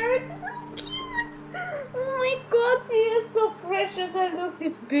lying there. It's so cute. Oh my god, he is so precious. I love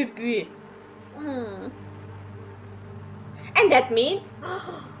this baby. And that means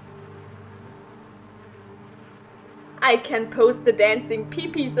I can post the dancing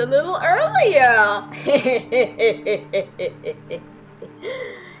peepees a little earlier.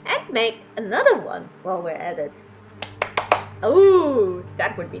 And make another one while we're at it. Oh,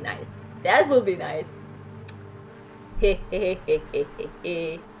 that would be nice. That will be nice.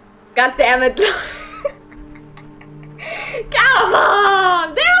 God damn it. Come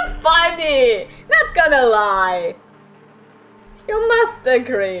on, they're funny. Not gonna lie. You must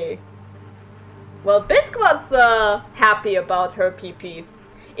agree. Well, Bisque was happy about her pee-pee.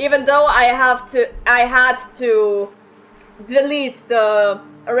 Even though I had to delete the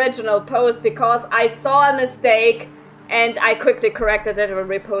original post because I saw a mistake and I quickly corrected it and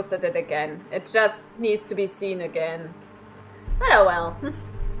reposted it again. It just needs to be seen again. But oh well.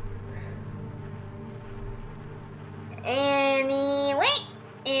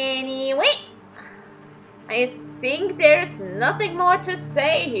 Anyway, I think there's nothing more to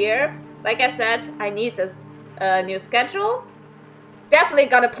say here. Like I said, I need a new schedule. Definitely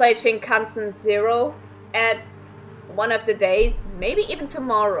gonna play Shinkansen Zero at one of the days, maybe even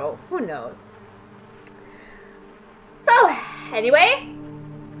tomorrow, who knows. So, anyway,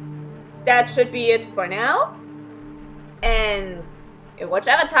 that should be it for now. And in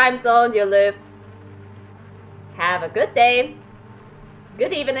whichever time zone you live, have a good day,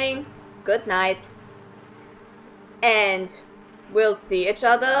 good evening, good night, and we'll see each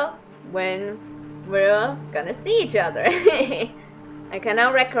other when we're gonna see each other. I can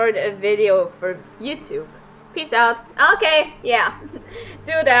now record a video for YouTube. Peace out. Okay, yeah,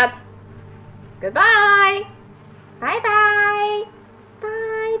 do that. Goodbye. Bye bye.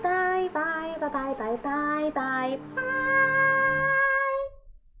 Bye bye bye bye bye bye bye bye bye.